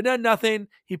 but not nothing.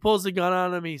 He pulls the gun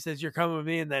on him. He says, "You're coming with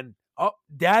me," and then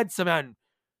dad somehow.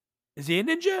 Is he a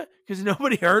ninja? Because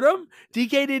nobody heard him.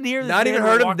 DK didn't hear. This Not man even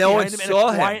heard him. walk No one behind in a saw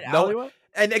him. quiet No. alleyway.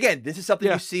 And again, this is something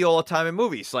Yeah. you see all the time in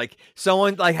movies. Like,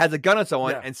 someone like has a gun on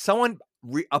someone, Yeah. and someone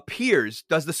appears,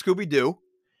 does the Scooby Doo,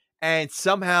 and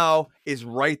somehow is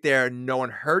right there. No one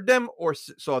heard them or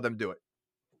saw them do it.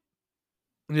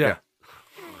 Yeah.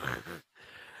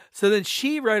 So then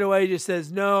she right away just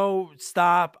says, "No,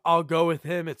 stop. I'll go with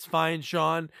him. It's fine,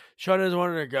 Sean." Sean doesn't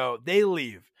want her to go. They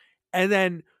leave. And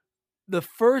then the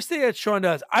first thing that Sean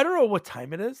does, I don't know what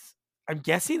time it is. I'm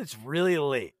guessing it's really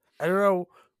late. I don't know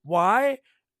why.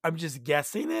 I'm just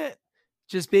guessing it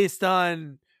just based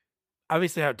on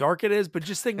obviously how dark it is, but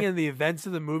just thinking of the events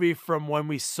of the movie from when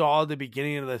we saw the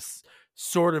beginning of this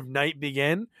sort of night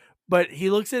begin. But he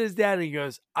looks at his dad and he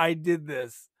goes, "I did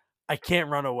this. I can't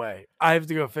run away. I have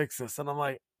to go fix this." And I'm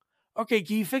like, okay,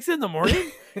 can you fix it in the morning?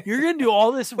 You're going to do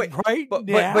all this Wait, right but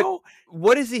now?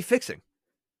 what is he fixing?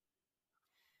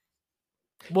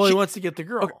 Well, he she- wants to get the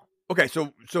girl. Okay,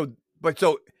 so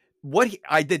what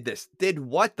I did this. Did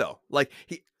what though? Like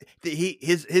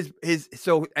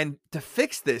and to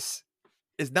fix this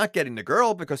is not getting the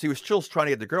girl, because he was still trying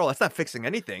to get the girl. That's not fixing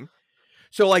anything.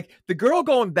 So like the girl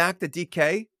going back to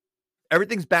DK,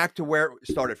 everything's back to where it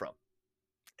started from.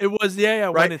 It was, yeah,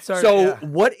 Right. when it started. So Yeah.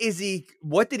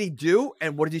 what did he do,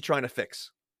 and what is he trying to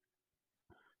fix?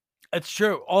 It's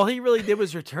true. All he really did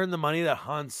was return the money that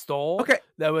Han stole. Okay.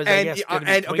 That was, I And guess, gonna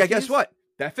be okay, guess Twinkies. what?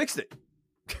 That fixed it.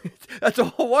 That's all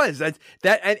it was. That's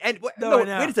that. No, I Wait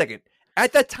know. a second.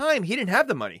 At that time, he didn't have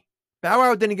the money. Bow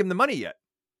Wow didn't give him the money yet.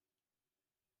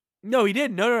 No, he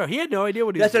didn't. No. He had no idea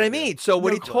what he That's was what I gonna do. mean. So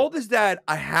when No he clue. told his dad,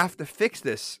 "I have to fix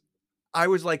this," I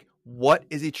was like, "What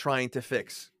is he trying to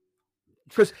fix?"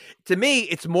 Because to me,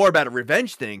 it's more about a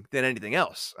revenge thing than anything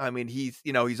else. I mean, he's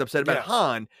upset about Yeah.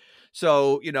 Han.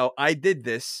 So I did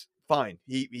this. Fine.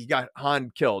 He got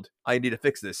Han killed. I need to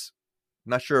fix this.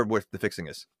 I'm not sure what the fixing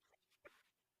is.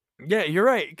 Yeah, you're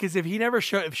right. Because if he never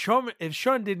showed, if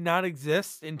Sean did not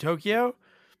exist in Tokyo,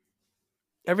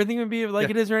 everything would be like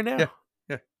Yeah. it is right now.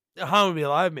 Yeah. Han would be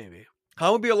alive, maybe.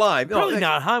 Han would be alive. No, Probably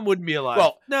not. Han wouldn't be alive.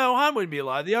 Well- no, Han wouldn't be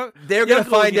alive. They're The going to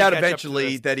uncle would find get out catch up to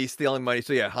eventually this. that he's stealing money.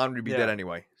 So yeah, Han would be dead Yeah.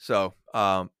 anyway. So,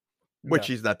 which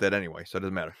Yeah. he's not dead anyway. So it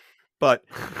doesn't matter. But,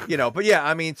 but yeah,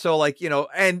 I mean, so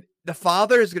and the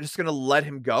father is just going to let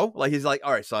him go. Like, he's like,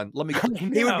 all right, son, let me go.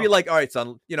 He would be like, all right,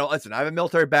 son, listen, I have a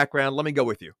military background. Let me go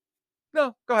with you.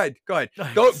 No, go ahead. Go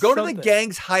to the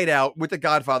gang's hideout with the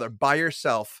Godfather by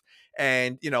yourself.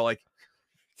 And,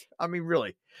 I mean,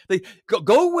 really,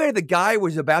 go where the guy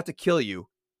was about to kill you.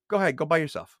 Go ahead. Go by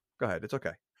yourself. Go ahead. It's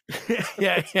okay.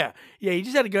 Yeah. You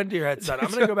just had a gun to your head, son. I'm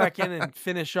going to go back in and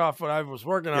finish off what I was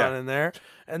working on in there.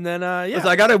 And then, Listen,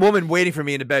 I got a woman waiting for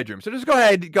me in the bedroom. So just go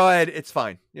ahead. It's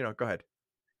fine. Go ahead.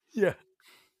 Yeah.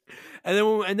 And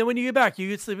then when you get back, you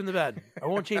can sleep in the bed. I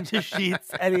won't change the sheets,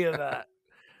 any of that.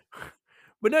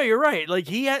 But no, you're right. Like,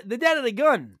 the dad had a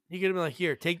gun. He could have been like,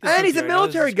 here, take this. And he's a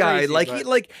military guy.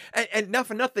 Crazy, and not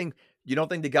for nothing. You don't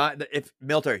think the guy, if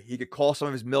military, he could call some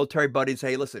of his military buddies,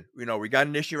 hey, listen, we got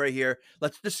an issue right here.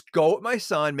 Let's just go with my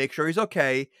son, make sure he's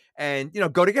okay, and,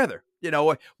 go together.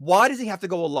 Why does he have to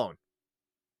go alone?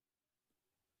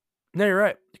 No, you're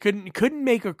right. Couldn't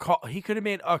make a call. He could have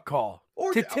made a call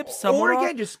to tip someone or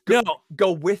again, just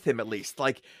go with him at least.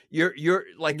 Like, you're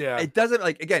like, It doesn't,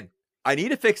 like, again, I need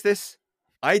to fix this.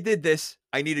 I did this.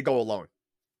 I need to go alone.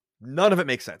 None of it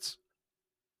makes sense.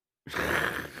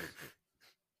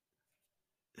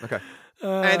 Okay.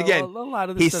 And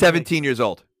again, he's 17 years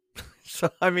old. So,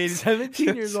 I mean,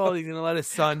 17 years old, he's going to let his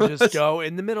son just go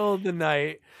in the middle of the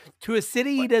night to a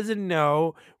city he doesn't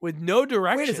know with no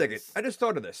directions. Wait a second. I just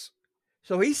thought of this.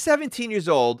 So he's 17 years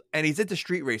old and he's into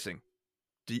street racing.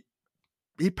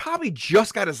 He probably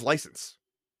just got his license.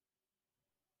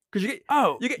 Because you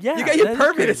get your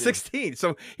permit at 16.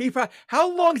 So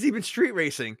how long has he been street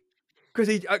racing?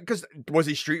 Because was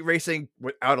he street racing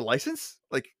without a license?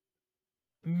 Like,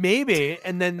 maybe.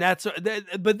 And then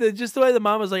just the way the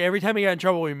mom was like, every time he got in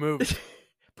trouble, we moved.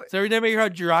 So every time he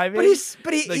got driving, but he's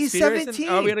 17. Racing,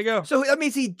 oh, we gotta go. So that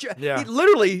means he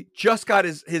literally just got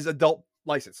his adult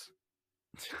license.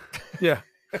 Yeah.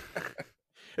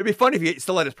 It'd be funny if he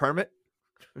still had his permit.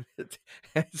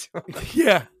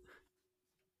 Yeah.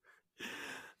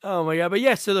 Oh my God. But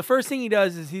yeah, so the first thing he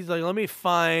does is he's like, let me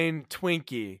find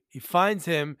Twinkie. He finds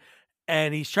him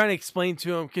and he's trying to explain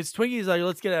to him, because Twinkie's like,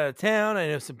 let's get out of town. I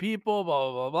know some people,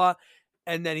 blah, blah, blah, blah.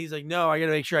 And then he's like, no, I got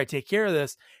to make sure I take care of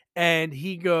this. And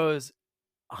he goes,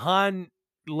 Han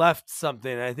left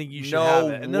something. I think you should have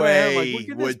it. And no way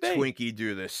would Twinkie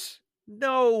do this.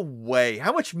 No way.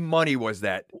 How much money was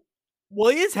that?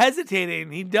 Well, he is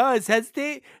hesitating. He does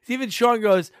hesitate. Even Sean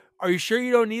goes, are you sure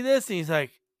you don't need this? And he's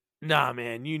like, nah,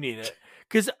 man, you need it.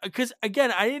 Because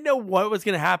again, I didn't know what was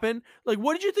going to happen. Like,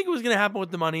 what did you think was going to happen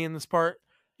with the money in this part?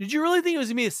 Did you really think it was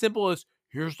going to be as simple as,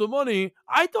 here's the money?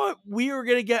 I thought we were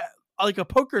going to get like a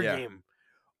poker game.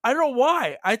 I don't know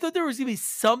why. I thought there was going to be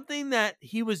something that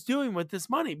he was doing with this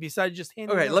money besides just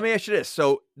handing it. Okay, let me ask you this.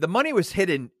 So the money was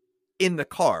hidden in the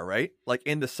car, right? Like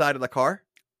in the side of the car?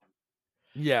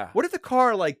 Yeah. What if the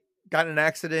car like got in an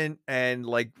accident and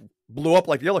like blew up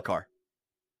like the other car?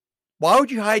 Why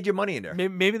would you hide your money in there?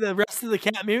 Maybe the rest of the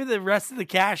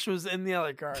cash was in the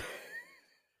other car.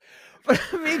 But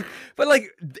I mean,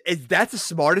 is that the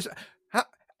smartest?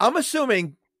 I'm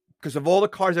assuming, because of all the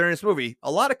cars that are in this movie,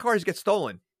 a lot of cars get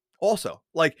stolen. Also,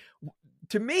 like,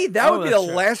 to me, that would be the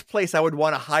last place I would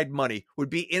want to hide money. Would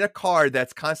be in a car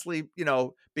that's constantly,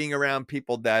 being around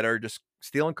people that are just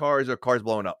stealing cars or cars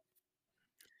blowing up.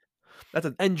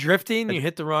 And drifting, you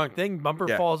hit the wrong thing, bumper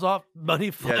falls off,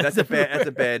 money flies. Yeah, that's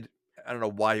a bad. I don't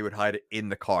know why you would hide it in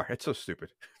the car. It's so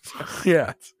stupid.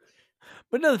 Yeah.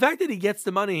 But no, the fact that he gets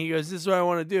the money, he goes, this is what I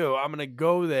want to do. I'm going to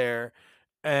go there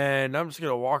and I'm just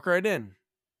going to walk right in.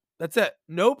 That's it.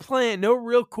 No plan, no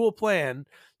real cool plan,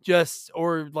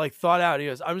 or thought out. He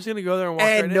goes, I'm just going to go there and walk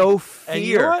right in. And no fear. And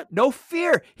you know what? No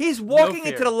fear. He's walking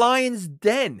into the lion's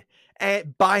den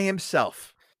by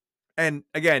himself. And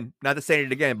again, not to say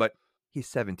it again, but he's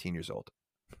 17 years old.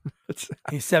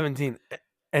 He's 17.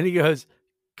 And he goes,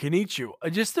 Konnichiwa.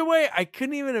 Just the way I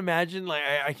couldn't even imagine, like,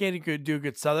 I can't do a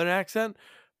good Southern accent,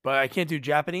 but I can't do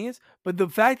Japanese. But the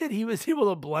fact that he was able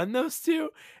to blend those two,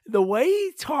 the way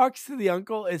he talks to the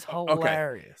uncle is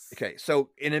hilarious. Okay. So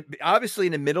obviously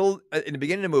in the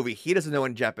beginning of the movie, he doesn't know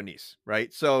any Japanese,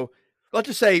 right? So let's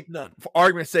just say, for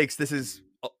argument's sakes, this is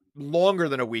longer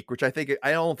than a week, which I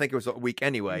don't think it was a week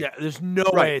anyway. Yeah, there's no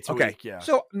way it's a week. Yeah.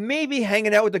 So maybe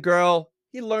hanging out with the girl,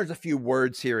 he learns a few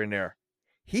words here and there.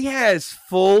 He has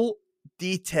full,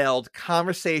 detailed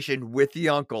conversation with the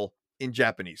uncle in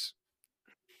Japanese.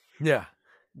 Yeah.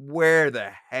 Where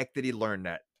the heck did he learn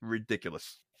that?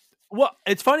 Ridiculous. Well,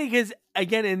 it's funny because,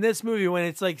 again, in this movie, when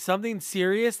it's like something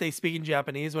serious, they speak in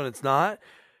Japanese. When it's not,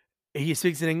 he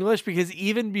speaks in English, because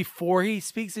even before he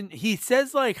speaks he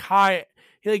says like hi.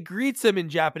 he like greets him in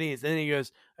Japanese. And then he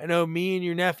goes, I know me and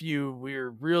your nephew, we're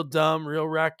real dumb, real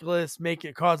reckless,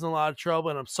 causing a lot of trouble,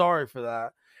 and I'm sorry for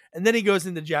that. And then he goes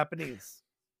into Japanese.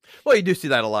 Well, you do see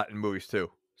that a lot in movies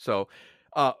too. So,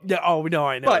 yeah. Oh no,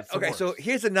 I know. But okay, so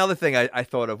here's another thing I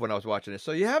thought of when I was watching this.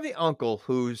 So you have the uncle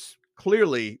who's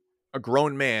clearly a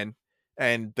grown man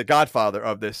and the godfather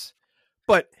of this,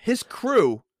 but his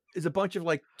crew is a bunch of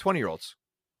like 20-year-olds.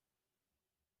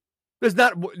 There's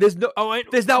not one adult.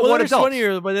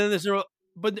 20-year-old, but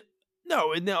then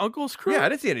no, in the uncle's crew. Yeah, I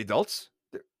didn't see any adults.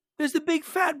 There's the big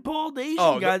fat bald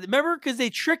Asian guy. Remember, because they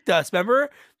tricked us.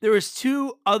 Remember, there was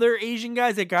 2 other Asian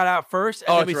guys that got out first,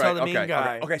 and then we saw the main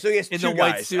guy. Okay, so he has in 2 the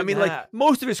white guys. suit. I mean, like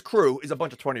most of his crew is a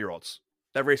bunch of 20-year-olds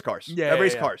that race cars. Yeah,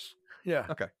 race cars. Yeah.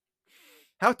 Okay.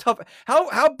 How tough?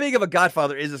 How big of a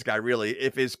godfather is this guy really?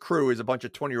 If his crew is a bunch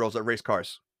of 20-year-olds that race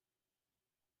cars.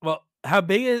 Well, how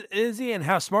big is he, and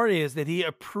how smart he is that he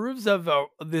approves of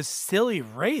this silly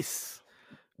race?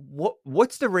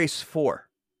 What's the race for?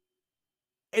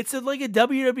 It's like a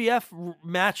WWF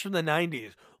match from the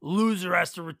 90s. Loser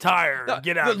has to retire.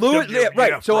 Get out.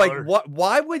 Right. So, like,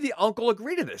 why would the uncle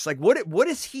agree to this? Like, what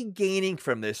is he gaining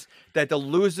from this that the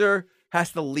loser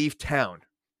has to leave town?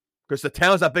 Because the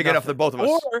town's not big enough for both of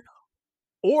us.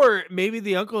 Or maybe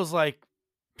the uncle's like,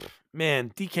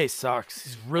 man, DK sucks.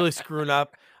 He's really screwing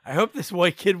up. I hope this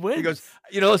white kid wins. He goes,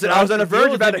 listen, I was on the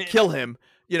verge about to kill him,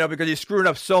 because he's screwing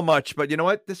up so much. But you know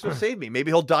what? This will save me.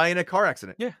 Maybe he'll die in a car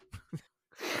accident. Yeah.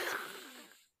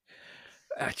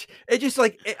 It just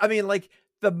like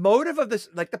the motive of this,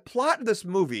 like the plot of this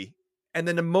movie, and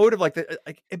then the motive,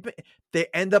 they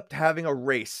end up having a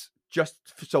race just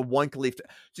so one can leave.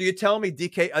 So you're telling me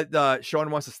DK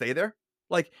Sean wants to stay there?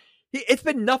 Like it's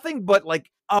been nothing but like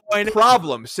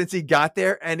problems since he got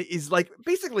there, and is like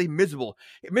basically miserable.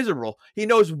 He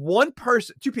knows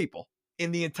 2 people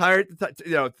in the entire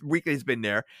week that he's been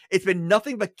there. It's been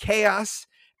nothing but chaos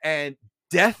and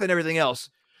death and everything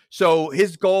else. So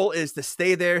his goal is to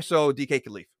stay there so DK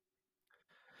can leave.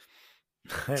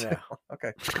 I know.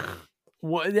 Okay.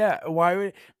 What? Yeah. Why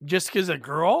would just because a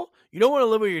girl? You don't want to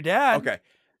live with your dad. Okay.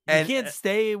 And you can't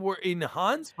stay in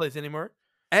Han's place anymore.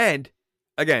 And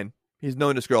again, he's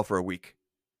known this girl for a week.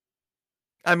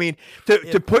 I mean,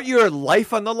 to put your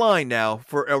life on the line now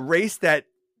for a race that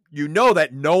that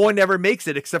no one ever makes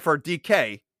it except for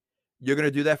DK, you're going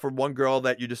to do that for one girl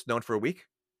that you just known for a week?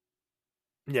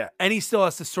 Yeah, and he still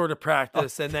has to sort of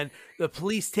practice, and then the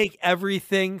police take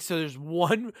everything. So there's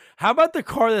one. How about the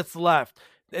car that's left,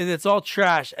 and it's all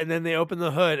trash, and then they open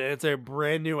the hood, and it's a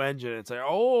brand new engine. It's like,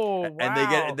 oh, wow.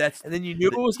 And and then you knew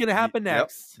what was going to happen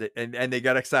next. Yep. And they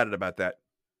got excited about that.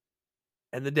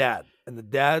 And the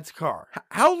dad's car.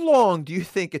 How long do you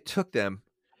think it took them?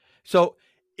 So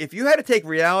if you had to take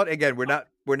reality again,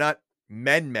 we're not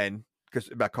men. Because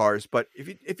about cars, but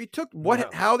if you took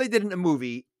how they did in a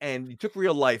movie and you took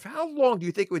real life, how long do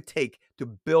you think it would take to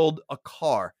build a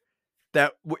car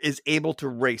that is able to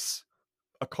race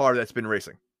a car that's been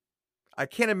racing? I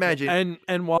can't imagine.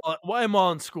 And while I'm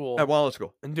all in school,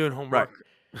 and doing homework,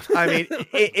 right. I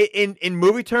mean, in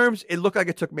movie terms, it looked like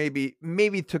it took maybe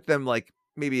it took them like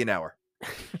maybe an hour.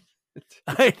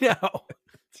 I know.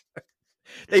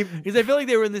 Because I feel like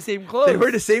they were in the same clothes. They were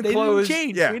in the same clothes. Didn't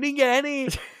change. Yeah. We didn't get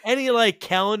any like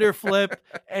calendar flip,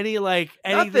 anything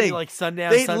like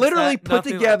sundown. They sunset, literally put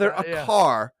together like a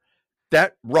car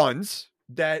that runs,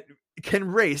 that can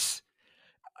race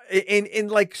in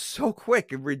like so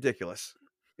quick and ridiculous.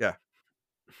 Yeah.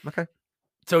 Okay.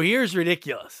 So here's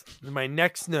ridiculous. My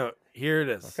next note. Here it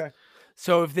is. Okay.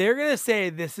 So if they're gonna say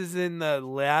this is in the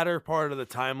latter part of the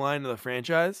timeline of the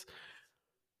franchise,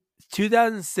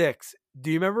 2006. Do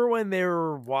you remember when they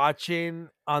were watching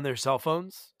on their cell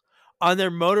phones, on their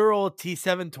Motorola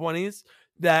T720s?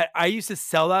 That I used to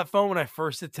sell that phone when I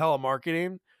first did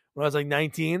telemarketing when I was like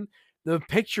 19. The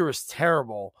picture was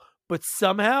terrible, but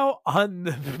somehow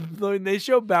when they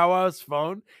show Bow Wow's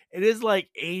phone, it is like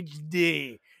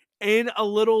HD in a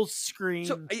little screen.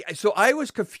 So I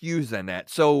was confused on that.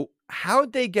 So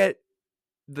how'd they get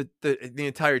the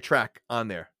entire track on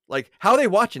there? Like, how are they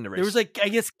watching the race? There was like, I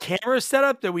guess, cameras set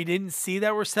up that we didn't see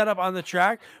that were set up on the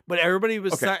track, but everybody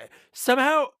was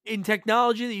somehow in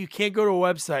technology that you can't go to a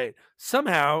website.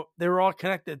 Somehow they were all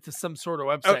connected to some sort of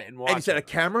website and watching. And you said a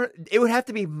camera? It would have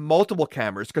to be multiple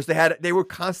cameras because they were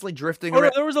constantly drifting around.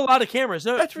 No, there was a lot of cameras.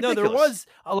 That's ridiculous. There was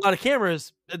a lot of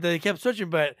cameras that they kept switching,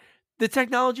 but the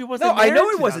technology wasn't there. I know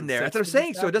it wasn't there. That's what I'm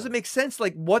saying. So it doesn't make sense,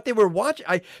 like what they were watching.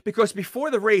 Because before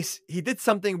the race, he did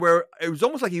something where it was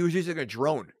almost like he was using a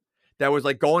drone. that was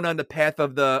like going on the path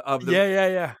of the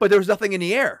Yeah. but there was nothing in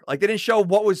the air. Like they didn't show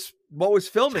what was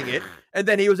filming it, and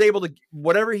then he was able to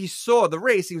whatever he saw the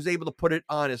race, he was able to put it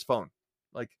on his phone.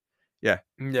 Like, yeah.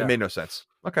 It made no sense.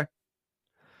 Okay.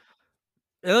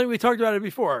 And like we talked about it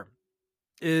before,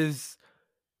 is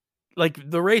like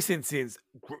the racing scenes,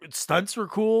 stunts were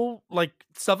cool, like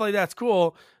stuff like that's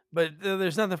cool, but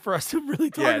there's nothing for us to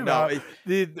really talk about.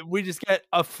 We just get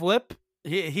a flip.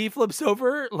 He flips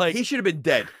over. Like he should have been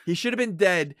dead. He should have been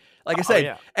dead. Like I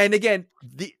said, and again,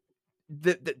 the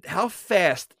how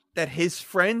fast that his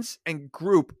friends and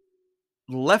group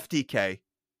left DK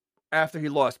after he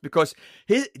lost, because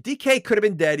his DK could have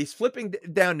been dead. He's flipping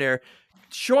down there.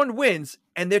 Sean wins,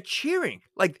 and they're cheering.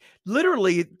 Like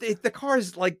literally, the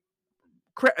car's like.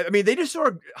 I mean, they just saw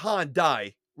Han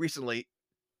die recently,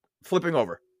 flipping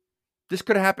over. This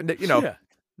could have happened.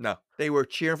 No, they were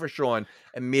cheering for Sean.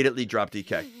 Immediately dropped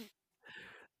DK.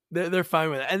 They're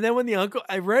fine with it. And then when the uncle,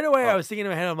 right away, I was thinking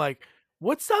in my head, I'm like,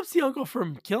 what stops the uncle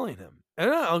from killing him?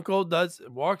 And the uncle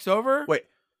walks over. Wait,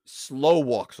 slow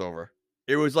walks over.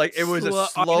 It was a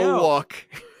slow walk.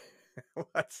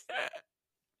 What?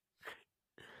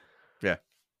 Yeah,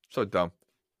 so dumb.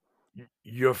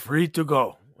 You're free to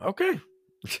go. Okay,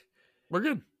 we're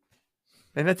good.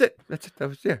 And that's it. That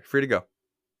was free to go.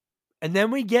 And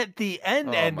then we get the end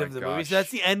of the movie. So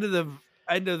that's the end of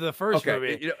the first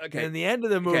movie. Okay. And the end of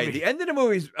the movie. Okay, the end of the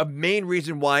movie is a main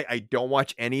reason why I don't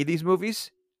watch any of these movies.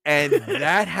 And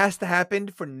that has to happen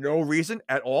for no reason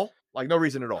at all. Like, no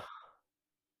reason at all.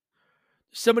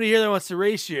 Somebody here that wants to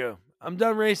race you. I'm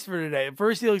done racing for today. At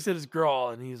first, he looks at his girl,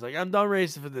 and he's like, I'm done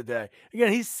racing for the day.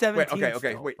 Again, he's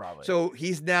 17. Wait. Probably. So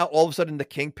he's now all of a sudden the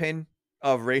kingpin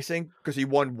of racing because he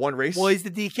won one race? Well, he's the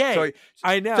DK.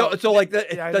 I know. So like,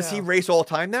 does he race all the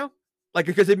time now? Like,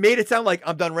 because it made it sound like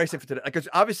I'm done racing for today. Because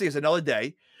obviously it's another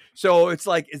day. So it's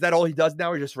like, is that all he does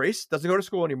now? He just race? Doesn't go to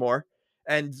school anymore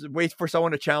and waits for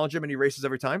someone to challenge him, and he races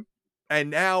every time? And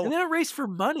now... And they don't race for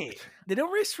money. They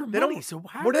don't race for money. So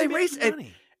how what do they race?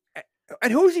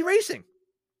 And who is he racing?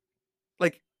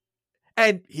 Like,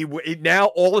 and he now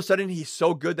all of a sudden he's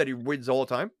so good that he wins all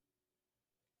the time?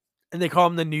 And they call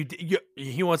him the new...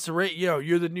 He wants to rate...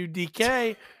 you're the new DK.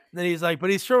 And then he's like, but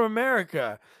he's from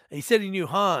America. And he said he knew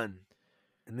Han.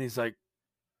 And he's like,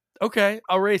 okay,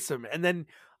 I'll race him. And then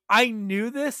I knew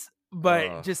this,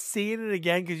 but just seeing it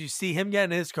again, because you see him get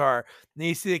in his car, and then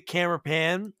you see the camera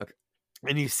pan,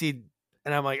 and you see...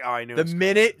 And I'm like, oh, I knew the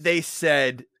minute they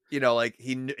said... like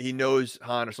he knows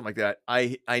Han or something like that.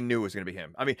 I knew it was going to be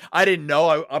him. I mean, I didn't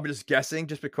know. I'm just guessing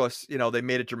just because, they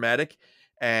made it dramatic.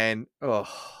 And,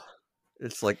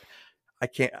 it's like, I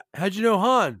can't. How'd you know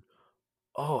Han?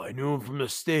 Oh, I knew him from the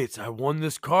States. I won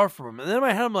this car from him. And then in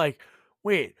my head, I'm like,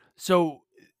 wait, so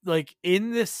like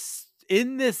in this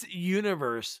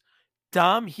universe,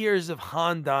 Dom hears of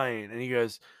Han dying and he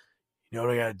goes, you know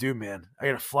what I gotta do, man? I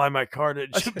gotta fly my car to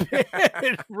Japan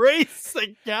and race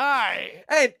a guy.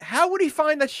 And how would he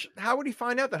find that? How would he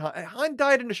find out that Han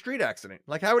died in a street accident?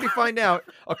 Like, how would he find out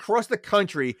across the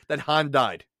country that Han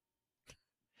died?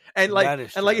 And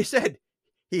like you said,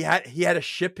 he had to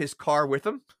ship his car with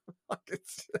him.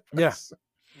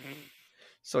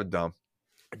 So dumb.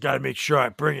 I gotta make sure I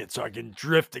bring it so I can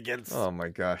drift against. Oh my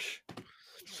gosh,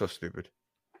 so stupid.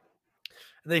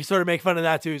 And they sort of make fun of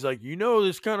that too. He's like,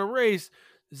 this kind of race,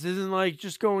 this isn't like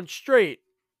just going straight.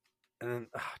 And then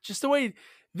just the way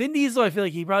Vin Diesel, I feel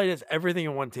like he probably does everything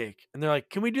in one take. And they're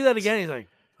like, can we do that again? He's like,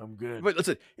 I'm good. But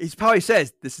listen, he probably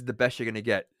says, this is the best you're going to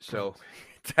get. So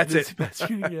that's it. The best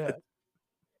you're going to get.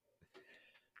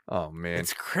 Oh, man.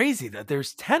 It's crazy that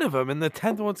there's 10 of them and the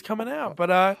 10th one's coming out.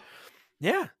 But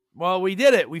yeah, well, we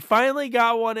did it. We finally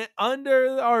got one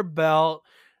under our belt.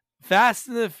 Fast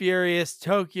and the Furious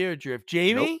Tokyo Drift.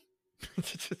 Jamie? Nope.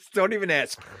 Just don't even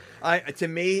ask. To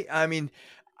me, I mean,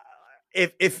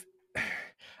 if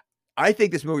I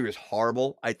think this movie was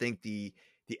horrible. I think the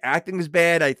acting is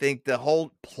bad. I think the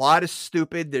whole plot is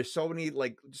stupid. There's so many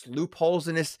just loopholes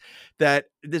in this that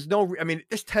there's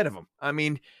there's 10 of them. I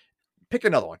mean, pick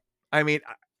another one. I mean,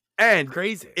 and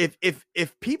crazy.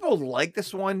 If people like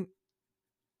this one,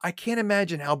 I can't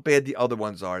imagine how bad the other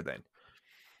ones are then.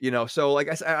 So like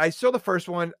I saw the first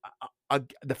one.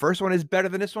 The first one is better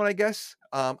than this one, I guess.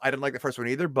 I didn't like the first one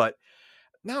either, but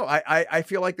no, I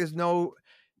feel like there's no.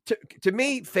 To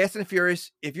me, Fast and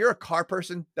Furious. If you're a car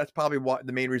person, that's probably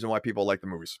the main reason why people like the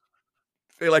movies.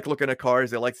 They like looking at cars.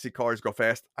 They like to see cars go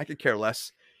fast. I could care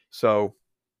less. So,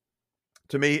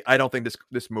 to me, I don't think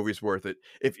this movie is worth it.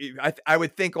 I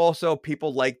would think also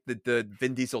people like the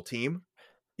Vin Diesel team,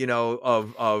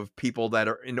 of people that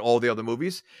are in all the other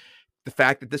movies. The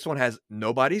fact that this one has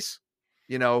nobodies,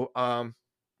 I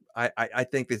I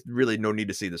think there's really no need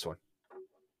to see this one.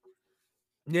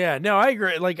 Yeah, no, I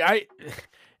agree. Like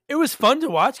it was fun to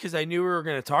watch because I knew we were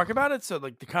going to talk about it. So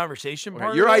like the conversation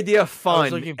part. Your of it, idea of fun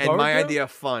looking and forward my to it. idea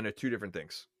of fun are two different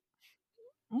things.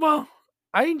 Well,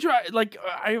 I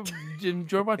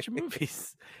enjoy watching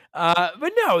movies.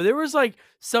 But no, there was like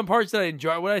some parts that I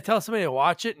enjoy. Would I tell somebody to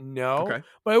watch it? No. Okay.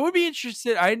 But I would be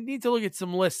interested. I need to look at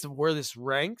some lists of where this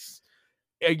ranks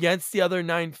against the other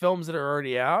 9 films that are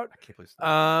already out. I can't believe that.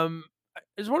 I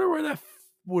just wonder where that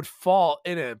would fall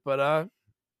in it. But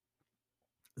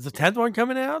is the 10th one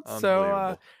coming out? So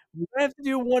Unbelievable. we might have to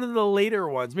do one of the later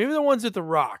ones. Maybe the ones with The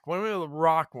Rock. One of the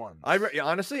Rock ones.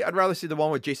 Honestly, I'd rather see the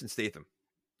one with Jason Statham.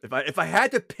 If I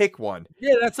had to pick one,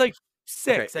 Yeah, that's like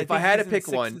 6. okay, if I had to pick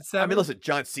one, I mean, listen,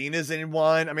 John Cena's in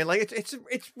one. I mean, like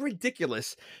it's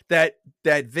ridiculous that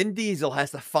Vin Diesel has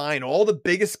to find all the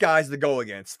biggest guys to go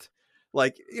against.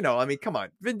 Like, you know, I mean, come on,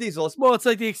 Vin Diesel. Well, it's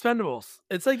like the Expendables.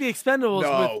 It's like the Expendables,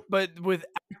 No. with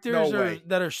actors No way.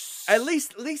 that are At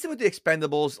least with the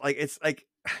Expendables, like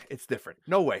it's different.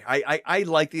 No way. I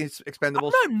like the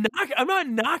Expendables. I'm not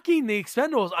knocking the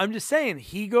Expendables. I'm just saying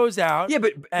he goes out. Yeah,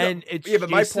 but it's but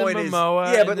my Jason point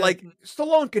Momoa, is, and but then- like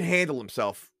Stallone can handle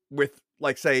himself with,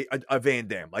 like, say a Van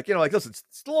Damme. Like, you know, like, listen,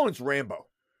 Stallone's Rambo.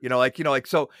 You know, like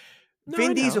so. No, I Vin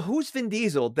know. Diesel, who's Vin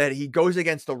Diesel that he goes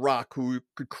against The Rock, who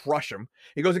could crush him?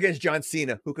 He goes against John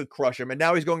Cena, who could crush him, and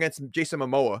now he's going against Jason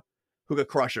Momoa, who could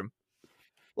crush him.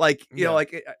 Like, you know,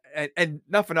 like, and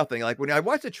not for nothing. Like, when I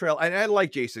watch the trail, and I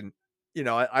like Jason, you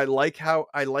know, I like how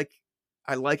I like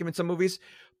him in some movies,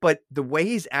 but the way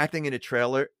he's acting in a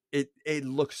trailer, it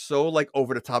looks so like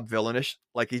over the top villainish.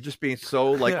 Like he's just being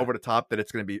so like over the top that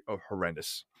it's going to be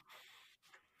horrendous.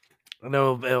 I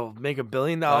know it'll make $1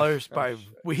 billion by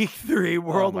week 3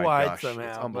 worldwide gosh, somehow.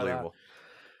 it's but, unbelievable.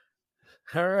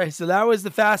 all right, so that was the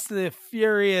Fast and the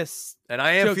Furious. And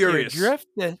I am Tokyo furious. Drift,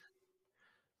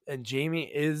 and Jamie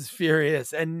is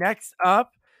furious. And next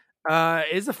up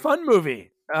is a fun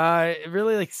movie.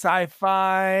 Really like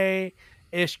sci-fi-ish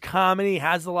comedy.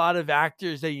 Has a lot of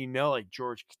actors that you know, like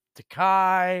George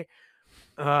Takei.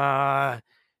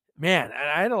 Man, and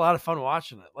I had a lot of fun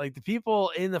watching it. Like the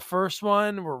people in the first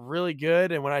one were really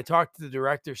good. And when I talked to the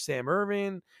director, Sam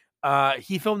Irving,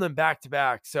 he filmed them back to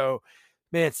back. So,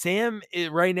 man, Sam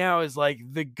right now is like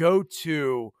the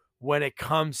go-to when it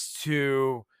comes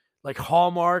to like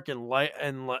Hallmark and like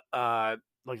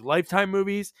Lifetime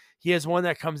movies. He has one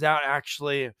that comes out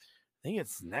actually, I think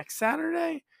it's next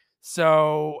Saturday.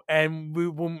 So, and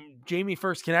when Jamie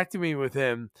first connected me with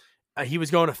him, he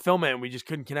was going to film it and we just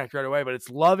couldn't connect right away, but it's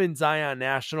Love in Zion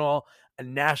National, a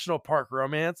national park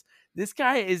romance. This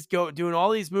guy is doing all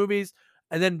these movies.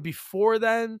 And then before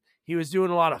then, he was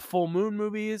doing a lot of full moon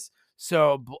movies.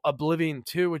 So Oblivion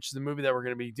 2, which is the movie that we're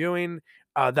going to be doing,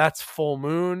 that's full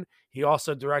moon. He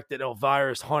also directed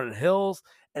Elvira's Haunted Hills.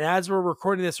 And as we're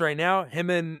recording this right now, him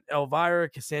and Elvira,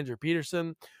 Cassandra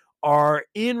Peterson, are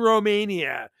in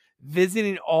Romania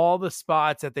visiting all the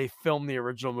spots that they filmed the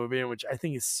original movie in, which I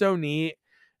think is so neat.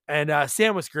 And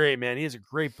Sam was great, man. He has a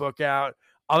great book out.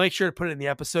 I'll make sure to put it in the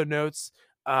episode notes.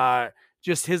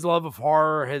 Just his love of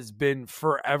horror has been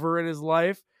forever in his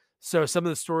life. So some of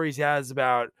the stories he has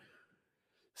about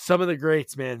some of the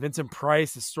greats, man. Vincent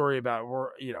Price, the story about,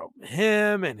 you know,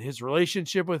 him and his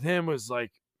relationship with him was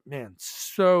like, man,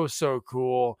 so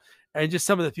cool. And just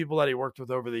some of the people that he worked with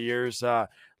over the years.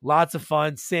 Lots of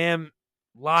fun. Sam,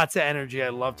 lots of energy. I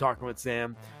love talking with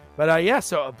Sam. But yeah,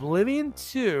 so Oblivion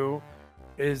 2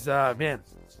 is man,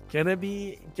 gonna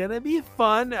be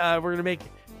fun. We're gonna make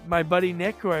my buddy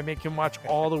Nick, who I make him watch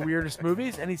all the weirdest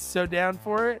movies, and he's so down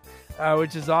for it,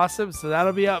 which is awesome. So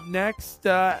that'll be up next.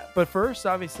 But first,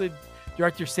 obviously,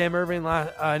 director Sam Irving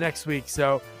next week.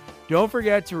 So don't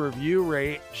forget to review,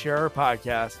 rate, share our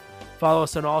podcast. Follow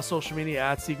us on all social media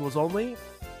at Sequels Only.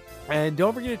 And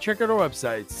don't forget to check out our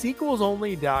website,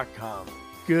 sequelsonly.com.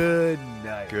 Good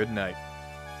night. Good night.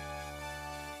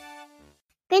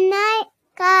 Good night,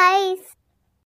 guys.